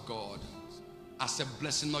servant of God as a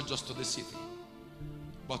blessing, not just to the city,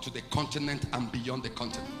 but to the continent and beyond the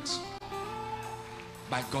continent,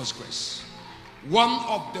 by God's grace. One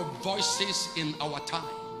of the voices in our time,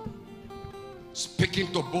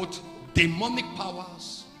 speaking to both demonic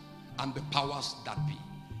powers and the powers that be.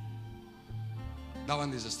 That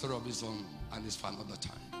one is a story of his own and is for another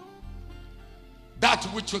time. That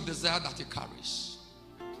which you desire that he carries,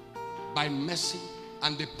 by mercy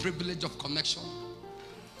and the privilege of connection,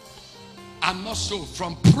 and also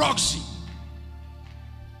from proxy,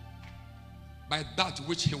 by that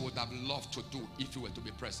which he would have loved to do if he were to be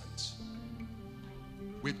present.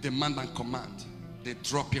 We demand and command They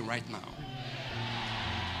drop it right now.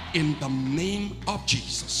 In the name of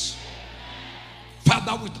Jesus.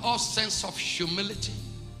 Father, with all sense of humility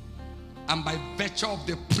and by virtue of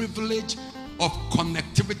the privilege of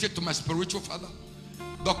connectivity to my spiritual father,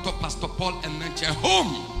 Dr. Pastor Paul Enenche,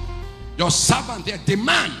 whom your servant there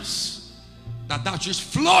demands that that which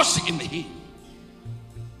flows in him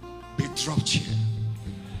be dropped here.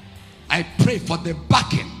 I pray for the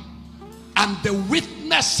backing and the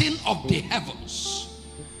witnessing of the heavens.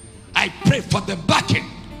 I pray for the backing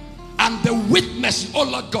and the witness, oh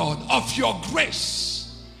Lord God, of your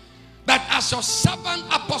grace, that as your servant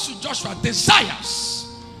Apostle Joshua desires,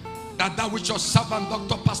 that that which your servant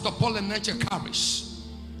Dr. Pastor Paul Enenche carries,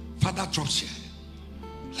 Father, drops here.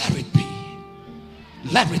 Let it be.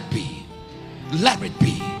 Let it be. Let it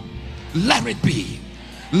be. Let it be.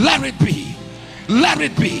 Let it be. Let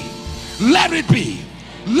it be. Let it be.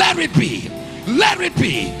 Let it be. Let it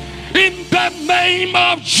be. In the name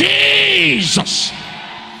of Jesus.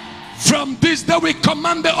 From this day we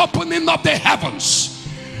command the opening of the heavens.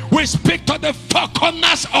 We speak to the four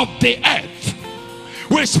corners of the earth.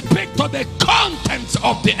 We speak to the contents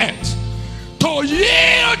of the earth to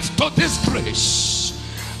yield to this grace,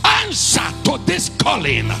 answer to this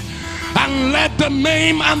calling, and let the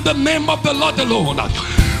name and the name of the Lord alone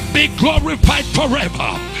be glorified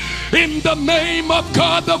forever. In the name of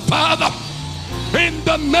God the Father, in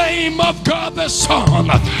the name of God the Son,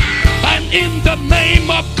 and in the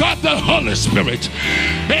name of God the Holy Spirit.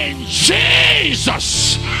 In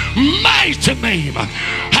Jesus' mighty name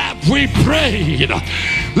have we prayed.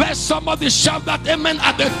 Let somebody shout that amen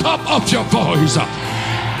at the top of your voice.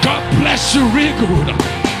 God bless you real good.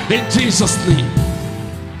 In Jesus' name.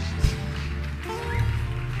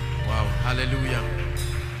 Wow, hallelujah.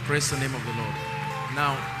 Praise the name of the Lord.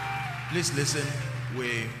 Now, please listen.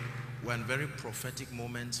 We're in very prophetic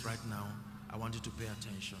moments right now. I want you to pay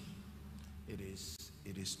attention. It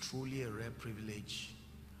is truly a rare privilege.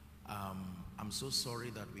 I'm so sorry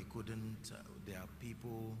that we couldn't. There are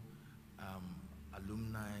people,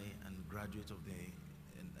 alumni and graduates of the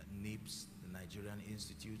NIPS, the Nigerian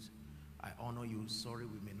Institute. I honor you. Sorry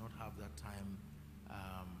we may not have that time.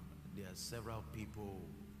 There are several people,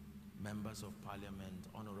 members of parliament,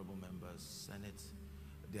 honorable members, Senate.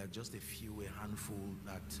 There are just a few, a handful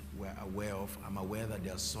that we're aware of. I'm aware that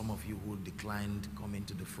there are some of you who declined coming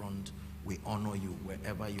to the front. We honor you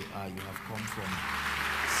wherever you are. You have come from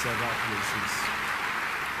several places.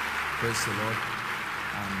 Praise the Lord.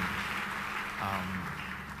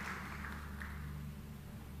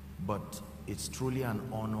 But it's truly an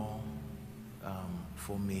honor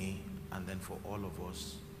for me and then for all of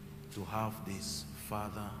us to have this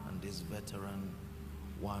father and this veteran,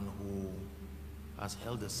 one who has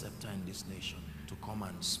held a scepter in this nation, to come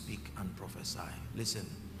and speak and prophesy. Listen,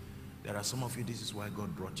 there are some of you, this is why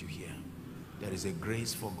God brought you here. There is a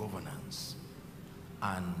grace for governance,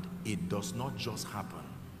 and it does not just happen.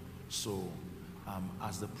 So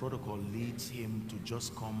as the protocol leads him to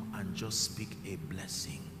just come and just speak a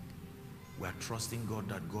blessing, we are trusting God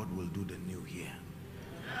that God will do the new here.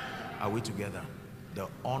 Are we together? The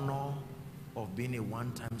honor of being a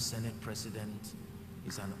one-time Senate president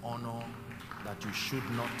is an honor that you should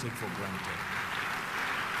not take for granted.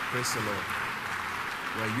 Praise the Lord.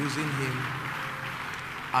 We're using him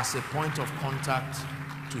as a point of contact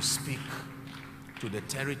to speak to the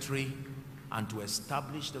territory and to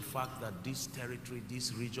establish the fact that this territory,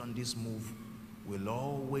 this region, this move will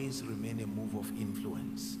always remain a move of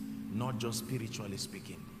influence, not just spiritually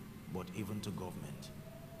speaking, but even to government.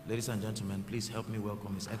 Ladies and gentlemen, please help me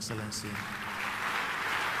welcome His Excellency.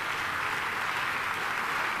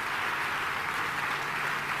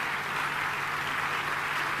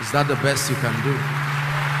 Is that the best you can do?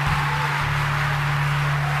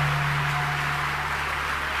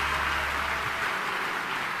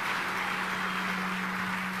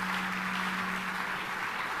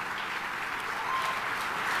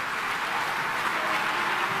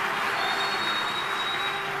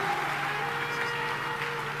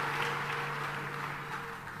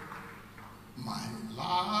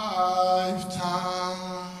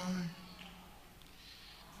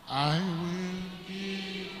 I will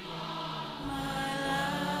give my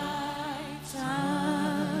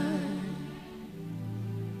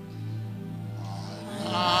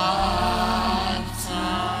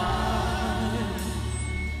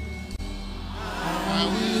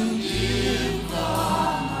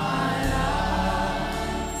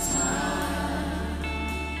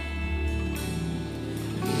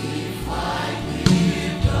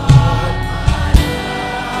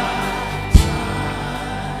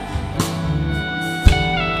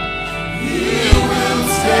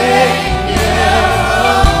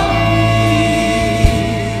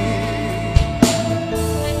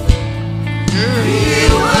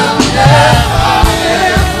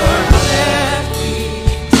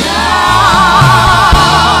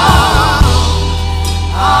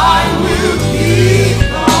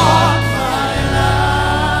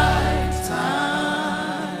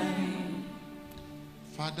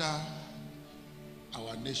Father,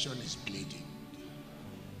 our nation is bleeding.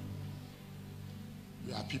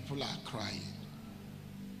 Your people are crying.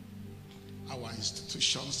 Our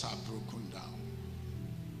institutions are broken down.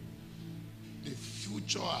 The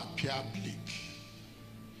future appears bleak,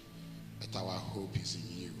 but our hope is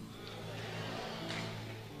in you.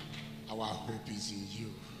 Our hope is in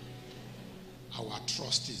you. Our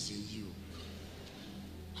trust is in you.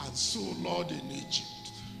 And so, Lord, in Egypt,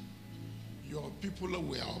 your people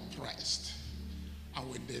were oppressed. And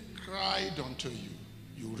when they cried unto you,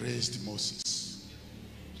 you raised Moses.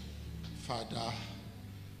 Father,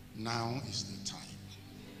 now is the time.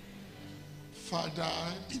 Father,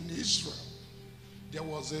 in Israel, there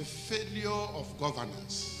was a failure of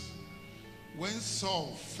governance. When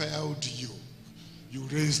Saul failed you, you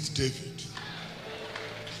raised David.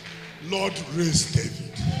 Lord, raise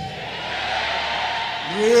David.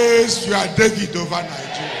 Raise your David over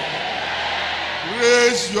Nigeria.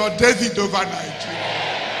 Raise your David over Nigeria.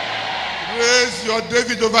 Raise your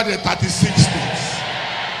David over the 36 states.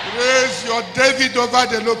 Raise your David over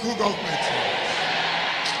the local government.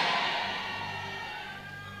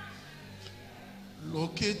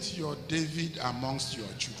 Locate your David amongst your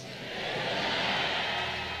children.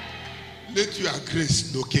 Let your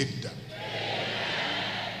grace locate them.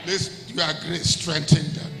 Let your grace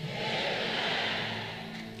strengthen them.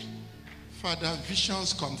 Father,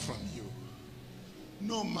 visions come from you.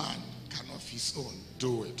 No man can of his own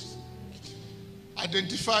do it.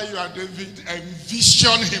 Identify your David and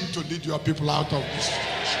vision him to lead your people out of this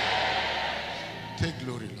situation. Take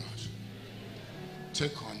glory, Lord.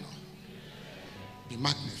 Take honor. Be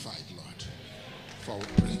magnified, Lord. For we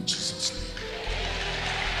pray in Jesus' name.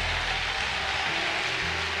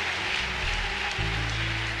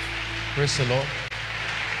 Praise the Lord.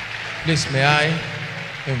 Please, may I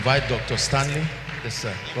invite Dr. Stanley? Yes,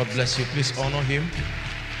 sir. God bless you. Please honor him.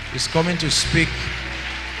 He's coming to speak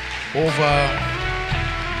over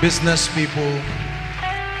business people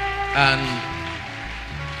and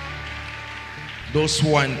those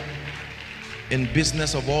who are in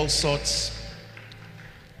business of all sorts.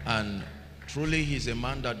 And truly, he's a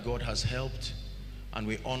man that God has helped. And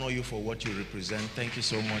we honor you for what you represent. Thank you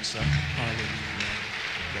so much, sir. Hallelujah.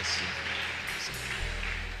 Bless you.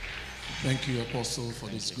 Thank you, Apostle, for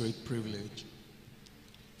this great privilege.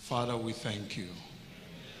 Father, we thank you.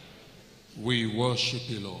 We worship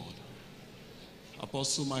you, Lord.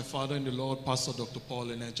 Apostle, my father in the Lord, Pastor Dr. Paul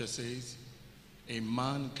Eneche says, a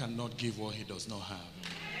man cannot give what he does not have.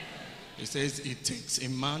 He says it takes a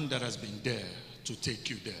man that has been there to take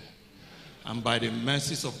you there. And by the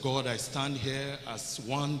mercies of God, I stand here as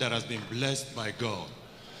one that has been blessed by God.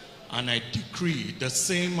 And I decree the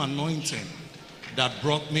same anointing that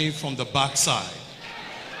brought me from the backside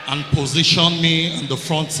and positioned me on the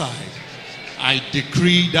front side. I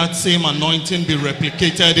decree that same anointing be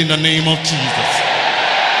replicated in the name of Jesus.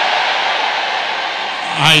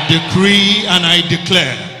 I decree and I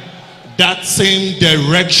declare that same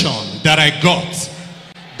direction that I got,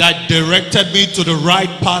 that directed me to the right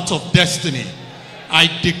path of destiny. I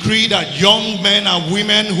decree that young men and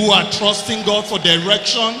women who are trusting God for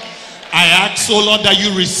direction, I ask, oh Lord, that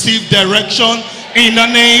you receive direction in the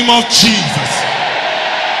name of Jesus.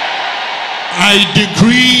 I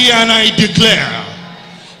decree and I declare,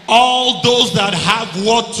 all those that have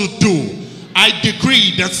what to do, I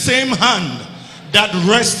decree the same hand that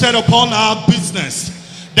rested upon our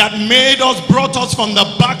business, that brought us from the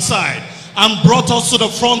backside and brought us to the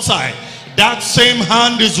front side, that same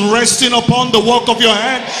hand is resting upon the work of your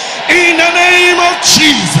hand in the name of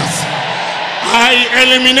Jesus. I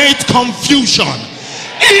eliminate confusion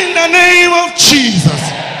in the name of Jesus.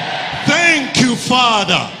 Thank you,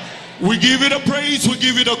 Father. We give you the praise, we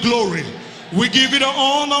give you the glory, we give you the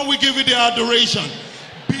honor, we give you the adoration.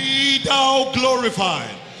 Be thou glorified,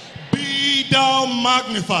 be thou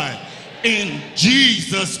magnified. In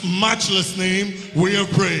Jesus' matchless name we have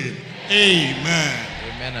prayed. Amen.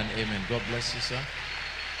 Amen and amen. God bless you, sir.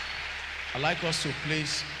 I'd like us to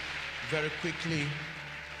please very quickly,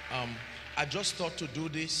 I just thought to do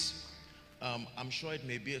this. I'm sure it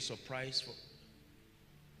may be a surprise for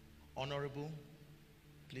Honorable.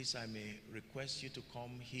 Please, I may request you to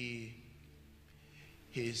come. He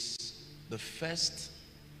is the first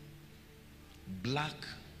black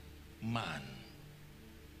man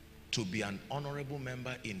to be an honorable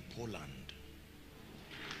member in Poland.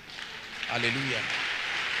 Hallelujah.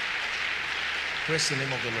 Praise the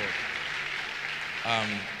name of the Lord.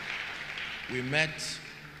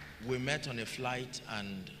 We met on a flight,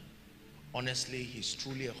 and honestly, he's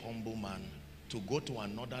truly a humble man. To go to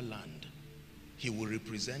another land, he will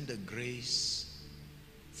represent the grace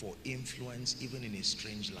for influence even in a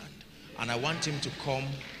strange land. And I want him to come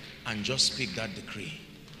and just speak that decree.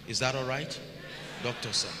 Is that all right?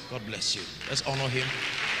 Doctor, sir, God bless you. Let's honor him.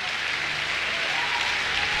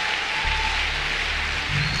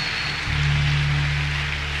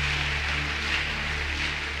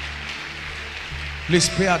 Please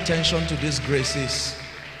pay attention to these graces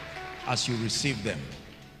as you receive them.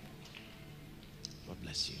 God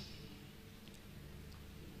bless you.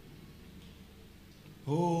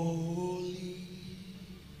 Holy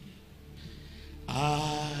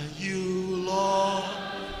are you, Lord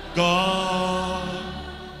God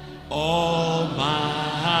Almighty.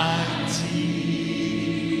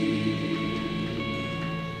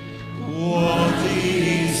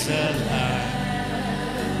 Worthy is the Lamb.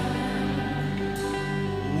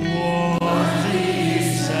 Worthy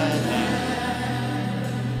is the Lamb.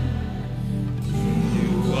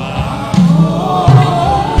 You are holy,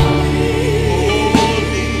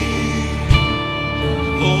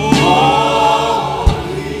 holy,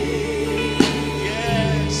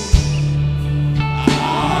 yes.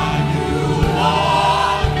 Are you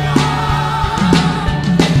Lord God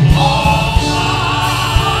Almighty?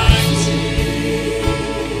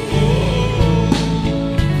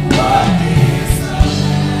 Worthy is the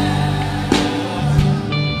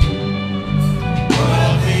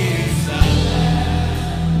worthy is the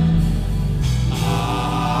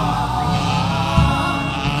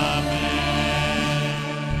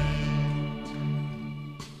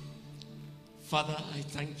Father, I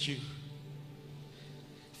thank you.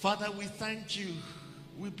 Father, we thank you.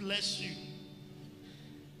 We bless you.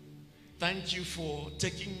 Thank you for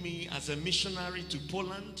taking me as a missionary to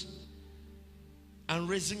Poland and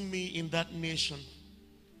raising me in that nation.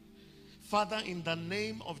 Father, in the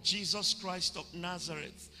name of Jesus Christ of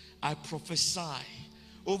Nazareth, I prophesy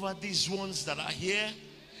over these ones that are here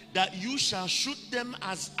that you shall shoot them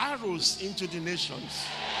as arrows into the nations.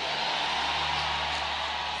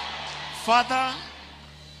 Father,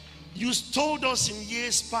 you told us in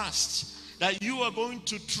years past that you are going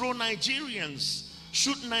to throw Nigerians,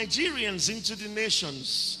 shoot Nigerians into the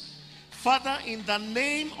nations. Father, in the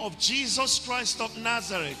name of Jesus Christ of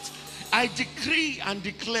Nazareth, I decree and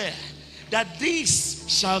declare that this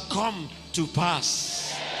shall come to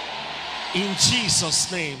pass. In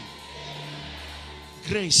Jesus' name.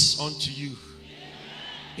 Grace unto you.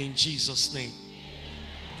 In Jesus' name.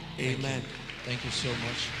 Amen. Thank you so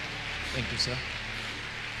much. Thank you, sir.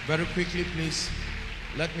 Very quickly, please,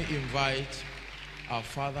 let me invite our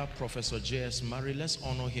father, Professor J.S. Murray. Let's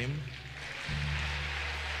honor him.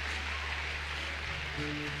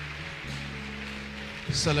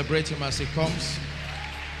 Celebrate him as he comes.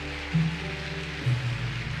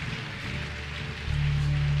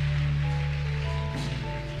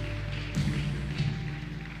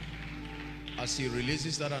 As he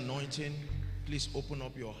releases that anointing, please open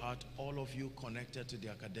up your heart, all of you connected to the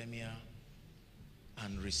academia,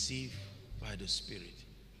 and receive by the Spirit.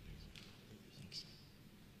 Thanks.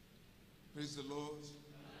 Praise the Lord.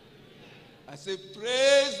 I say,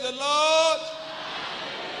 praise the Lord.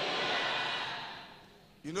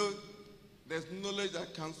 You know, there's knowledge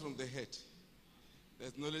that comes from the head.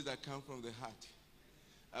 There's knowledge that comes from the heart.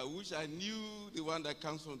 I wish I knew the one that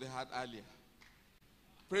comes from the heart earlier.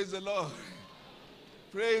 Praise the Lord.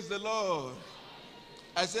 Praise the Lord.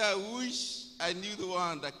 I say, I wish I knew the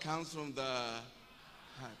one that comes from the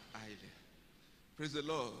heart earlier. Praise the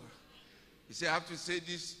Lord. You see, I have to say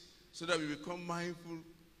this so that we become mindful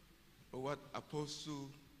of what Apostle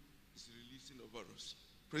is releasing over us.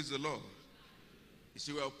 Praise the Lord. You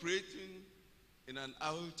see, we're operating in an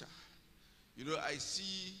altar. You know, you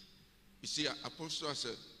see, Apostle as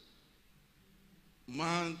a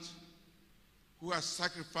man who has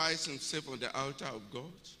sacrificed himself on the altar of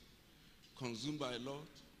God, consumed by Lord.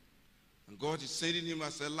 And God is sending him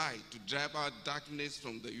as a light to drive out darkness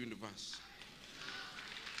from the universe.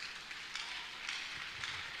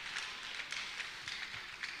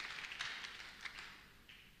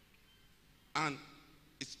 And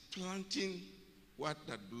it's planting what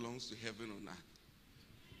that belongs to heaven on earth.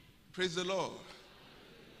 Praise the Lord.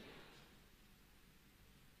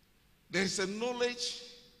 There is a knowledge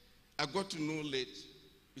I got to know late.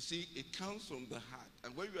 You see, it comes from the heart.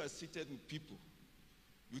 And when you are seated with people,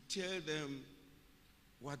 you tell them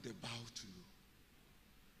what they bow to you.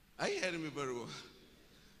 Are you hearing me very well?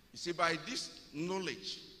 You see, by this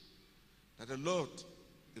knowledge that the Lord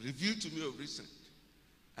revealed to me of recent,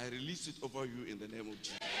 I release it over you in the name of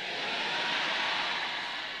Jesus.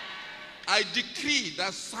 I decree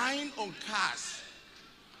that sign on cars,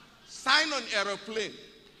 sign on aeroplane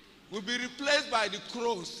will be replaced by the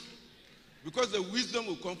cross, because the wisdom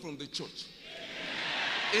will come from the church.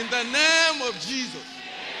 In the name of Jesus.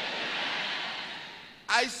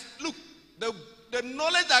 Look, the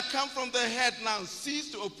knowledge that comes from the head now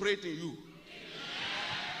cease to operate in you.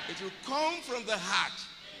 It will come from the heart.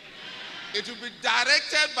 It will be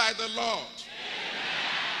directed by the Lord,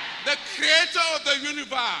 the creator of the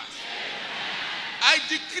universe. I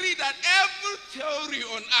decree that every theory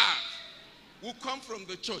on earth will come from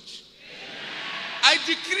the church. I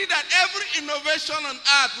decree that every innovation on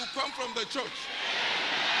earth will come from the church.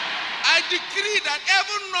 I decree that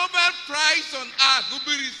every Nobel Prize on earth will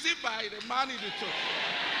be received by the man in the church.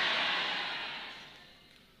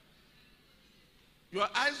 Your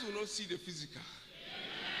eyes will not see the physical,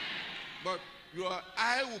 but your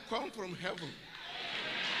eye will come from heaven.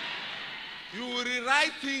 You will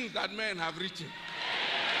rewrite things that men have written.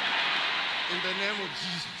 In the name of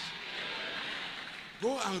Jesus.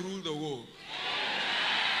 Go and rule the world.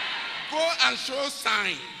 Go and show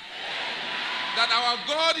sign that our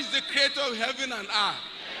God is the creator of heaven and earth.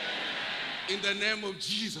 In the name of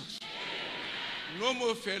Jesus. No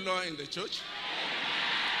more failure in the church.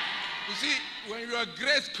 You see, when your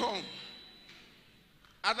grace comes,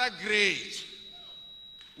 other grace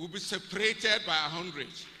will be separated by 100.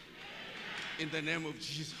 In the name of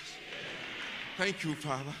Jesus. Thank you,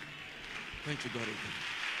 Father. Thank you, God.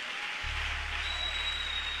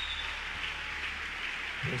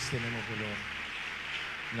 Praise the name of the Lord.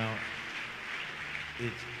 Now,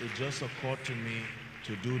 it just occurred to me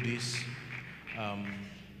to do this.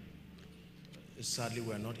 Sadly,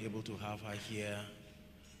 we're not able to have her here,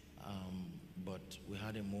 but we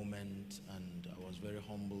had a moment and I was very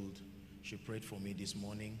humbled. She prayed for me this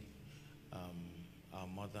morning. Our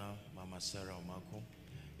mother, Mama Sarah Omako,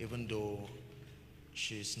 even though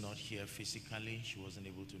she's not here physically, she wasn't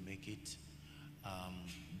able to make it,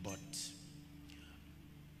 but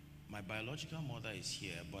my biological mother is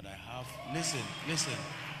here, but I have, listen,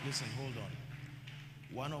 hold on.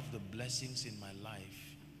 One of the blessings in my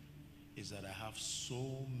life is that I have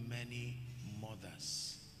so many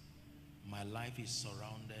mothers. My life is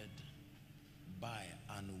surrounded by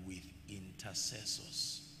and with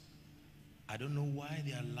intercessors. I don't know why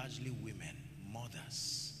they are largely women,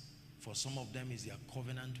 mothers. For some of them is their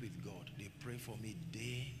covenant with God. They pray for me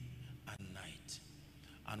day and night.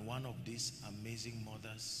 And one of these amazing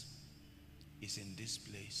mothers is in this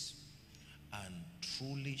place, and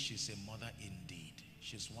truly she's a mother indeed.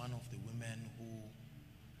 She's one of the women who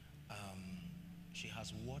she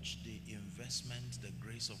has watched the investment, the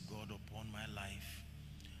grace of God upon my life,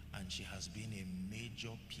 and she has been a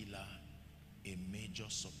major pillar, a major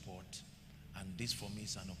support, and this for me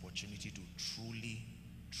is an opportunity to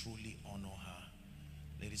truly honor her.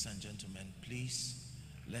 Ladies and gentlemen, please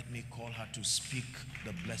let me call her to speak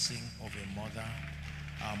the blessing of a mother.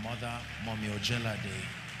 Our mother, Mommy Ojelade,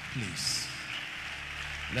 please.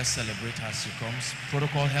 Let's celebrate her as she comes.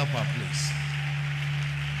 Protocol, help her, please.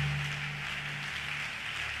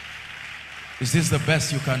 Is this the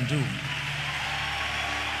best you can do?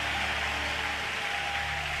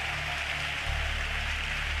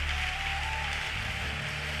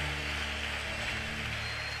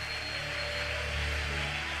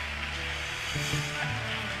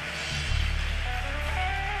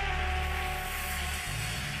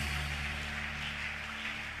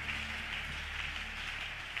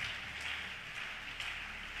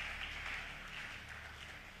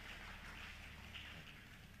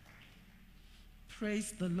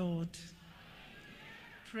 Praise the Lord.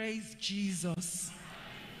 Praise Jesus.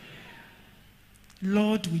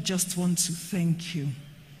 Lord, we just want to thank you.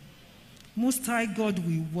 Most High God,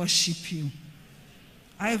 we worship you.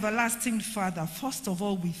 Our everlasting Father, first of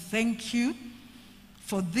all, we thank you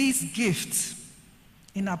for this gift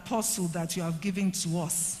in Apostle that you have given to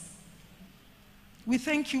us. We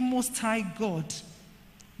thank you, Most High God,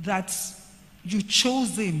 that you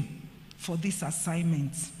chose him for this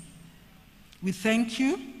assignment. We thank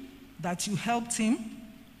you that you helped him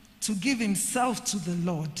to give himself to the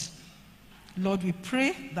Lord. Lord, we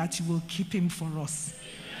pray that you will keep him for us.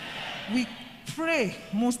 Amen. We pray,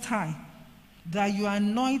 Most High, that your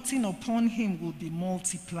anointing upon him will be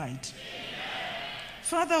multiplied. Amen.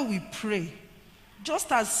 Father, we pray,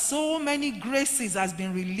 just as so many graces has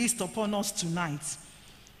been released upon us tonight,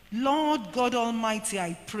 Lord God Almighty,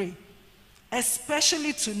 I pray,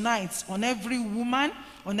 especially tonight on every woman,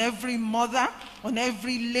 on every mother, on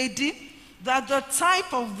every lady, that the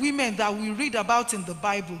type of women that we read about in the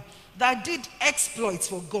Bible that did exploits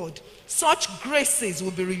for God, such graces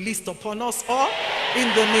will be released upon us all in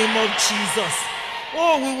the name of Jesus.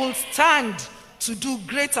 Oh, we will stand to do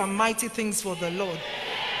great and mighty things for the Lord.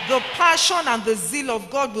 The passion and the zeal of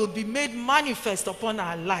God will be made manifest upon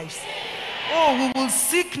our lives. Oh, we will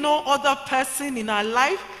seek no other person in our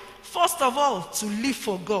life. First of all, to live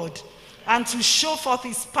for God and to show forth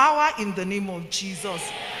his power in the name of Jesus.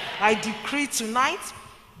 I decree tonight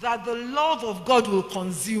that the love of God will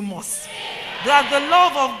consume us. That the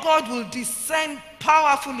love of God will descend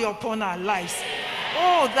powerfully upon our lives.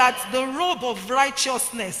 Oh, that the robe of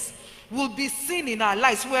righteousness will be seen in our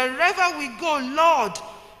lives. Wherever we go, Lord,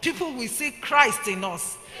 people will see Christ in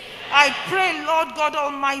us. I pray, Lord God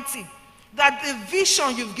Almighty, that the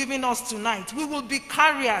vision you've given us tonight, we will be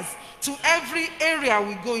carriers to every area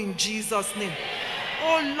we go in Jesus' name.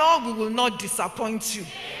 Oh Lord, we will not disappoint you.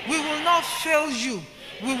 We will not fail you.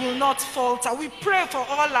 We will not falter. We pray for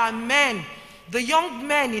all our men, the young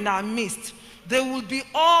men in our midst. They will be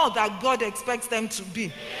all that God expects them to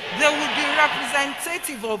be. They will be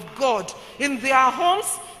representative of God in their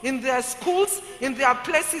homes, in their schools, in their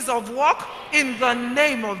places of work, in the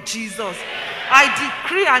name of Jesus. I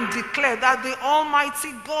decree and declare that the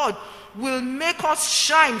Almighty God will make us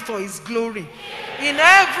shine for his glory. In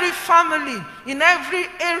every family, in every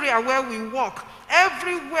area where we walk,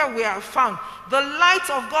 everywhere we are found, the light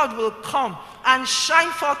of God will come and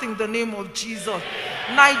shine forth in the name of Jesus.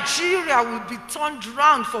 Nigeria will be turned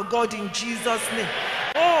around for God in Jesus' name.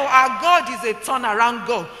 Oh, our God is a turnaround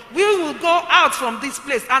God. We will go out from this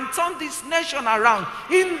place and turn this nation around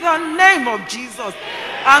in the name of Jesus.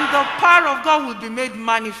 And the power of God will be made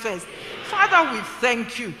manifest. Father, we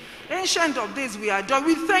thank you. Ancient of days, we adore.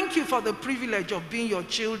 We thank you for the privilege of being your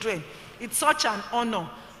children. It's such an honor.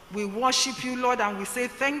 We worship you, Lord, and we say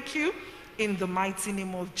thank you in the mighty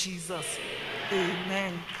name of Jesus. Amen.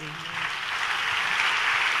 Amen.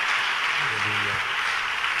 Hallelujah.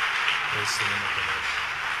 Praise the name of the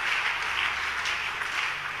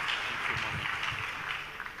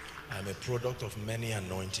Lord. I'm a product of many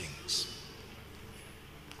anointings.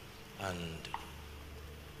 And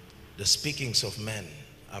the speakings of men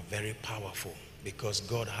are very powerful because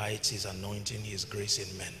God hides his anointing, his grace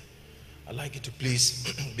in men. I'd like you to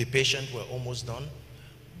please be patient. We're almost done.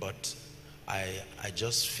 But I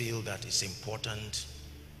just feel that it's important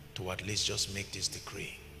to at least just make this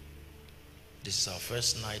decree. This is our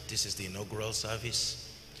first night. This is the inaugural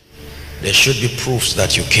service. There should be proofs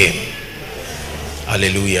that you came.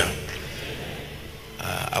 Hallelujah.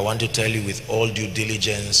 I want to tell you with all due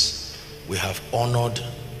diligence, we have honored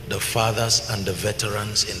the fathers and the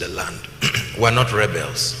veterans in the land. We're not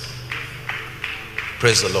rebels.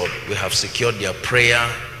 Praise the Lord. We have secured their prayer,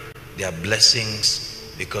 their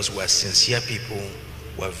blessings, because we're sincere people,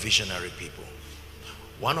 we're visionary people.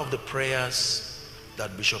 One of the prayers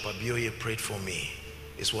that Bishop Abioye prayed for me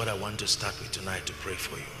is what I want to start with tonight to pray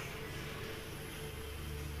for you.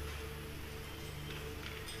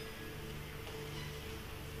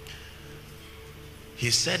 He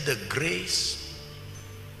said the grace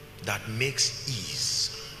that makes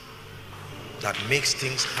ease, that makes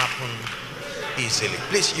things happen easily.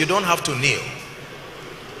 Please, you don't have to kneel.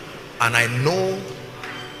 And I know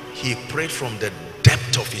he prayed from the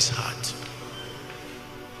depth of his heart.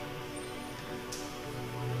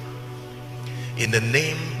 In the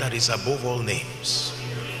name that is above all names,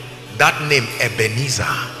 that name Ebenezer,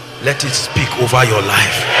 let it speak over your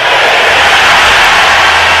life.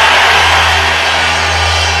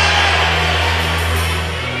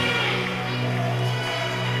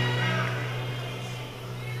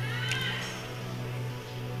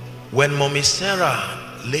 When Mommy Sarah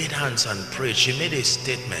laid hands and prayed, she made a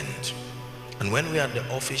statement. And when we were at the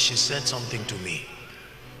office, she said something to me.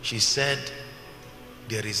 She said,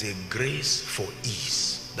 there is a grace for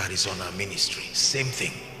ease that is on our ministry. Same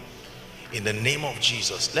thing. In the name of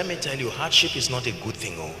Jesus, let me tell you, hardship is not a good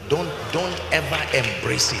thing. Oh, don't ever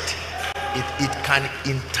embrace it. It can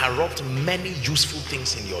interrupt many useful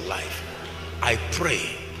things in your life. I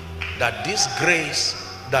pray that this grace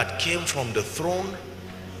that came from the throne,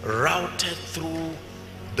 routed through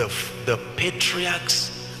the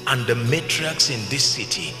patriarchs and the matriarchs in this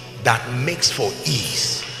city, that makes for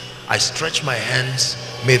ease. I stretch my hands.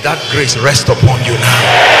 May that grace rest upon you now.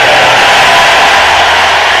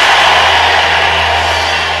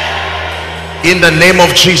 In the name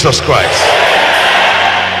of Jesus Christ.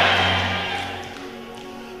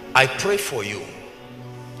 I pray for you.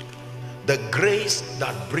 The grace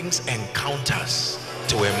that brings encounters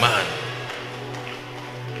to a man.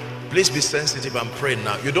 Please be sensitive and pray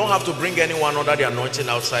now. You don't have to bring anyone under the anointing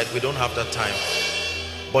outside. We don't have that time.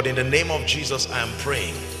 But in the name of Jesus, I am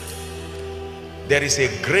praying. There is a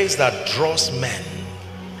grace that draws men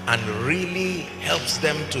and really helps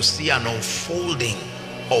them to see an unfolding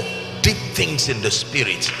of deep things in the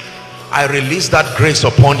spirit. I release that grace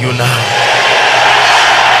upon you now.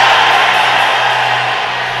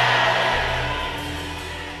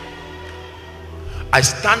 I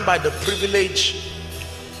stand by the privilege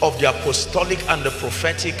of the apostolic and the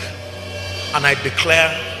prophetic, and I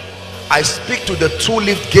declare, I speak to the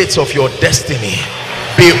two-leaf gates of your destiny.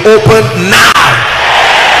 Be open now.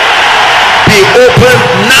 Be open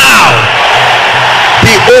now.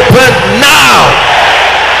 Be open now.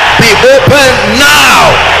 Be open now.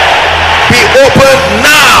 Be open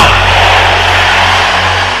now.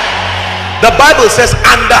 The Bible says,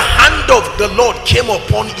 and the hand of the Lord came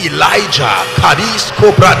upon Elijah, Kadis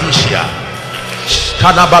Kobradishia,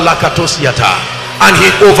 and he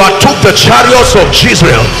overtook the chariots of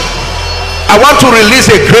Jezreel. I want to release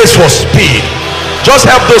a grace for speed. Just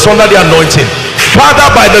help those under the anointing. Father,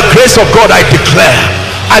 by the grace of God, I declare,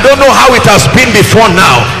 I don't know how it has been before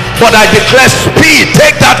now, but I declare speed.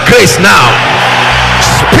 Take that grace now.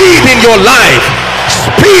 Speed in your life,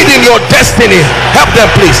 speed in your destiny. Help them,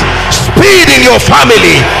 please. Speed in your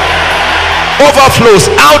family.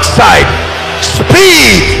 Overflows outside.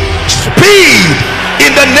 Speed, speed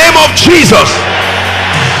in the name of Jesus.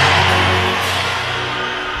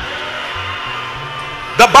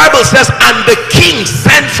 The Bible says, and the king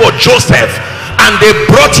sent for Joseph, and they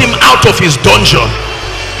brought him out of his dungeon.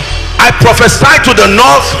 I prophesy to the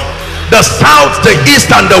north, the south, the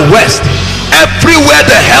east, and the west. Everywhere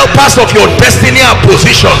the helpers of your destiny are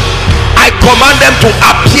positioned, I command them to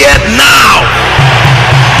appear now.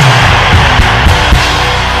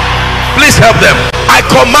 Please help them. I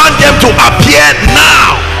command them to appear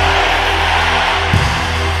now.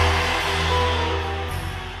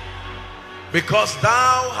 Because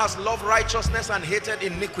thou hast loved righteousness and hated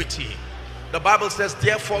iniquity. The Bible says,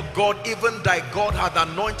 therefore God, even thy God, hath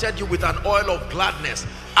anointed you with an oil of gladness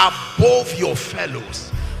above your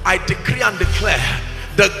fellows. I decree and declare,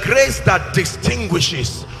 the grace that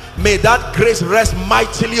distinguishes, may that grace rest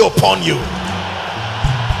mightily upon you.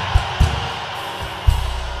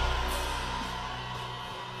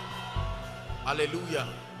 Hallelujah.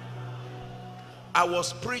 I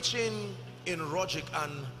was preaching in Rogic,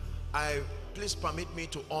 and please permit me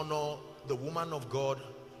to honor the woman of God,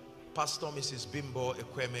 Pastor Mrs. Bimbo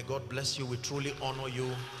Ekweme. God bless you. We truly honor you.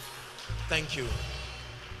 Thank you.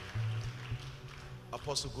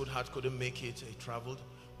 Apostle Goodheart couldn't make it. He traveled.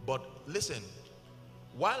 But listen,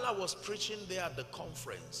 while I was preaching there at the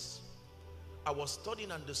conference, I was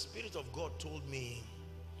studying, and the Spirit of God told me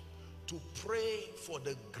to pray for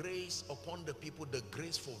the grace upon the people, the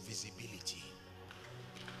grace for visibility.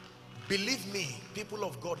 Believe me, people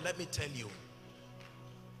of God, let me tell you,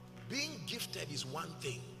 being gifted is one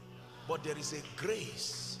thing, but there is a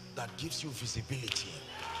grace that gives you visibility.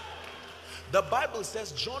 The Bible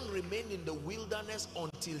says John remained in the wilderness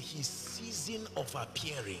until his season of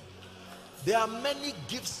appearing. There are many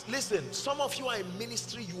gifts. Listen, some of you are in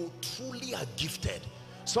ministry, you truly are gifted.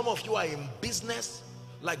 Some of you are in business,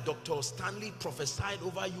 like Dr. Stanley prophesied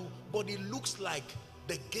over you, but it looks like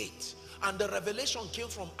the gate. And the revelation came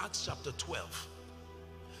from Acts chapter 12,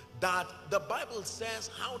 that the Bible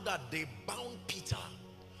says how that they bound Peter,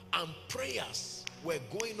 and prayers were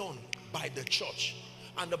going on by the church.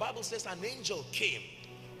 And the Bible says an angel came,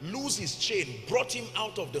 loosed his chain, brought him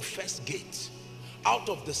out of the first gate, out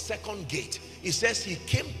of the second gate. It says he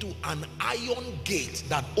came to an iron gate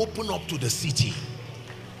that opened up to the city.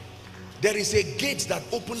 There is a gate that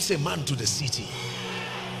opens a man to the city.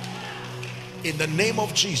 In the name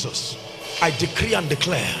of Jesus, I decree and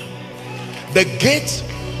declare, the gate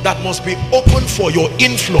that must be open for your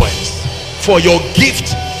influence, for your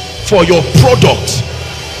gift, for your product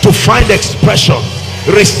to find expression,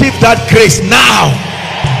 receive that grace now.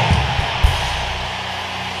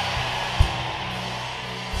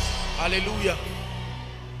 Hallelujah.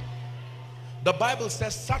 The Bible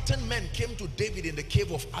says certain men came to David in the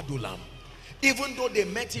cave of Adullam. Even though they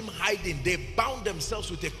met him hiding, they bound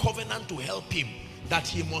themselves with a covenant to help him, that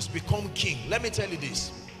he must become king. Let me tell you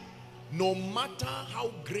this, no matter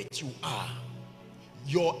how great you are,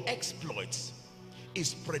 your exploits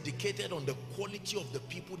is predicated on the quality of the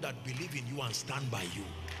people that believe in you and stand by you.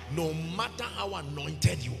 No matter how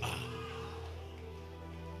anointed you are,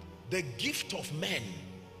 the gift of men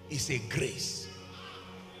is a grace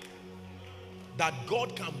that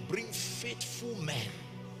God can bring faithful men.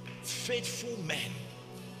 Faithful men.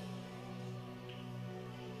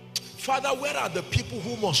 Father, where are the people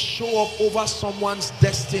who must show up over someone's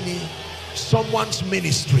destiny, someone's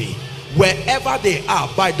ministry? Wherever they are,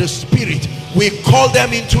 by the Spirit, we call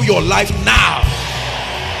them into your life now.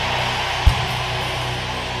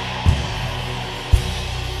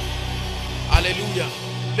 Hallelujah.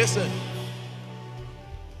 Listen,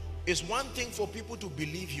 it's one thing for people to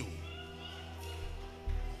believe you.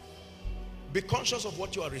 Be conscious of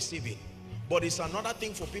what you are receiving. But it's another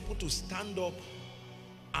thing for people to stand up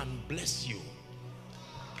and bless you.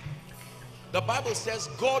 The Bible says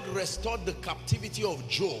God restored the captivity of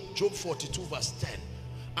Job, Job 42 verse 10.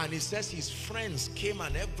 And it says his friends came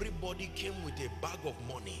and everybody came with a bag of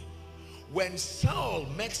money. When Saul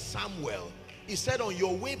met Samuel, he said, on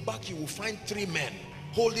your way back you will find 3 men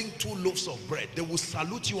holding 2 loaves of bread. They will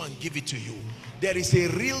salute you and give it to you. There is a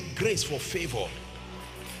real grace for favor.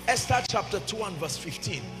 Esther chapter 2 and verse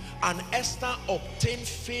 15. And Esther obtained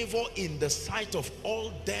favor in the sight of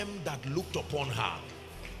all them that looked upon her.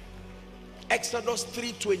 Exodus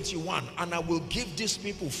 3:21, and I will give these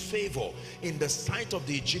people favor in the sight of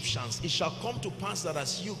the Egyptians. It shall come to pass that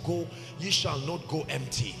as you go, ye shall not go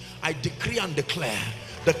empty. I decree and declare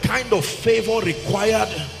the kind of favor required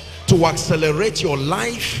to accelerate your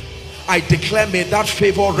life. I declare, may that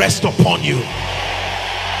favor rest upon you.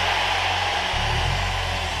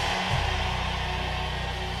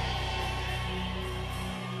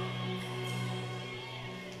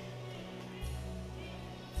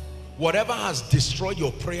 Whatever has destroyed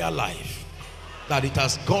your prayer life, that it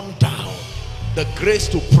has gone down, the grace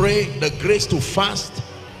to pray, the grace to fast,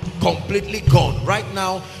 completely gone. Right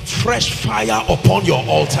now, fresh fire upon your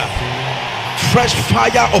altar. Fresh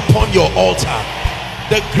fire upon your altar.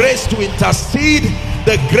 The grace to intercede,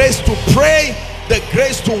 the grace to pray, the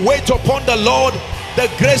grace to wait upon the Lord, the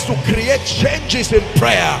grace to create changes in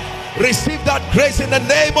prayer. Receive that grace in the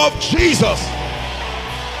name of Jesus.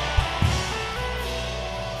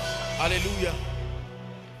 Hallelujah.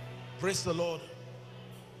 Praise the Lord.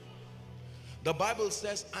 The Bible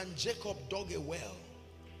says, and Jacob dug a well,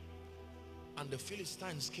 and the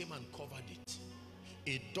Philistines came and covered it.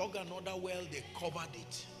 He dug another well, they covered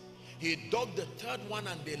it. He dug the 3rd one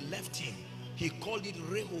and they left him. He called it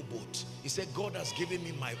Rehoboth. He said, God has given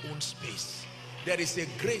me my own space. There is a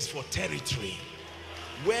grace for territory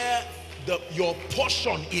where your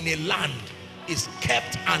portion in a land is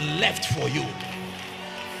kept and left for you.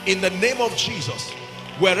 In the name of Jesus,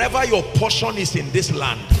 wherever your portion is in this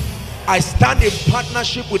land, I stand in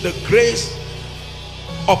partnership with the grace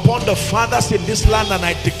upon the fathers in this land, and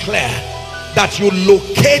I declare that you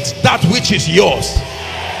locate that which is yours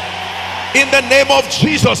in the name of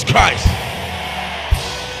Jesus Christ.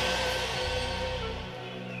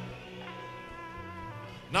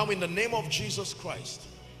 Now, in the name of Jesus Christ,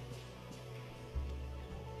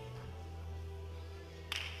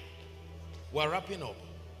 we're wrapping up.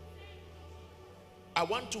 I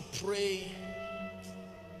want to pray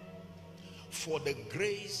for the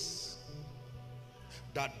grace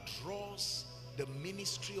that draws the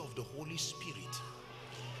ministry of the Holy Spirit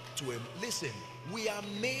to him. Listen, we are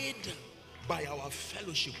made by our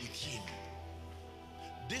fellowship with him.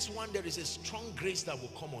 This one, there is a strong grace that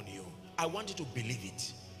will come on you. I want you to believe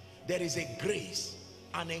it. There is a grace,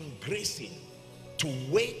 an engracing to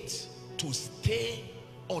wait, to stay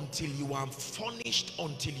until you are furnished,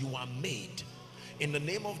 until you are made. In the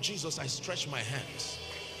name of Jesus, I stretch my hands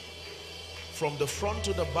from the front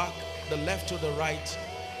to the back, the left to the right.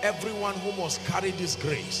 Everyone who must carry this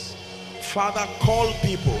grace, Father, call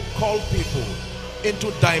people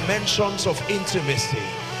into dimensions of intimacy.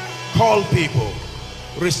 Call people,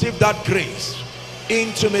 receive that grace,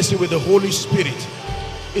 intimacy with the Holy Spirit.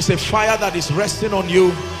 It's a fire that is resting on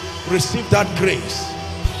you. Receive that grace.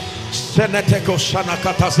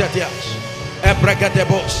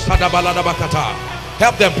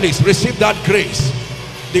 Help them, please. Receive that grace.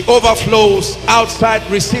 The overflows outside,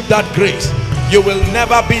 receive that grace. You will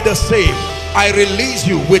never be the same. I release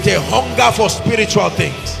you with a hunger for spiritual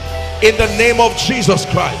things in the name of Jesus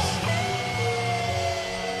Christ.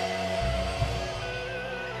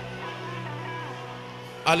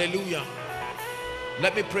 Hallelujah.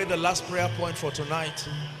 Let me pray the last prayer point for tonight.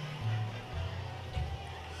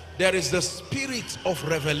 There is the spirit of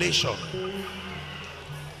revelation.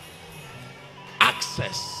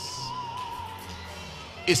 Access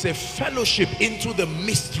is a fellowship into the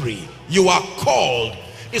mystery. You are called.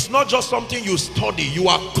 It's not just something you study. You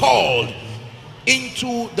are called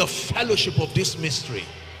into the fellowship of this mystery.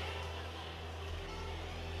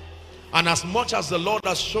 And as much as the Lord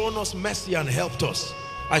has shown us mercy and helped us,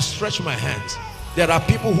 I stretch my hands. There are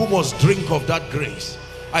people who must drink of that grace.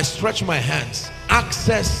 I stretch my hands.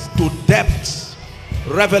 Access to depths,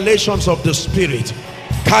 revelations of the Spirit.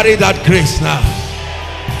 Carry that grace now.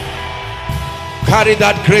 Carry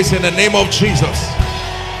that grace in the name of Jesus.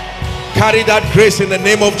 Carry that grace in the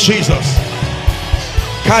name of Jesus.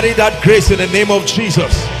 Carry that grace in the name of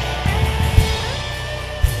Jesus.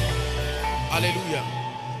 Hallelujah.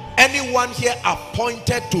 Anyone here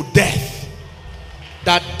appointed to death,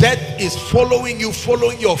 that death is following you,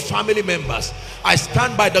 following your family members, I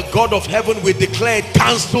stand by the God of heaven, we declare it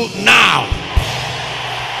cancelled now.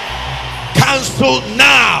 Cancelled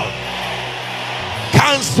now.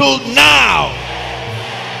 Cancelled now.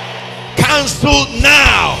 Cancelled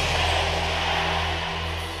now.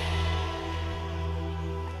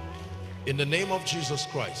 In the name of Jesus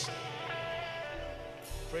Christ.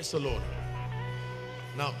 Praise the Lord.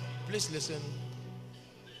 Now, please listen.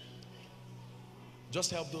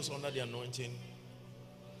 Just help those under the anointing.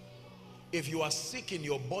 If you are sick in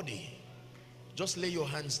your body, just lay your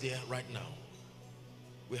hands there right now.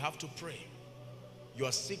 We have to pray. You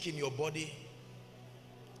are sick in your body.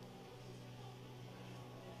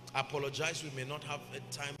 I apologize, we may not have a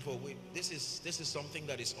time for it. This is something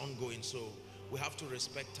that is ongoing, so we have to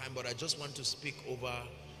respect time, but I just want to speak over.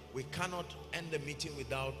 We cannot end the meeting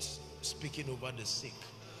without speaking over the sick.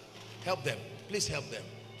 Help them. Please help them.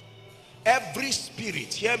 Every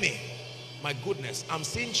spirit, hear me. My goodness, I'm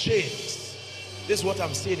seeing chains. This is what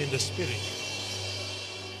I'm seeing in the spirit.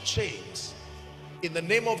 Chains. In the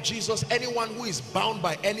name of Jesus, anyone who is bound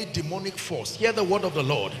by any demonic force, hear the word of the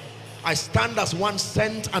Lord. I stand as one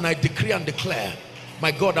sent and I decree and declare,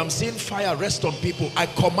 my God, I'm seeing fire rest on people. I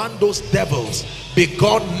command those devils, be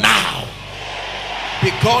gone now.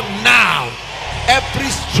 Be gone now. Every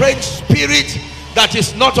strange spirit that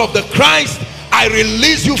is not of the Christ, I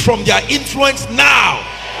release you from their influence now.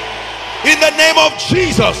 In the name of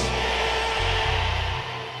Jesus.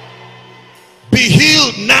 Be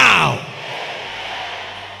healed now.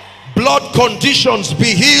 Blood conditions, be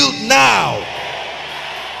healed now.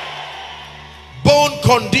 Bone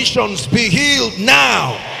conditions, be healed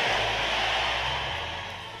now.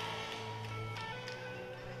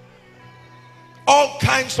 All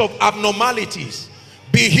kinds of abnormalities,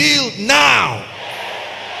 be healed now.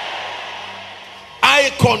 Eye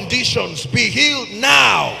conditions, be healed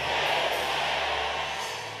now.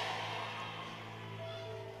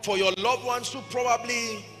 For your loved ones who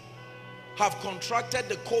probably have contracted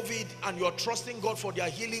the COVID and you're trusting God for their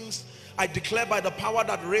healings, I declare by the power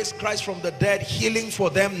that raised Christ from the dead, healing for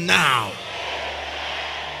them now.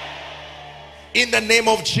 In the name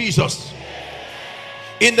of Jesus.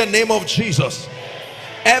 In the name of Jesus.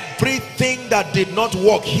 Everything that did not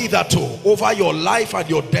work hitherto over your life and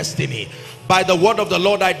your destiny, by the word of the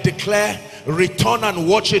Lord I declare, return and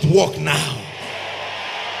watch it work now.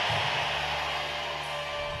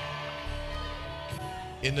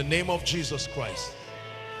 In the name of Jesus Christ.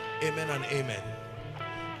 Amen and amen.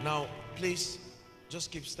 Now, please,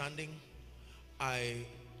 just keep standing.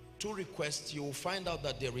 Two requests. You will find out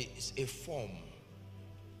that there is a form.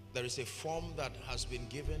 There is a form that has been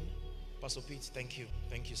given. Pastor Pete, thank you.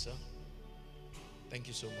 Thank you, sir. Thank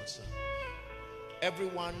you so much, sir. Every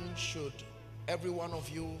one of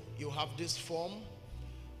you, you have this form.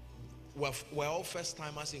 We're all first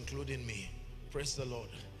timers, including me. Praise the Lord.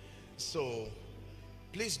 So,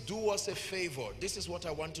 please do us a favor. This is what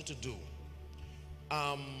I want you to do.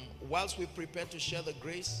 Whilst we prepare to share the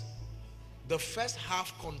grace, the first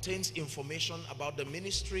half contains information about the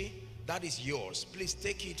ministry. That is yours. Please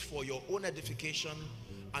take it for your own edification,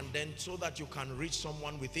 and then so that you can reach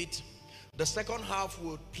someone with it. The second half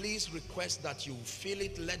would please request that you fill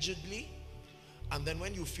it legibly, and then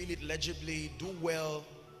when you fill it legibly, do well.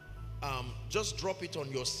 Just drop it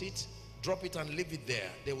on your seat, drop it and leave it there.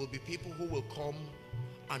 There will be people who will come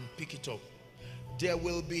and pick it up. There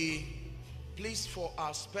will be, please, for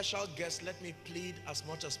our special guests, let me plead as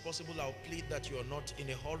much as possible. I'll plead that you are not in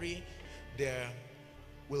a hurry. There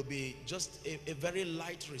will be just a very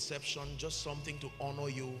light reception, just something to honor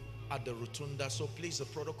you at the rotunda. So please, the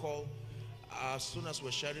protocol, as soon as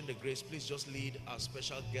we're sharing the grace, please just lead our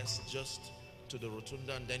special guests just to the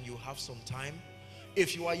rotunda, and then you have some time.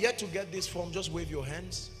 If you are yet to get this form, just wave your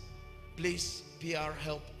hands. Please, PR,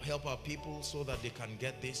 help our people so that they can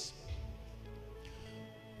get this.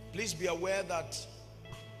 Please be aware that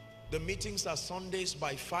the meetings are Sundays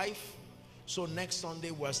by 5. So next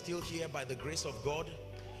Sunday we're still here by the grace of God.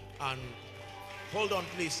 And hold on,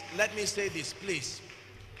 please. Let me say this, please.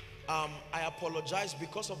 I apologize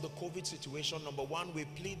because of the COVID situation. Number one, we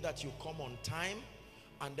plead that you come on time.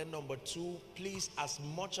 And then number two, please, as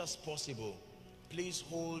much as possible, please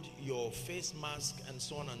hold your face mask and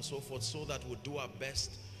so on and so forth, so that we'll do our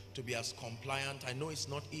best to be as compliant. I know it's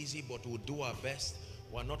not easy, but we'll do our best.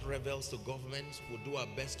 We're not rebels to government. We'll do our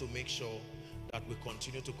best to make sure that we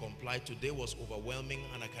continue to comply. Today was overwhelming,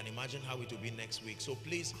 and I can imagine how it will be next week. So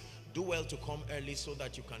please do well to come early so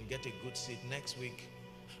that you can get a good seat next week.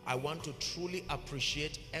 I want to truly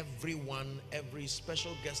appreciate everyone, every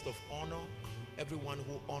special guest of honor everyone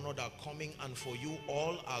who honored our coming, and for you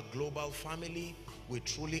all, our global family, we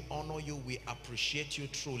truly honor you. We appreciate you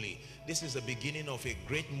truly. This is the beginning of a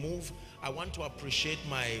great move. I want to appreciate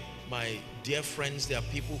my dear friends. There are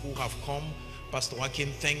people who have come. Pastor Joaquin,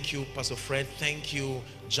 thank you. Pastor Fred, thank you.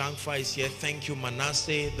 Jangfa is here, thank you.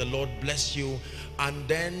 Manasseh, the Lord bless you. And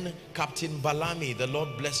then Captain Balami, the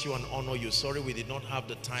Lord bless you and honor you. Sorry we did not have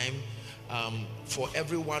the time. For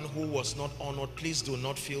everyone who was not honored, please do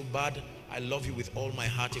not feel bad. I love you with all my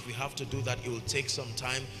heart. If we have to do that, it will take some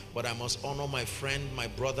time, but I must honor my friend, my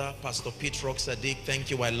brother, Pastor Pete Rock Sadiq. Thank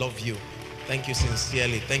you, I love you. Thank you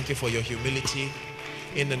sincerely. Thank you for your humility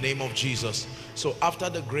in the name of Jesus. So after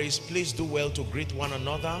the grace, please do well to greet one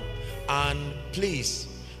another, and please,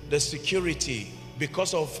 the security,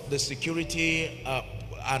 because of the security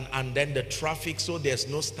and then the traffic, so there's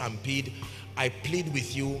no stampede, I plead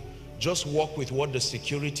with you, just walk with what the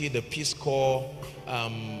security, the Peace Corps,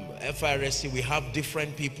 FRSC, we have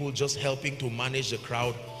different people just helping to manage the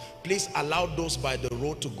crowd. Please allow those by the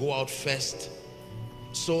road to go out first,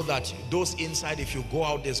 so that those inside, if you go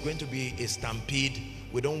out, there's going to be a stampede.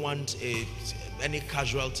 We don't want any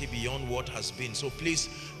casualty beyond what has been. So please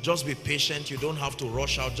just be patient. You don't have to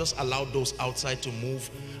rush out. Just allow those outside to move,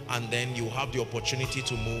 and then you have the opportunity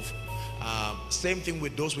to move. Same thing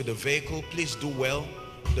with those with the vehicle. Please do well.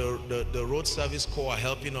 The road service corps are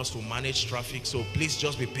helping us to manage traffic, so please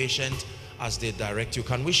just be patient as they direct you.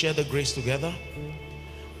 Can we share the grace together?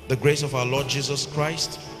 The grace of our Lord Jesus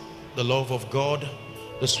Christ, the love of God,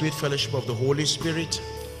 the sweet fellowship of the Holy Spirit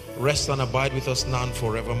rest and abide with us now and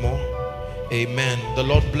forevermore. Amen. The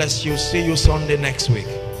Lord bless you. See you Sunday next week.